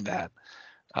could find that.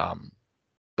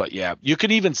 But yeah, you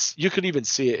could even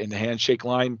see it in the handshake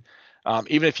line.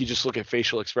 Even if you just look at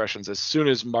facial expressions, as soon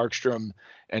as Markstrom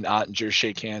and Ottinger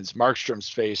shake hands, Markstrom's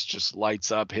face just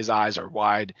lights up. His eyes are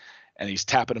wide, and he's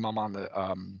tapping him on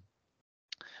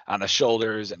the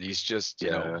shoulders, and he's just,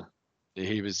 you know,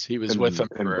 he was with him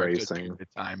for a good period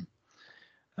of time.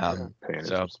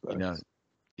 So, you know,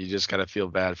 you just got to feel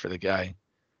bad for the guy.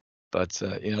 But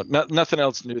you know, nothing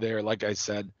else new there. Like I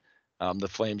said, the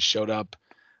Flames showed up.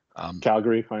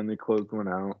 Calgary finally closed one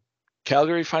out.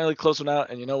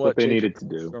 And you know what they needed to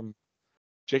do.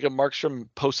 Jacob Markstrom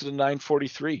posted a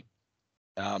 943.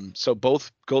 So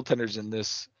both goaltenders in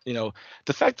this, you know,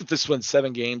 the fact that this went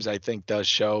 7 games, I think does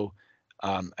show,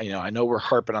 you know, I know we're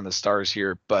harping on the Stars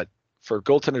here, but for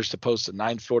goaltenders to post a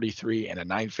 943 and a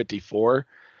 954,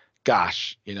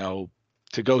 gosh, you know,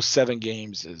 to go 7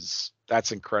 games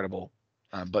that's incredible.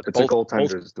 But It's a both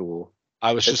goaltender's duel.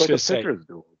 I was It's just like gonna a say pitcher's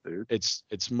duel, dude.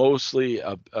 it's mostly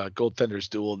a goaltender's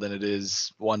duel than it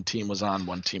is one team was on,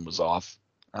 one team was off.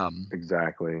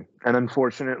 Exactly. And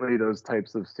unfortunately, those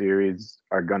types of series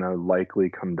are gonna likely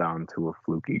come down to a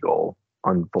fluky goal.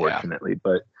 Unfortunately,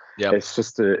 but Yep. it's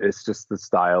just the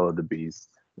style of the beast,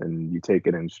 and you take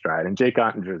it in stride. And Jake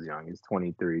Ottinger's young; he's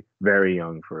 23, very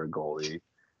young for a goalie.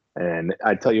 And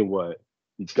I tell you what,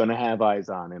 he's gonna have eyes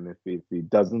on him if he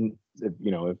doesn't.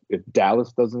 If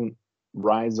Dallas doesn't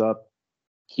rise up,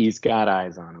 he's got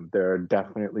eyes on him. There are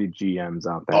definitely GMs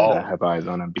out there that have eyes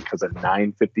on him because a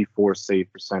 954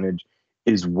 save percentage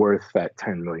is worth that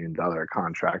 $10 million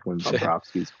contract when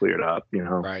Bobrovsky's cleared up,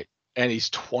 Right. And he's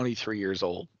 23 years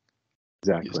old.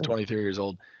 Exactly. He's 23 years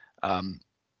old.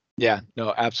 Yeah,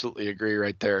 no, absolutely agree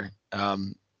right there. I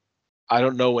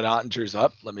don't know when Ottinger's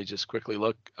up. Let me just quickly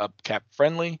look up Cap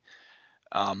Friendly.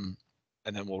 And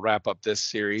then we'll wrap up this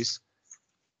series.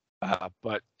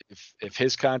 But if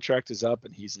his contract is up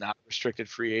and he's not a restricted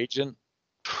free agent,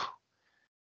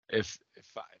 if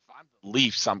I'm the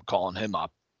Leafs, I'm calling him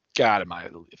up. God,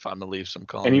 if I'm the Leafs, I'm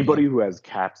calling anybody who has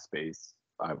cap space,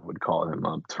 I would call him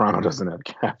up. Toronto doesn't have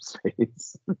cap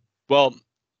space. Well,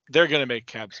 they're going to make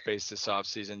cap space this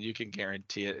offseason. You can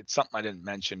guarantee it. It's something I didn't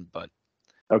mention, but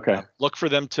okay. Look for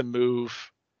them to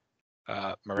move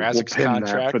Mrazek's we'll pin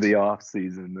contract that for the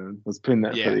offseason, then. Let's pin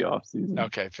that for the offseason.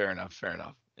 Okay, fair enough.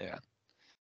 Yeah.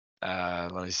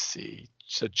 Let me see.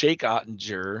 So Jake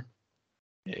Ottinger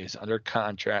is under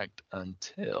contract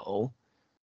until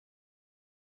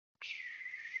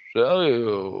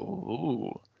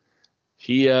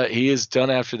he is done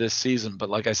after this season, but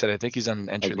like I said, I think he's on an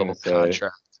entry level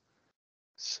contract.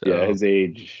 So, yeah, his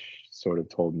age sort of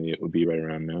told me it would be right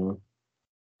around now.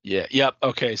 Yeah. Yep.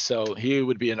 Okay. So he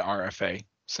would be an RFA.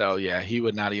 So yeah, he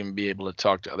would not even be able to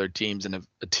talk to other teams, and if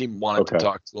a team wanted to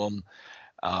talk to him,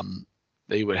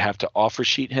 they would have to offer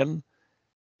sheet him.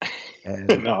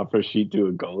 And an offer sheet to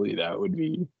a goalie, that would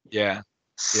be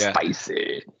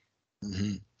spicy.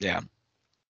 Mm-hmm. Yeah,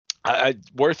 I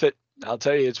worth it. I'll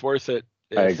tell you, it's worth it.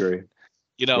 I agree.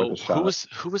 Who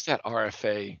was that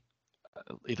RFA?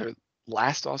 Either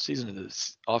last offseason or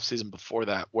this offseason before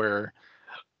that, where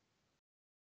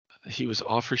he was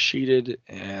offer sheeted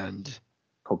and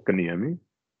Kotkaniemi?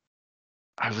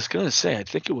 I was gonna say I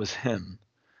think it was him.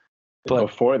 But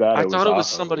before that, I thought it was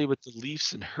somebody with the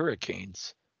Leafs and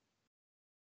Hurricanes.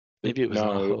 Maybe it was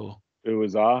Aho. It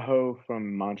was Aho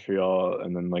from Montreal,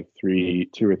 and then like 2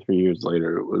 or 3 years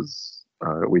later, it was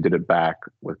we did it back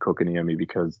with Kotkaniemi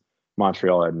because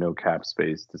Montreal had no cap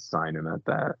space to sign him at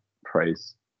that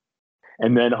price.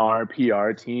 And then our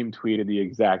PR team tweeted the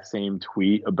exact same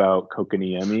tweet about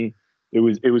Kotkaniemi. It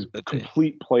was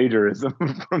complete plagiarism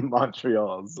from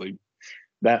Montreal. It was like,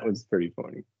 that was pretty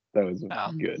funny. That was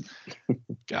good.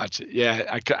 Gotcha. Yeah,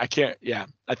 I can't. Yeah,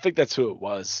 I think that's who it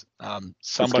was.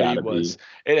 Somebody was.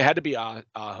 It had to be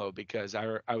Aho because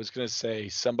I was gonna say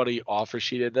somebody offer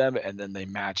sheeted them and then they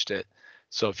matched it.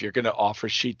 So if you're gonna offer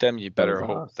sheet them, you better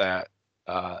hope that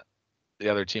the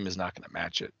other team is not gonna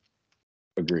match it.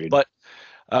 Agreed. But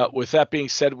with that being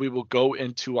said, we will go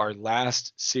into our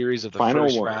last series of the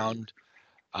first round,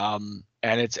 and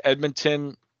it's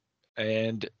Edmonton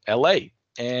and LA.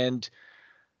 And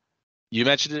you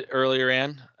mentioned it earlier,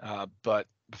 Ann, but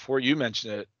before you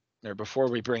mention it, or before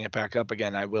we bring it back up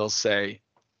again, I will say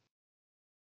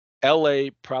LA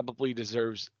probably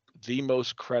deserves the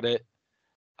most credit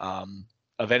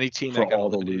of any team that got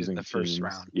eliminated in the first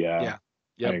round. Yeah.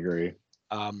 Yep. I agree.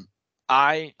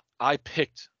 I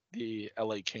picked the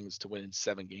LA Kings to win in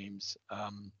 7 games.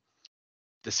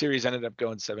 The series ended up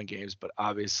going 7 games, but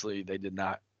obviously they did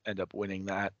not end up winning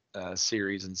that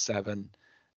series in 7.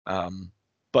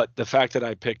 But the fact that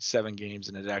I picked 7 games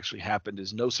and it actually happened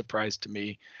is no surprise to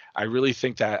me. I really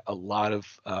think that a lot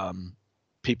of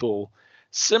people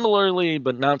similarly,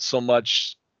 but not so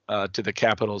much to the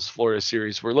Capitals Florida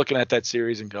series, we're looking at that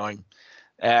series and going,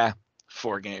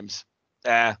 4 games,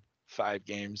 5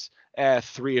 games,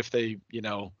 3 if they,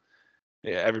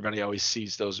 everybody always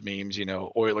sees those memes,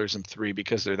 Oilers in 3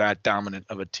 because they're that dominant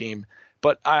of a team.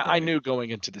 But I knew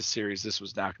going into this series, this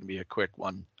was not going to be a quick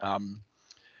one.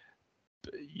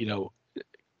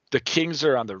 The Kings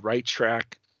are on the right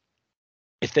track.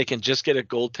 If they can just get a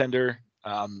goaltender,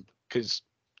 because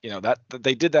that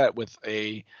they did that with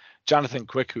a Jonathan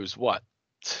Quick, who's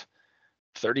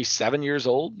 37 years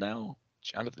old now.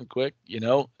 Jonathan Quick,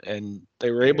 and they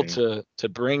were able to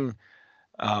bring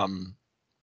the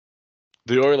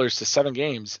Oilers to 7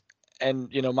 games. And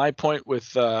my point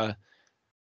with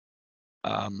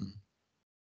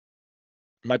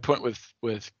my point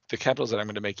with the Capitals that I'm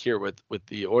going to make here with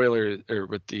the Oilers or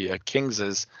with the Kings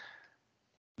is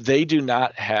they do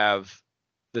not have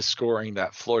the scoring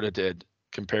that Florida did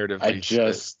comparatively. I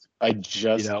just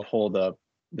pulled up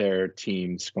their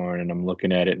team scoring, and I'm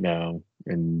looking at it now,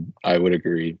 and I would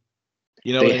agree.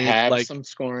 You know they what I mean? have Like, some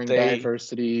scoring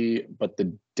diversity, but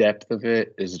the depth of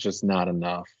it is just not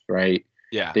enough, right?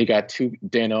 Yeah. They got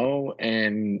Danault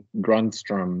and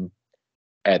Grundstrom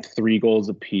at 3 goals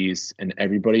apiece, and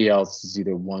everybody else is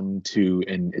either 1, 2,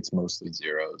 and it's mostly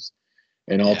zeros.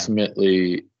 And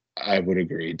ultimately, I would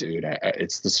agree, dude.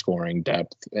 It's the scoring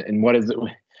depth. And what is it?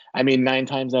 I mean, 9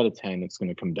 times out of 10, it's going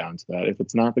to come down to that. If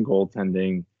it's not the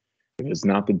goaltending, if it's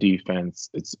not the defense,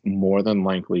 it's more than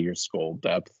likely your goal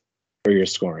depth or your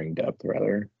scoring depth,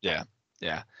 rather. Yeah.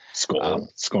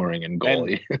 Scoring and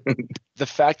goalie. And the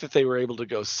fact that they were able to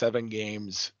go 7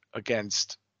 games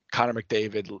against Connor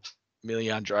McDavid,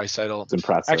 Leon Draisaitl. It's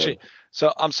impressive. Actually,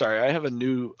 so I'm sorry, I have a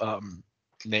new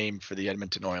name for the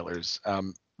Edmonton Oilers.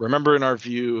 Remember in our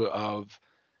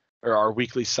our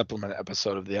weekly supplement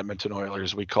episode of the Edmonton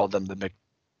Oilers, we called them the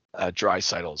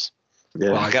McDrysaitls.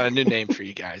 Yeah. Well, I got a new name for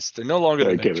you guys. They're no longer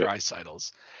the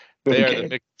McDrysaitls. They are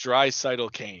the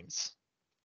McDrysaitl Canes.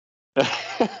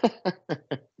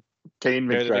 Kane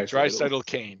They're the McDrysaitl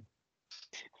Kane.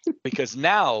 Because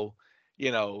now,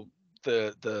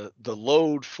 the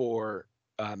load for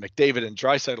McDavid and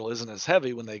Draisaitl isn't as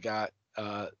heavy when they got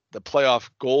the playoff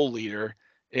goal leader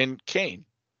in Kane.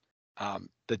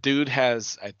 The dude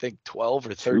has, I think, 12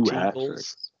 or 13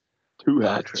 goals. 2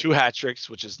 hat tricks. 2 hat tricks,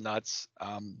 which is nuts.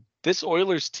 This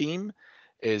Oilers team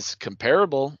is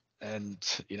comparable, and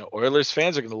Oilers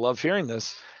fans are going to love hearing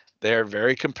this. They're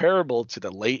very comparable to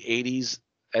the late 80s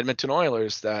Edmonton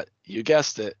Oilers that, you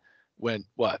guessed it, went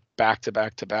back to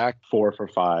back to back? 4 for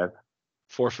 5.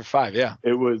 4 for 5, yeah.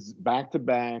 It was back to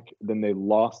back, then they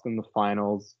lost in the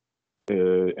finals,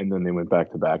 and then they went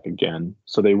back to back again.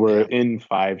 So they were in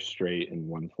 5 straight and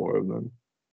won 4 of them.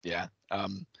 Yeah.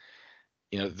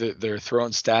 They're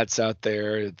throwing stats out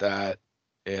there that,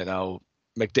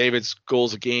 McDavid's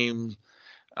goals a game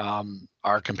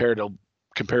are comparable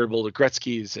to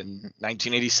Gretzky's in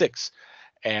 1986.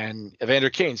 And Evander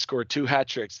Kane scored 2 hat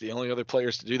tricks. The only other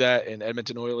players to do that in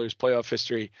Edmonton Oilers playoff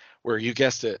history were, you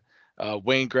guessed it,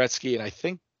 Wayne Gretzky and I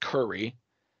think Curry.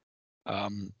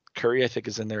 Curry, I think,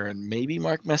 is in there, and maybe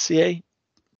Mark Messier.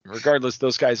 Regardless,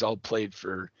 those guys all played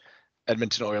for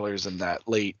Edmonton Oilers in that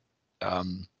late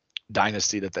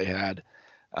dynasty that they had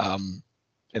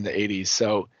in the 80s.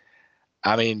 So,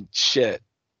 I mean, shit,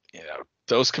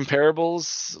 those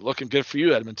comparables looking good for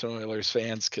you, Edmonton Oilers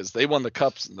fans, because they won the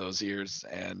cups in those years,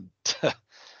 and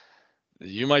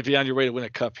you might be on your way to win a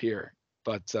cup here.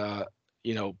 But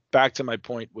back to my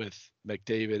point with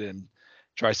McDavid and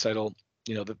Draisaitl,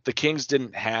 the Kings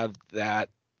didn't have that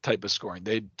type of scoring.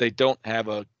 They don't have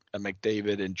a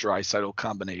McDavid and Draisaitl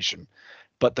combination.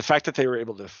 But the fact that they were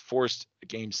able to force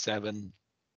Game 7,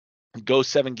 go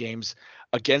 7 games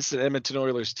against an Edmonton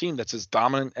Oilers team that's as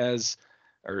dominant as,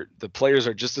 or the players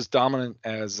are just as dominant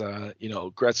as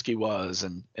Gretzky was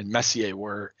and Messier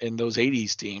were in those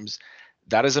 80s teams,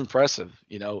 that is impressive,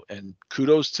 and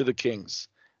kudos to the Kings.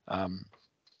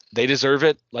 They deserve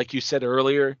it. Like you said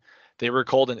earlier, they were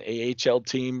called an AHL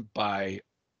team by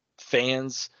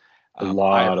fans. I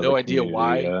have no idea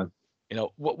why. Yeah.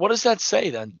 What does that say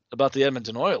then about the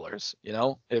Edmonton Oilers?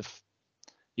 If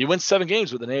you win 7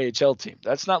 games with an AHL team,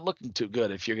 that's not looking too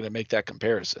good if you're going to make that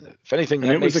comparison. If anything,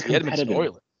 that makes the Edmonton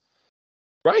Oilers.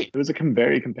 Right. It was a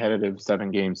very competitive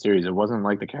 7-game series. It wasn't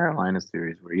like the Carolina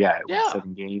series where, it was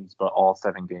 7 games, but all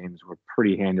 7 games were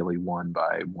pretty handily won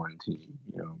by one team.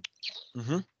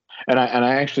 Mm-hmm. And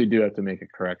I actually do have to make a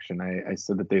correction. I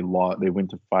said that they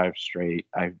went to 5 straight.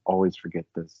 I always forget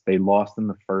this. They lost in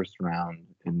the first round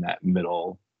in that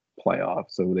middle playoff.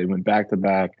 So they went back to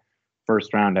back,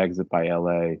 first round exit by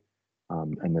LA,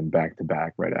 and then back to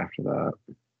back right after that.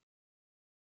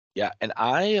 Yeah, and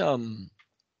I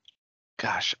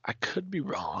could be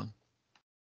wrong,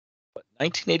 but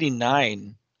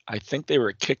 1989, I think they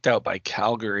were kicked out by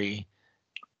Calgary.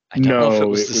 I don't know if it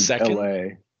was the second.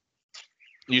 LA.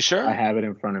 You sure? I have it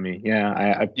in front of me. Yeah,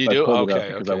 I pulled it up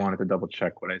because I wanted to double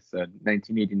check what I said.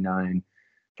 1989,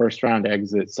 first round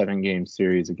exit, 7-game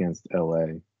series against LA,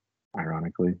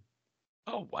 ironically.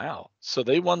 Oh, wow. So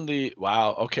they won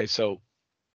okay, so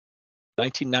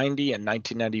 1990 and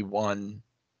 1991.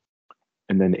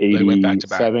 And then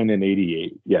 87 and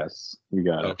 88. Yes, you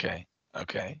got it. Okay.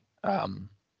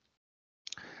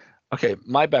 Okay,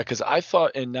 my bad, because I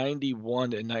thought in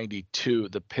 91 and 92,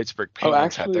 the Pittsburgh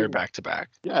Penguins had their back-to-back.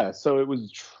 Yeah, so it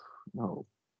was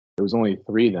only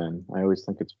 3 then. I always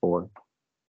think it's 4.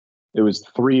 It was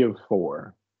 3 of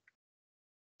 4.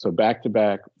 So back to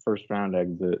back first round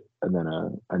exit, and then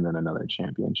another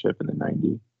championship in the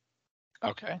 90.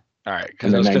 Okay. All right. And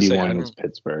Because I then was gonna say 91 was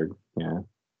Pittsburgh. Yeah.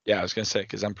 Yeah, I was gonna say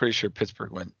because I'm pretty sure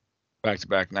Pittsburgh went back to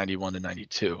back 91 to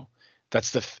 92.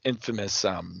 That's the infamous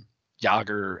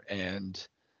Yager and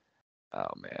oh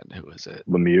man, who was it?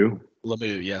 Lemieux.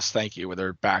 Lemieux. Yes, thank you. With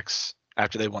their backs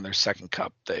after they won their second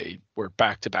cup, they were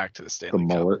back to back to the The Stanley Cup.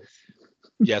 mullet.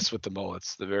 Yes, with the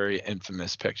mullets, the very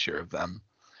infamous picture of them.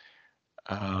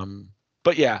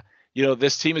 But yeah,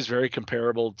 this team is very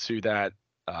comparable to that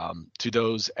to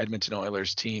those Edmonton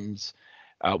Oilers teams,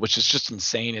 which is just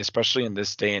insane, especially in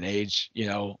this day and age.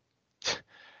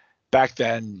 Back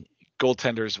then,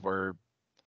 goaltenders were,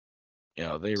 they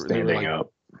were Standing like,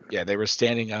 up. yeah, they were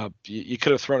standing up. You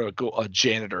could have thrown a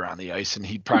janitor on the ice, and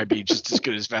he'd probably be just as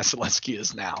good as Vasilevsky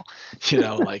is now.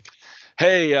 Like,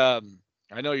 hey, I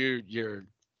know you're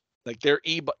like their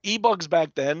e-bugs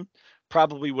back then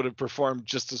probably would have performed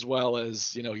just as well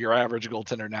as your average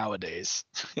goaltender nowadays.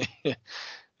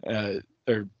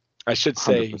 Or I should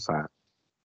say 100%.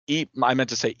 I meant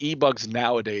to say e-bugs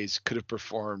nowadays could have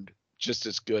performed just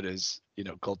as good as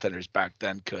goaltenders back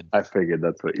then could. I figured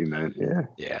that's what you meant.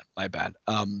 Yeah, my bad.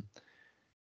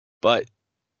 But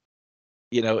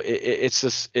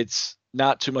it's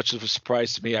not too much of a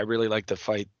surprise to me. I really like the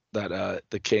fight that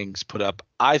the Kings put up.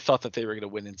 I thought that they were going to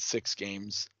win in 6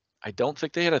 games. I don't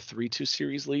think they had a 3-2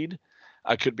 series lead.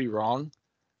 I could be wrong,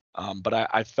 but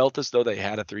I felt as though they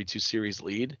had a 3-2 series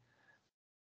lead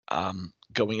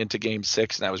going into Game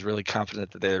 6, and I was really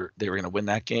confident that they were going to win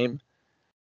that game.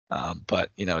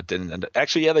 But it didn't end up.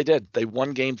 Actually, yeah, they did. They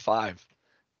won Game 5,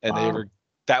 and Wow.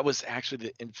 that was actually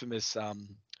the infamous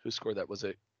who scored that? Was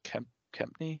it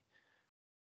Kempny?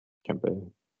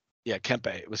 Kempe. Yeah,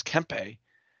 Kempe. It was Kempe.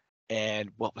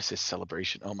 And what was his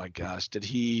celebration? Oh my gosh. Did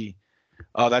he?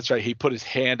 Oh, that's right. He put his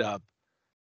hand up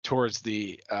towards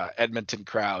the Edmonton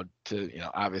crowd to,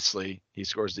 obviously he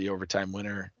scores the overtime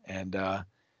winner. And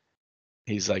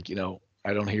he's like,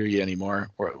 I don't hear you anymore.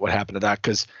 Or what happened to that?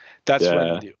 Because that's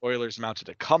when the Oilers mounted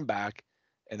a comeback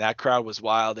and that crowd was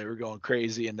wild. They were going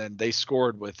crazy. And then they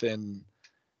scored within,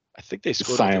 I think they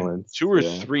scored within 2 or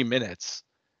 3 minutes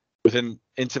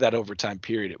into that overtime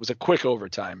period. It was a quick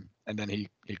overtime. And then he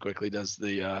quickly does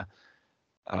the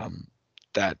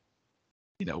that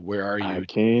where are you? I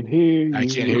can't hear you. I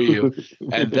can't hear you.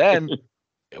 And then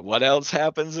what else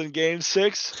happens in Game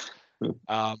 6?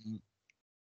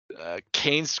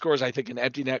 Kane scores, I think, an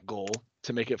empty net goal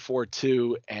to make it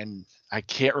 4-2, and I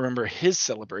can't remember his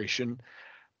celebration,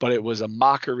 but it was a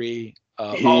mockery.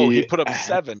 He put up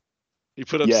 7. He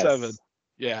put up 7.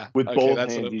 Yeah, with both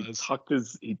hands. What it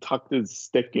was. He tucked his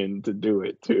stick in to do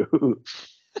it too.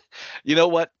 You know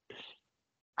what?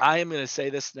 I am going to say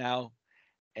this now,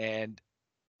 and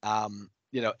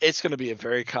it's going to be a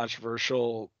very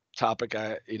controversial topic.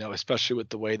 Especially with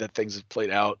the way that things have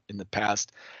played out in the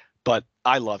past. But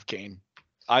I love Kane.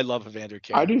 I love Evander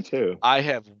Kane. I do too. I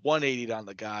have 180 on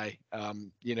the guy.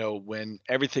 When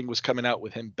everything was coming out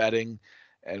with him betting,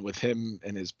 and with him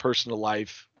and his personal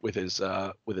life, with his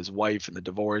wife and the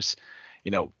divorce,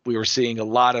 we were seeing a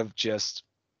lot of just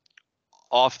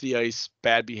off the ice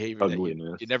bad behavior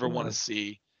Ugliness, that you never want to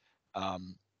see,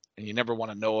 and you never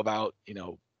want to know about.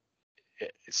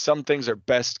 Some things are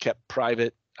best kept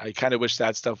private. I kind of wish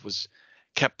that stuff was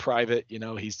kept private.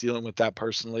 He's dealing with that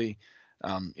personally.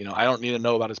 I don't need to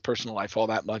know about his personal life all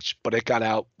that much, but it got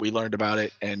out. We learned about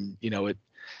it, and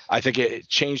I think it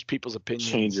changed people's opinions.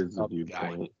 Changes the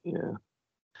viewpoint. Yeah.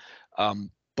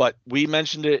 But we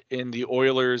mentioned it in the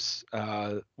Oilers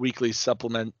weekly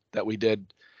supplement that we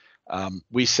did.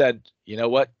 We said, you know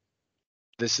what,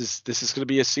 this is going to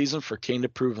be a season for Kane to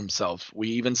prove himself. We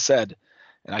even said,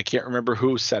 and I can't remember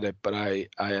who said it, but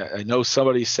I know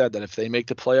somebody said that if they make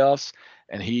the playoffs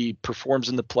and he performs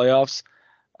in the playoffs,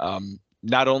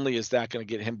 not only is that going to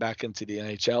get him back into the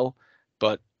NHL,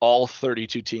 but all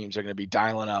 32 teams are going to be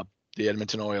dialing up the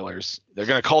Edmonton Oilers. They're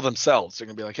going to call themselves. They're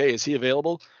going to be like, hey, is he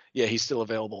available? Yeah, he's still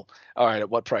available. All right, at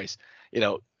what price?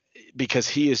 Because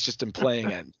he has just been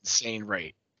playing at an insane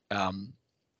rate.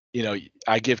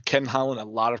 I give Ken Holland a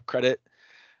lot of credit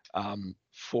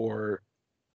for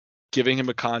giving him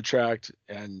a contract.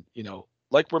 And,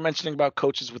 like we're mentioning about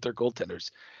coaches with their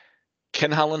goaltenders,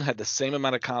 Ken Holland had the same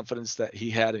amount of confidence that he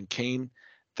had in Kane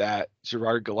that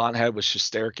Gerard Gallant had with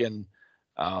Shesterkin,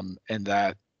 and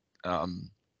that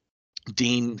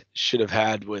Dean should have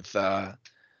had with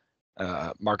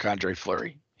Marc-Andre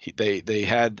Fleury. They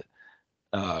had,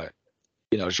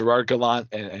 Gerard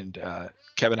Gallant and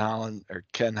Ken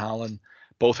Holland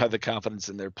both had the confidence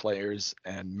in their players,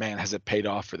 and man, has it paid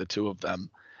off for the two of them.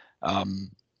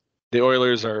 the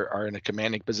Oilers are in a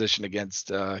commanding position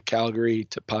against Calgary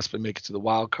to possibly make it to the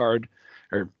wild card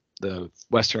or the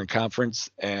Western Conference.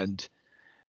 And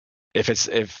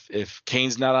if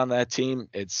Kane's not on that team,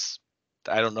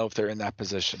 I don't know if they're in that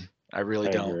position. I really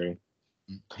don't. Agree.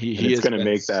 He it's going to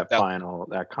make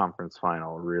that conference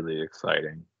final really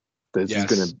exciting. This is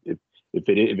going to if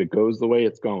it goes the way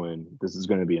it's going, this is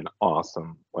going to be an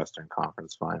awesome Western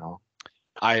Conference final.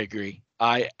 I agree.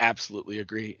 I absolutely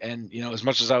agree. And as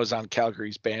much as I was on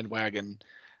Calgary's bandwagon,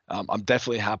 I'm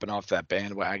definitely hopping off that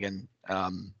bandwagon.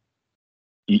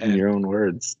 Eating your own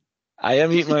words. I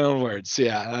am eating my own words.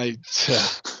 Yeah,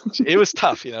 it was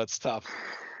tough. It's tough.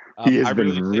 He has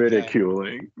been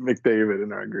ridiculing McDavid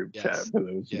in our group chat. For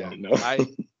those who don't know, I'm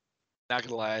not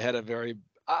gonna lie.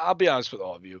 I'll be honest with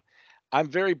all of you. I'm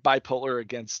very bipolar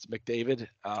against McDavid.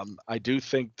 I do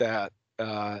think that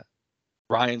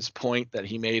Ryan's point that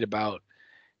he made about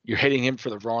you're hating him for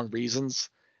the wrong reasons.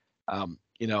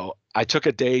 I took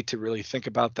a day to really think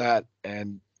about that,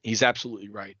 and he's absolutely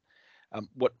right.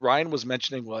 What Ryan was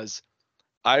mentioning was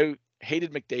I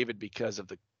hated McDavid because of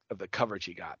the coverage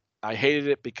he got. I hated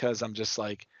it because I'm just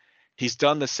like, he's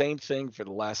done the same thing for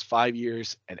the last 5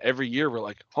 years, and every year we're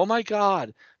like, oh my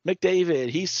God, McDavid,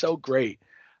 he's so great.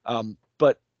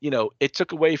 But it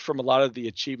took away from a lot of the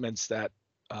achievements that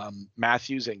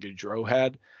Matthews and Gaudreau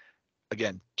had.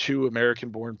 Again, 2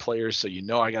 American-born players, so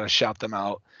I got to shout them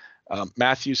out.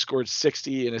 Matthews scored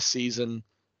 60 in a season,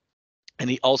 and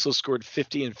he also scored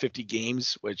 50 in 50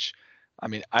 games, which, I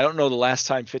mean, I don't know the last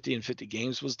time 50 in 50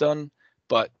 games was done,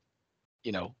 but,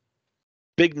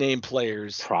 big name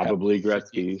players. Probably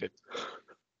Gretzky.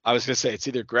 I was going to say it's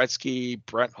either Gretzky,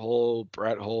 Brett Hull,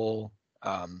 or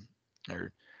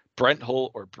Brent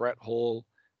Hull or Brett Hull,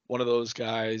 one of those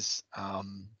guys.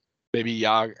 Maybe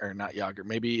not Yager,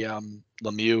 maybe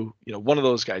Lemieux, one of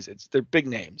those guys. They're big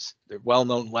names. They're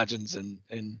well-known legends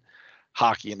in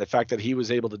hockey. And the fact that he was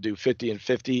able to do 50 and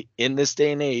 50 in this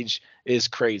day and age is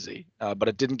crazy. But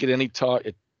it didn't get any talk.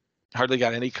 It hardly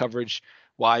got any coverage.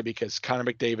 Why? Because Connor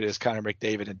McDavid is Connor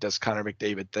McDavid and does Connor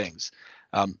McDavid things.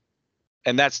 And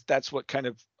that's what kind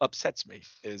of upsets me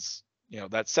is,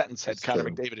 that sentence had Connor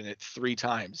McDavid in it 3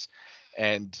 times.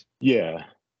 And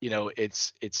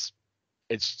it's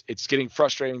getting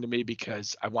frustrating to me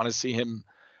because I want to see him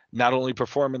not only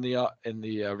perform in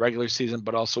the regular season,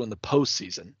 but also in the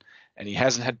postseason. And he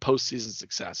hasn't had postseason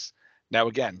success. Now,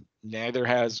 again, neither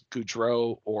has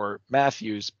Gaudreau or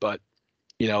Matthews, but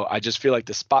I just feel like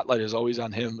the spotlight is always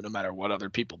on him, no matter what other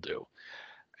people do.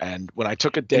 And when I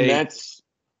took a day,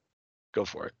 go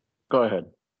for it. Go ahead.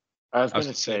 I was going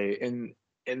to say,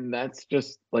 and that's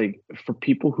just like for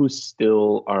people who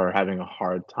still are having a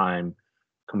hard time,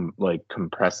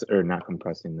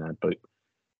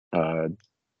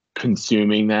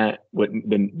 consuming that. What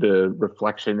the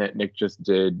reflection that Nick just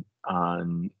did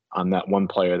on that one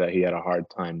player that he had a hard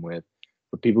time with.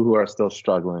 For people who are still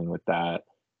struggling with that,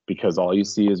 because all you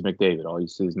see is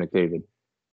McDavid.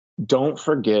 Don't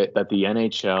forget that the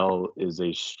NHL is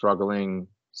a struggling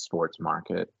sports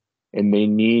market, and they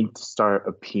need to start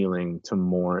appealing to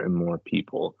more and more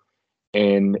people.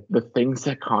 And the things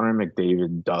that Connor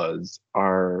McDavid does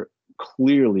are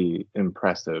clearly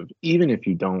impressive, even if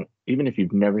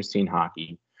you've never seen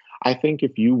hockey. I think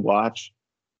if you watch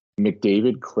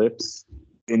McDavid clips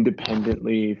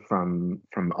independently from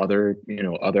other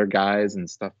guys and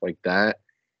stuff like that,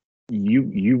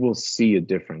 you will see a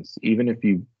difference. Even if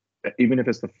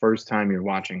it's the first time you're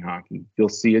watching hockey, you'll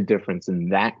see a difference in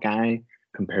that guy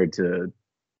compared to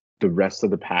the rest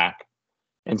of the pack.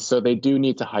 And so they do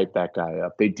need to hype that guy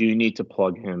up. They do need to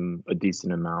plug him a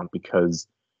decent amount because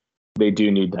they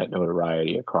do need that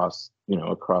notoriety across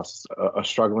a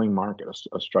struggling market,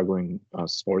 a struggling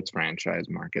sports franchise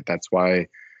market. That's why,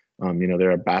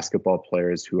 there are basketball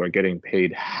players who are getting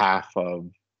paid half of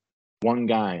one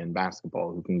guy in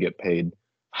basketball who can get paid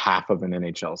half of an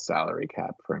NHL salary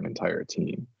cap for an entire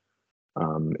team.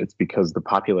 It's because the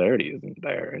popularity isn't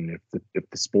there. And if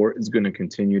the sport is going to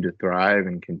continue to thrive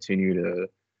and continue to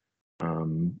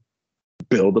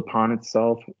build upon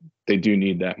itself, they do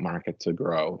need that market to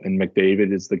grow. And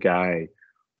McDavid is the guy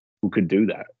who could do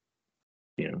that,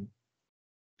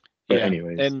 But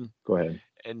anyways, go ahead.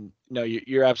 And no,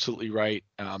 you're absolutely right.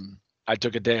 I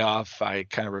took a day off. I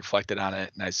kind of reflected on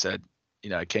it, and I said,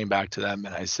 I came back to them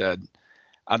and I said,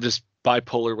 I'm just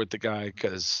bipolar with the guy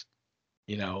because,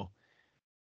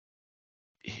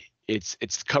 it's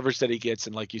the coverage that he gets,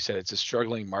 and like you said, it's a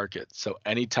struggling market. So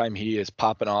anytime he is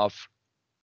popping off,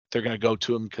 they're going to go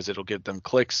to him because it'll give them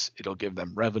clicks, it'll give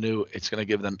them revenue, it's going to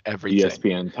give them everything.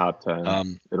 ESPN top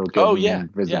 10. It'll give them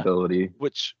visibility.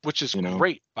 Which is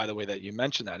great, by the way, that you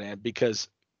mentioned that, and because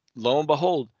lo and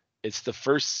behold, it's the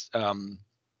first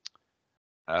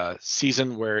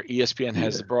season where ESPN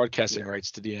has the broadcasting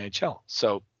rights to the NHL.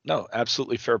 So no,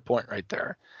 absolutely fair point right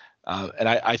there. And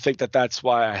I think that's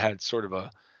why I had sort of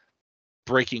a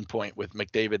breaking point with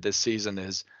McDavid this season.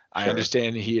 Is I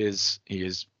understand he is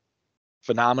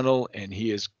phenomenal, and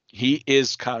he is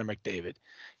Connor McDavid.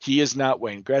 He is not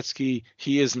Wayne Gretzky.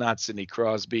 He is not Sidney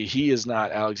Crosby. He is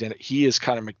not Alexander. He is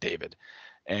Connor McDavid.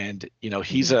 And,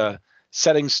 he's a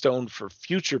setting stone for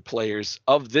future players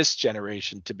of this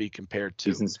generation to be compared to.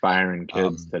 He's inspiring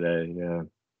kids today. Yeah.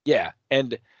 Yeah.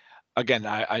 And again,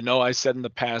 I know I said in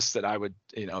the past that I would,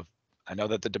 I know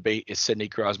that the debate is Sidney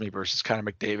Crosby versus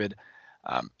Connor McDavid.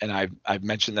 And I've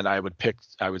mentioned that I would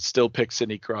still pick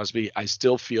Sidney Crosby. I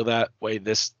still feel that way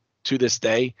to this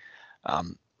day.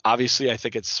 Obviously, I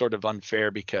think it's sort of unfair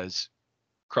because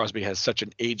Crosby has such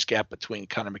an age gap between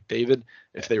Connor McDavid.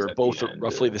 If they were both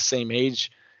roughly the same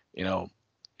age, it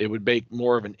would make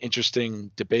more of an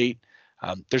interesting debate.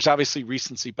 There's obviously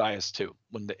recency bias too.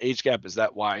 When the age gap is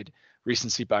that wide,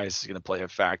 recency bias is going to play a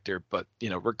factor. But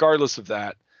regardless of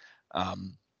that, I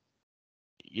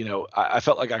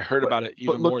felt like I heard about it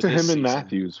even more. But look to him and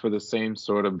Matthews for the same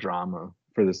sort of drama,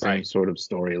 for the same sort of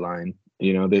storyline.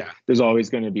 There's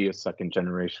always going to be a second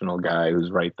generational guy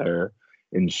who's right there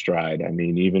in stride. I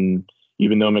mean, even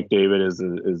though McDavid is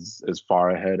as far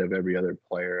ahead of every other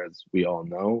player as we all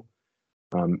know,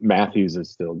 Matthews is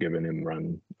still giving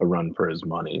him a run for his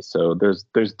money. So there's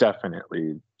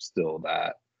definitely still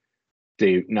that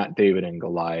not David and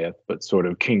Goliath, but sort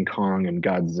of King Kong and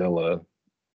Godzilla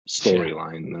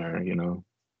storyline there.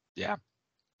 Yeah.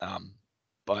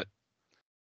 But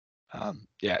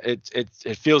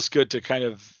it feels good to kind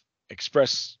of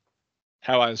express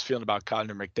how I was feeling about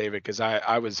Connor McDavid, because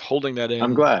I was holding that in.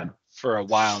 I'm glad for a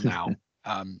while now.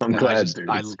 I'm glad, dude.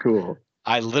 It's cool.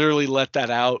 I literally let that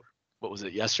out. What was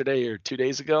it, yesterday or 2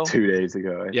 days ago? 2 days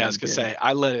ago. I was gonna say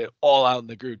I let it all out in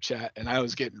the group chat, and I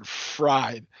was getting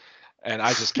fried, and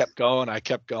I just kept going.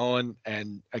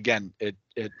 And again,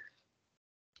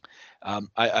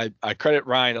 I credit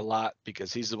Ryan a lot,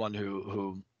 because he's the one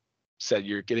who said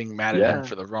you're getting mad at him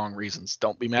for the wrong reasons.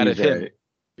 Don't be mad at him. Right.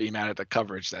 Be mad at the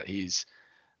coverage that he's.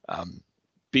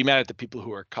 Be mad at the people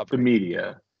who are covering the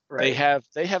media. Right.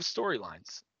 They have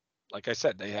storylines. Like I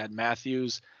said, they had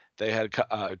Matthews, they had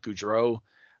Gaudreau.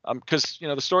 Because the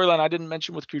storyline I didn't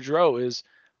mention with Gaudreau is,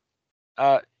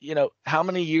 how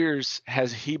many years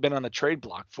has he been on the trade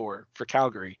block for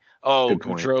Calgary? Oh,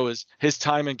 Gaudreau his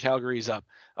time in Calgary is up.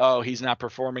 Oh, he's not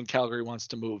performing. Calgary wants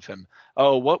to move him.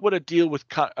 Oh, what would a deal with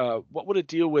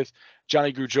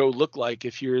Johnny Gaudreau look like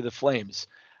if you're the Flames?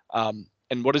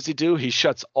 And what does he do? He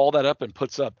shuts all that up and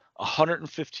puts up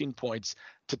 115 points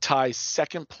to tie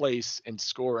second place in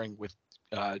scoring with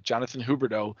Jonathan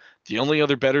Huberdeau. The only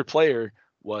other better player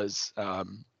was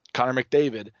Connor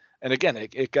McDavid. And again,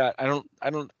 it got. I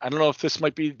don't know if this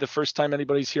might be the first time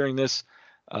anybody's hearing this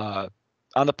on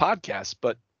the podcast,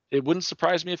 but it wouldn't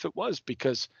surprise me if it was,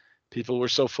 because people were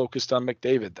so focused on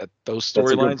McDavid that those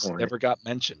storylines never got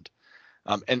mentioned.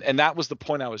 And that was the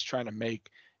point I was trying to make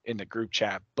in the group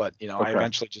chat, but I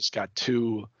eventually just got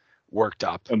too worked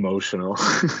up, emotional.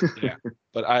 Yeah,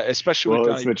 but especially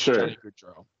with Johnny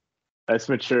Gaudreau. That's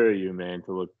mature of you, man,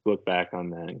 to look back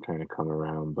on that and kind of come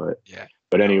around.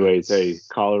 But anyways, hey,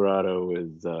 Colorado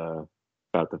is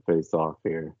about to face off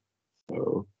here,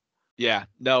 so yeah,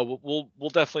 no, we'll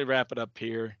definitely wrap it up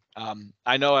here.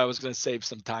 I know I was going to save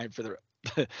some time for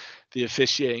the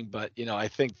officiating, but I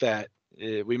think that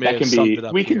we may have summed it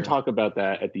up. We can talk about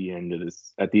that at the end of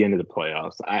the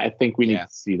playoffs. I think we need to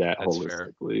see that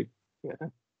holistically.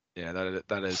 Fair. Yeah,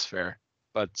 that is fair.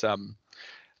 But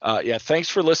thanks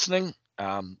for listening.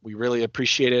 We really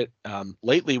appreciate it.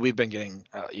 Lately, we've been getting,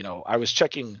 I was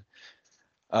checking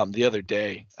the other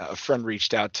day. A friend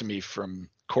reached out to me from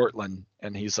Cortland,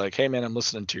 and he's like, "Hey, man, I'm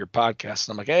listening to your podcast."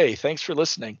 And I'm like, "Hey, thanks for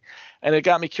listening." And it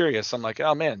got me curious. I'm like,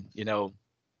 "Oh, man,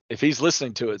 if he's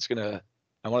listening to it, I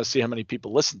want to see how many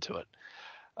people listen to it."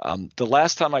 The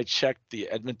last time I checked the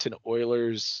Edmonton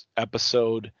Oilers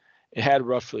episode, it had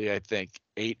roughly, I think,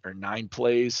 8 or 9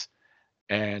 plays.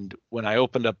 And when I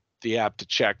opened up the app to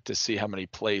check to see how many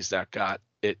plays that got,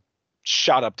 it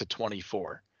shot up to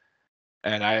 24.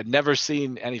 And I had never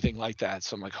seen anything like that.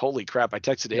 So I'm like, holy crap. I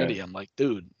texted Andy. I'm like,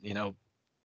 dude,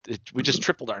 we just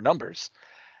tripled our numbers.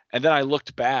 And then I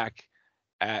looked back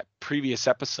at previous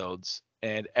episodes,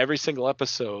 and every single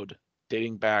episode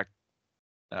dating back,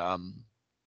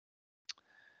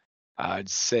 I'd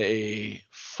say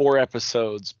 4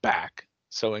 episodes back.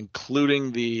 So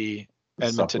including the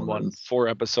Edmonton one, 4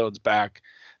 episodes back,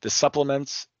 the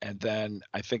supplements, and then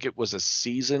I think it was a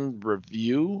season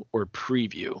review or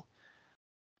preview.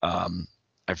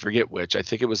 I forget which. I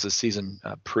think it was the season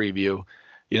preview.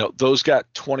 You know, those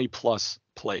got 20 plus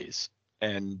plays,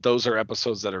 and those are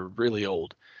episodes that are really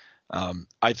old.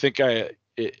 I think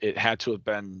it had to have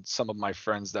been some of my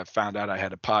friends that found out I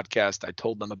had a podcast. I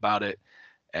told them about it,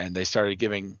 and they started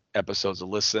giving episodes a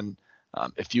listen.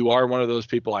 If you are one of those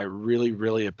people, I really,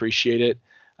 really appreciate it.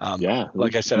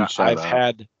 Like I said,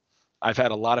 I've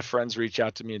had a lot of friends reach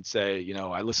out to me and say, you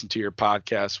know, I listen to your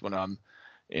podcast when I'm,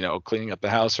 you know, cleaning up the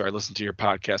house, or I listen to your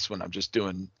podcast when I'm just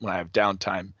when I have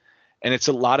downtime. And it's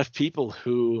a lot of people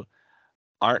who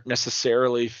aren't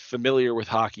necessarily familiar with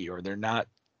hockey, or they're not,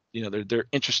 you know, they're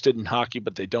interested in hockey,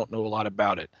 but they don't know a lot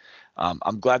about it.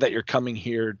 I'm glad that you're coming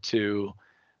here to,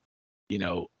 you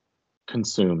know,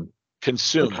 consume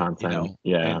the content,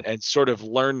 and sort of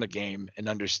learn the game and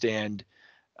understand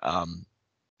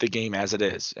the game as it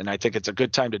is. And I think it's a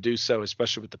good time to do so,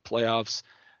 especially with the playoffs.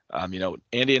 You know,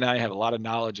 Andy and I have a lot of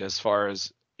knowledge as far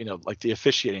as, you know, like the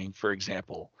officiating, for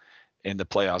example, in the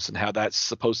playoffs and how that's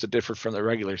supposed to differ from the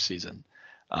regular season.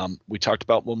 We talked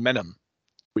about momentum.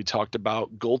 We talked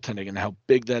about goaltending and how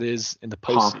big that is in the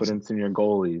postseason. Confidence in your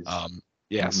goalies.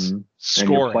 Yes.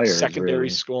 Scoring, players, secondary really.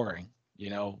 Scoring. You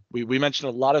know, we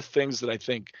mentioned a lot of things that I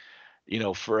think, you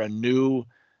know, for a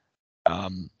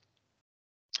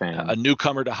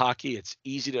newcomer to hockey, it's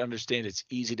easy to understand, it's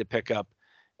easy to pick up,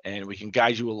 and we can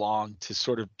guide you along to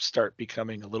sort of start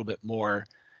becoming a little bit more,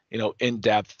 you know, in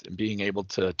depth and being able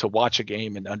to watch a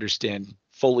game and understand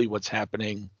fully what's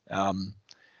happening.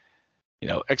 You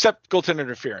know, except goaltender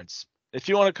interference. If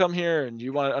you want to come here and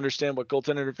you want to understand what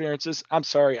goaltender interference is, I'm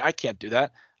sorry, I can't do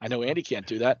that. I know Andy can't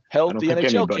do that. Hell, the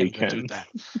NHL can't even do that.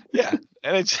 Yeah,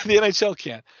 and the NHL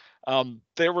can't.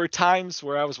 There were times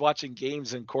where I was watching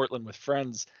games in Cortland with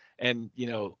friends, and you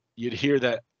know, you'd hear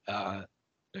that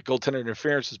goaltender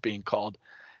interference was being called,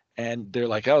 and they're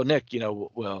like, "Oh, Nick, you know,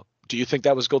 well, do you think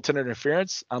that was goaltender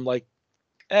interference?" I'm like,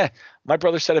 my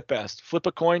brother said it best. Flip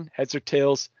a coin, heads or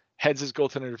tails. Heads is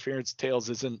goaltender interference, tails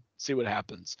isn't. See what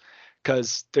happens.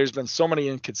 Because there's been so many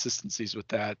inconsistencies with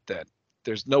that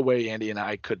there's no way Andy and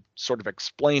I could sort of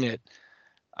explain it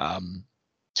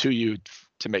to you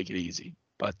to make it easy.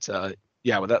 But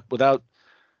yeah, without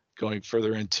going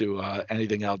further into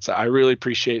anything else, I really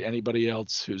appreciate anybody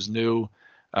else who's new,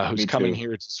 who's coming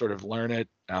here to sort of learn it.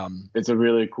 It's a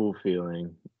really cool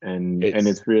feeling, and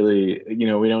it's really, you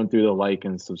know, we don't do the like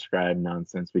and subscribe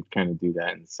nonsense. We kind of do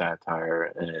that in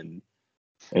satire, and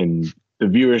the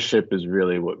viewership is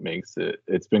really what makes it.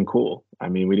 It's been cool. I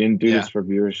mean, we didn't do this for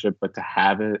viewership, but to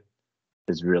have it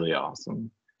is really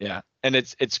awesome. Yeah, and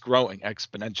it's growing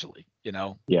exponentially, you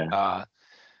know. Yeah.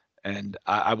 And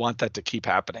I want that to keep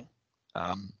happening.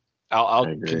 I'll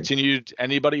continue.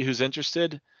 Anybody who's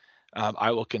interested,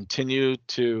 I will continue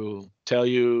to tell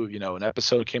you, you know, an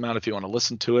episode came out if you want to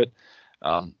listen to it.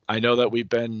 I know that we've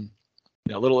been,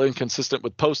 you know, a little inconsistent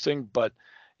with posting, but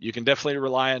you can definitely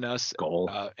rely on us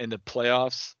in the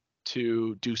playoffs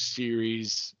to do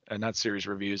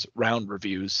round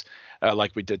reviews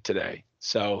like we did today.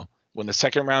 So when the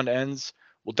second round ends,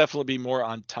 we'll definitely be more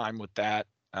on time with that.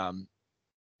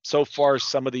 So far,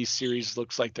 some of these series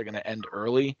looks like they're going to end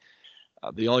early.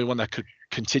 The only one that could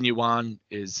continue on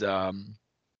is the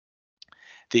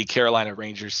Carolina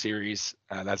Rangers series.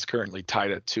 That's currently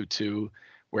tied at 2-2,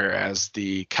 whereas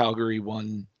the Calgary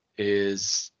one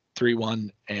is 3-1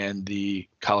 and the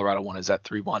Colorado one is at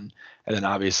 3-1. And then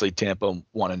obviously Tampa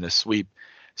won in the sweep.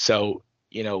 So,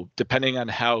 you know, depending on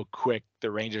how quick the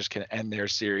Rangers can end their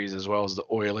series, as well as the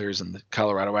Oilers and the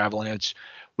Colorado Avalanche,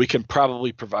 we can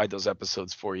probably provide those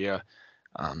episodes for you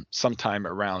sometime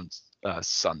around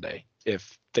Sunday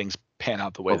if things pan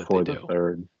out the way before that they the do.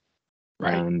 Third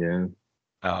round,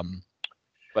 yeah.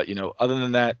 But you know, other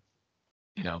than that,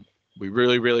 you know, we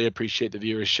really, really appreciate the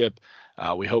viewership.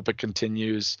 We hope it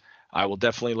continues. I will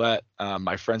definitely let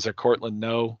my friends at Cortland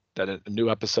know that a new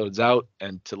episode's out,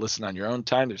 and to listen on your own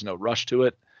time. There's no rush to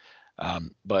it.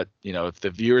 But you know, if the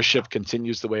viewership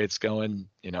continues the way it's going,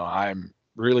 you know, I'm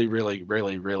really, really,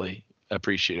 really, really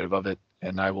appreciative of it,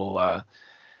 and I will.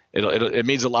 It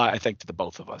means a lot, I think, to the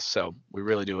both of us. So we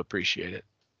really do appreciate it.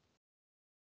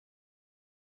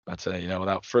 But you know,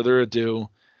 without further ado,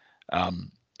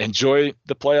 enjoy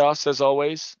the playoffs as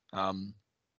always.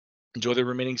 Enjoy the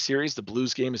remaining series. The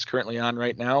Blues game is currently on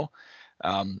right now.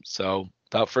 So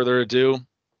without further ado,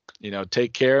 you know,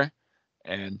 take care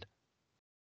and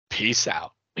peace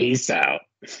out. Peace out.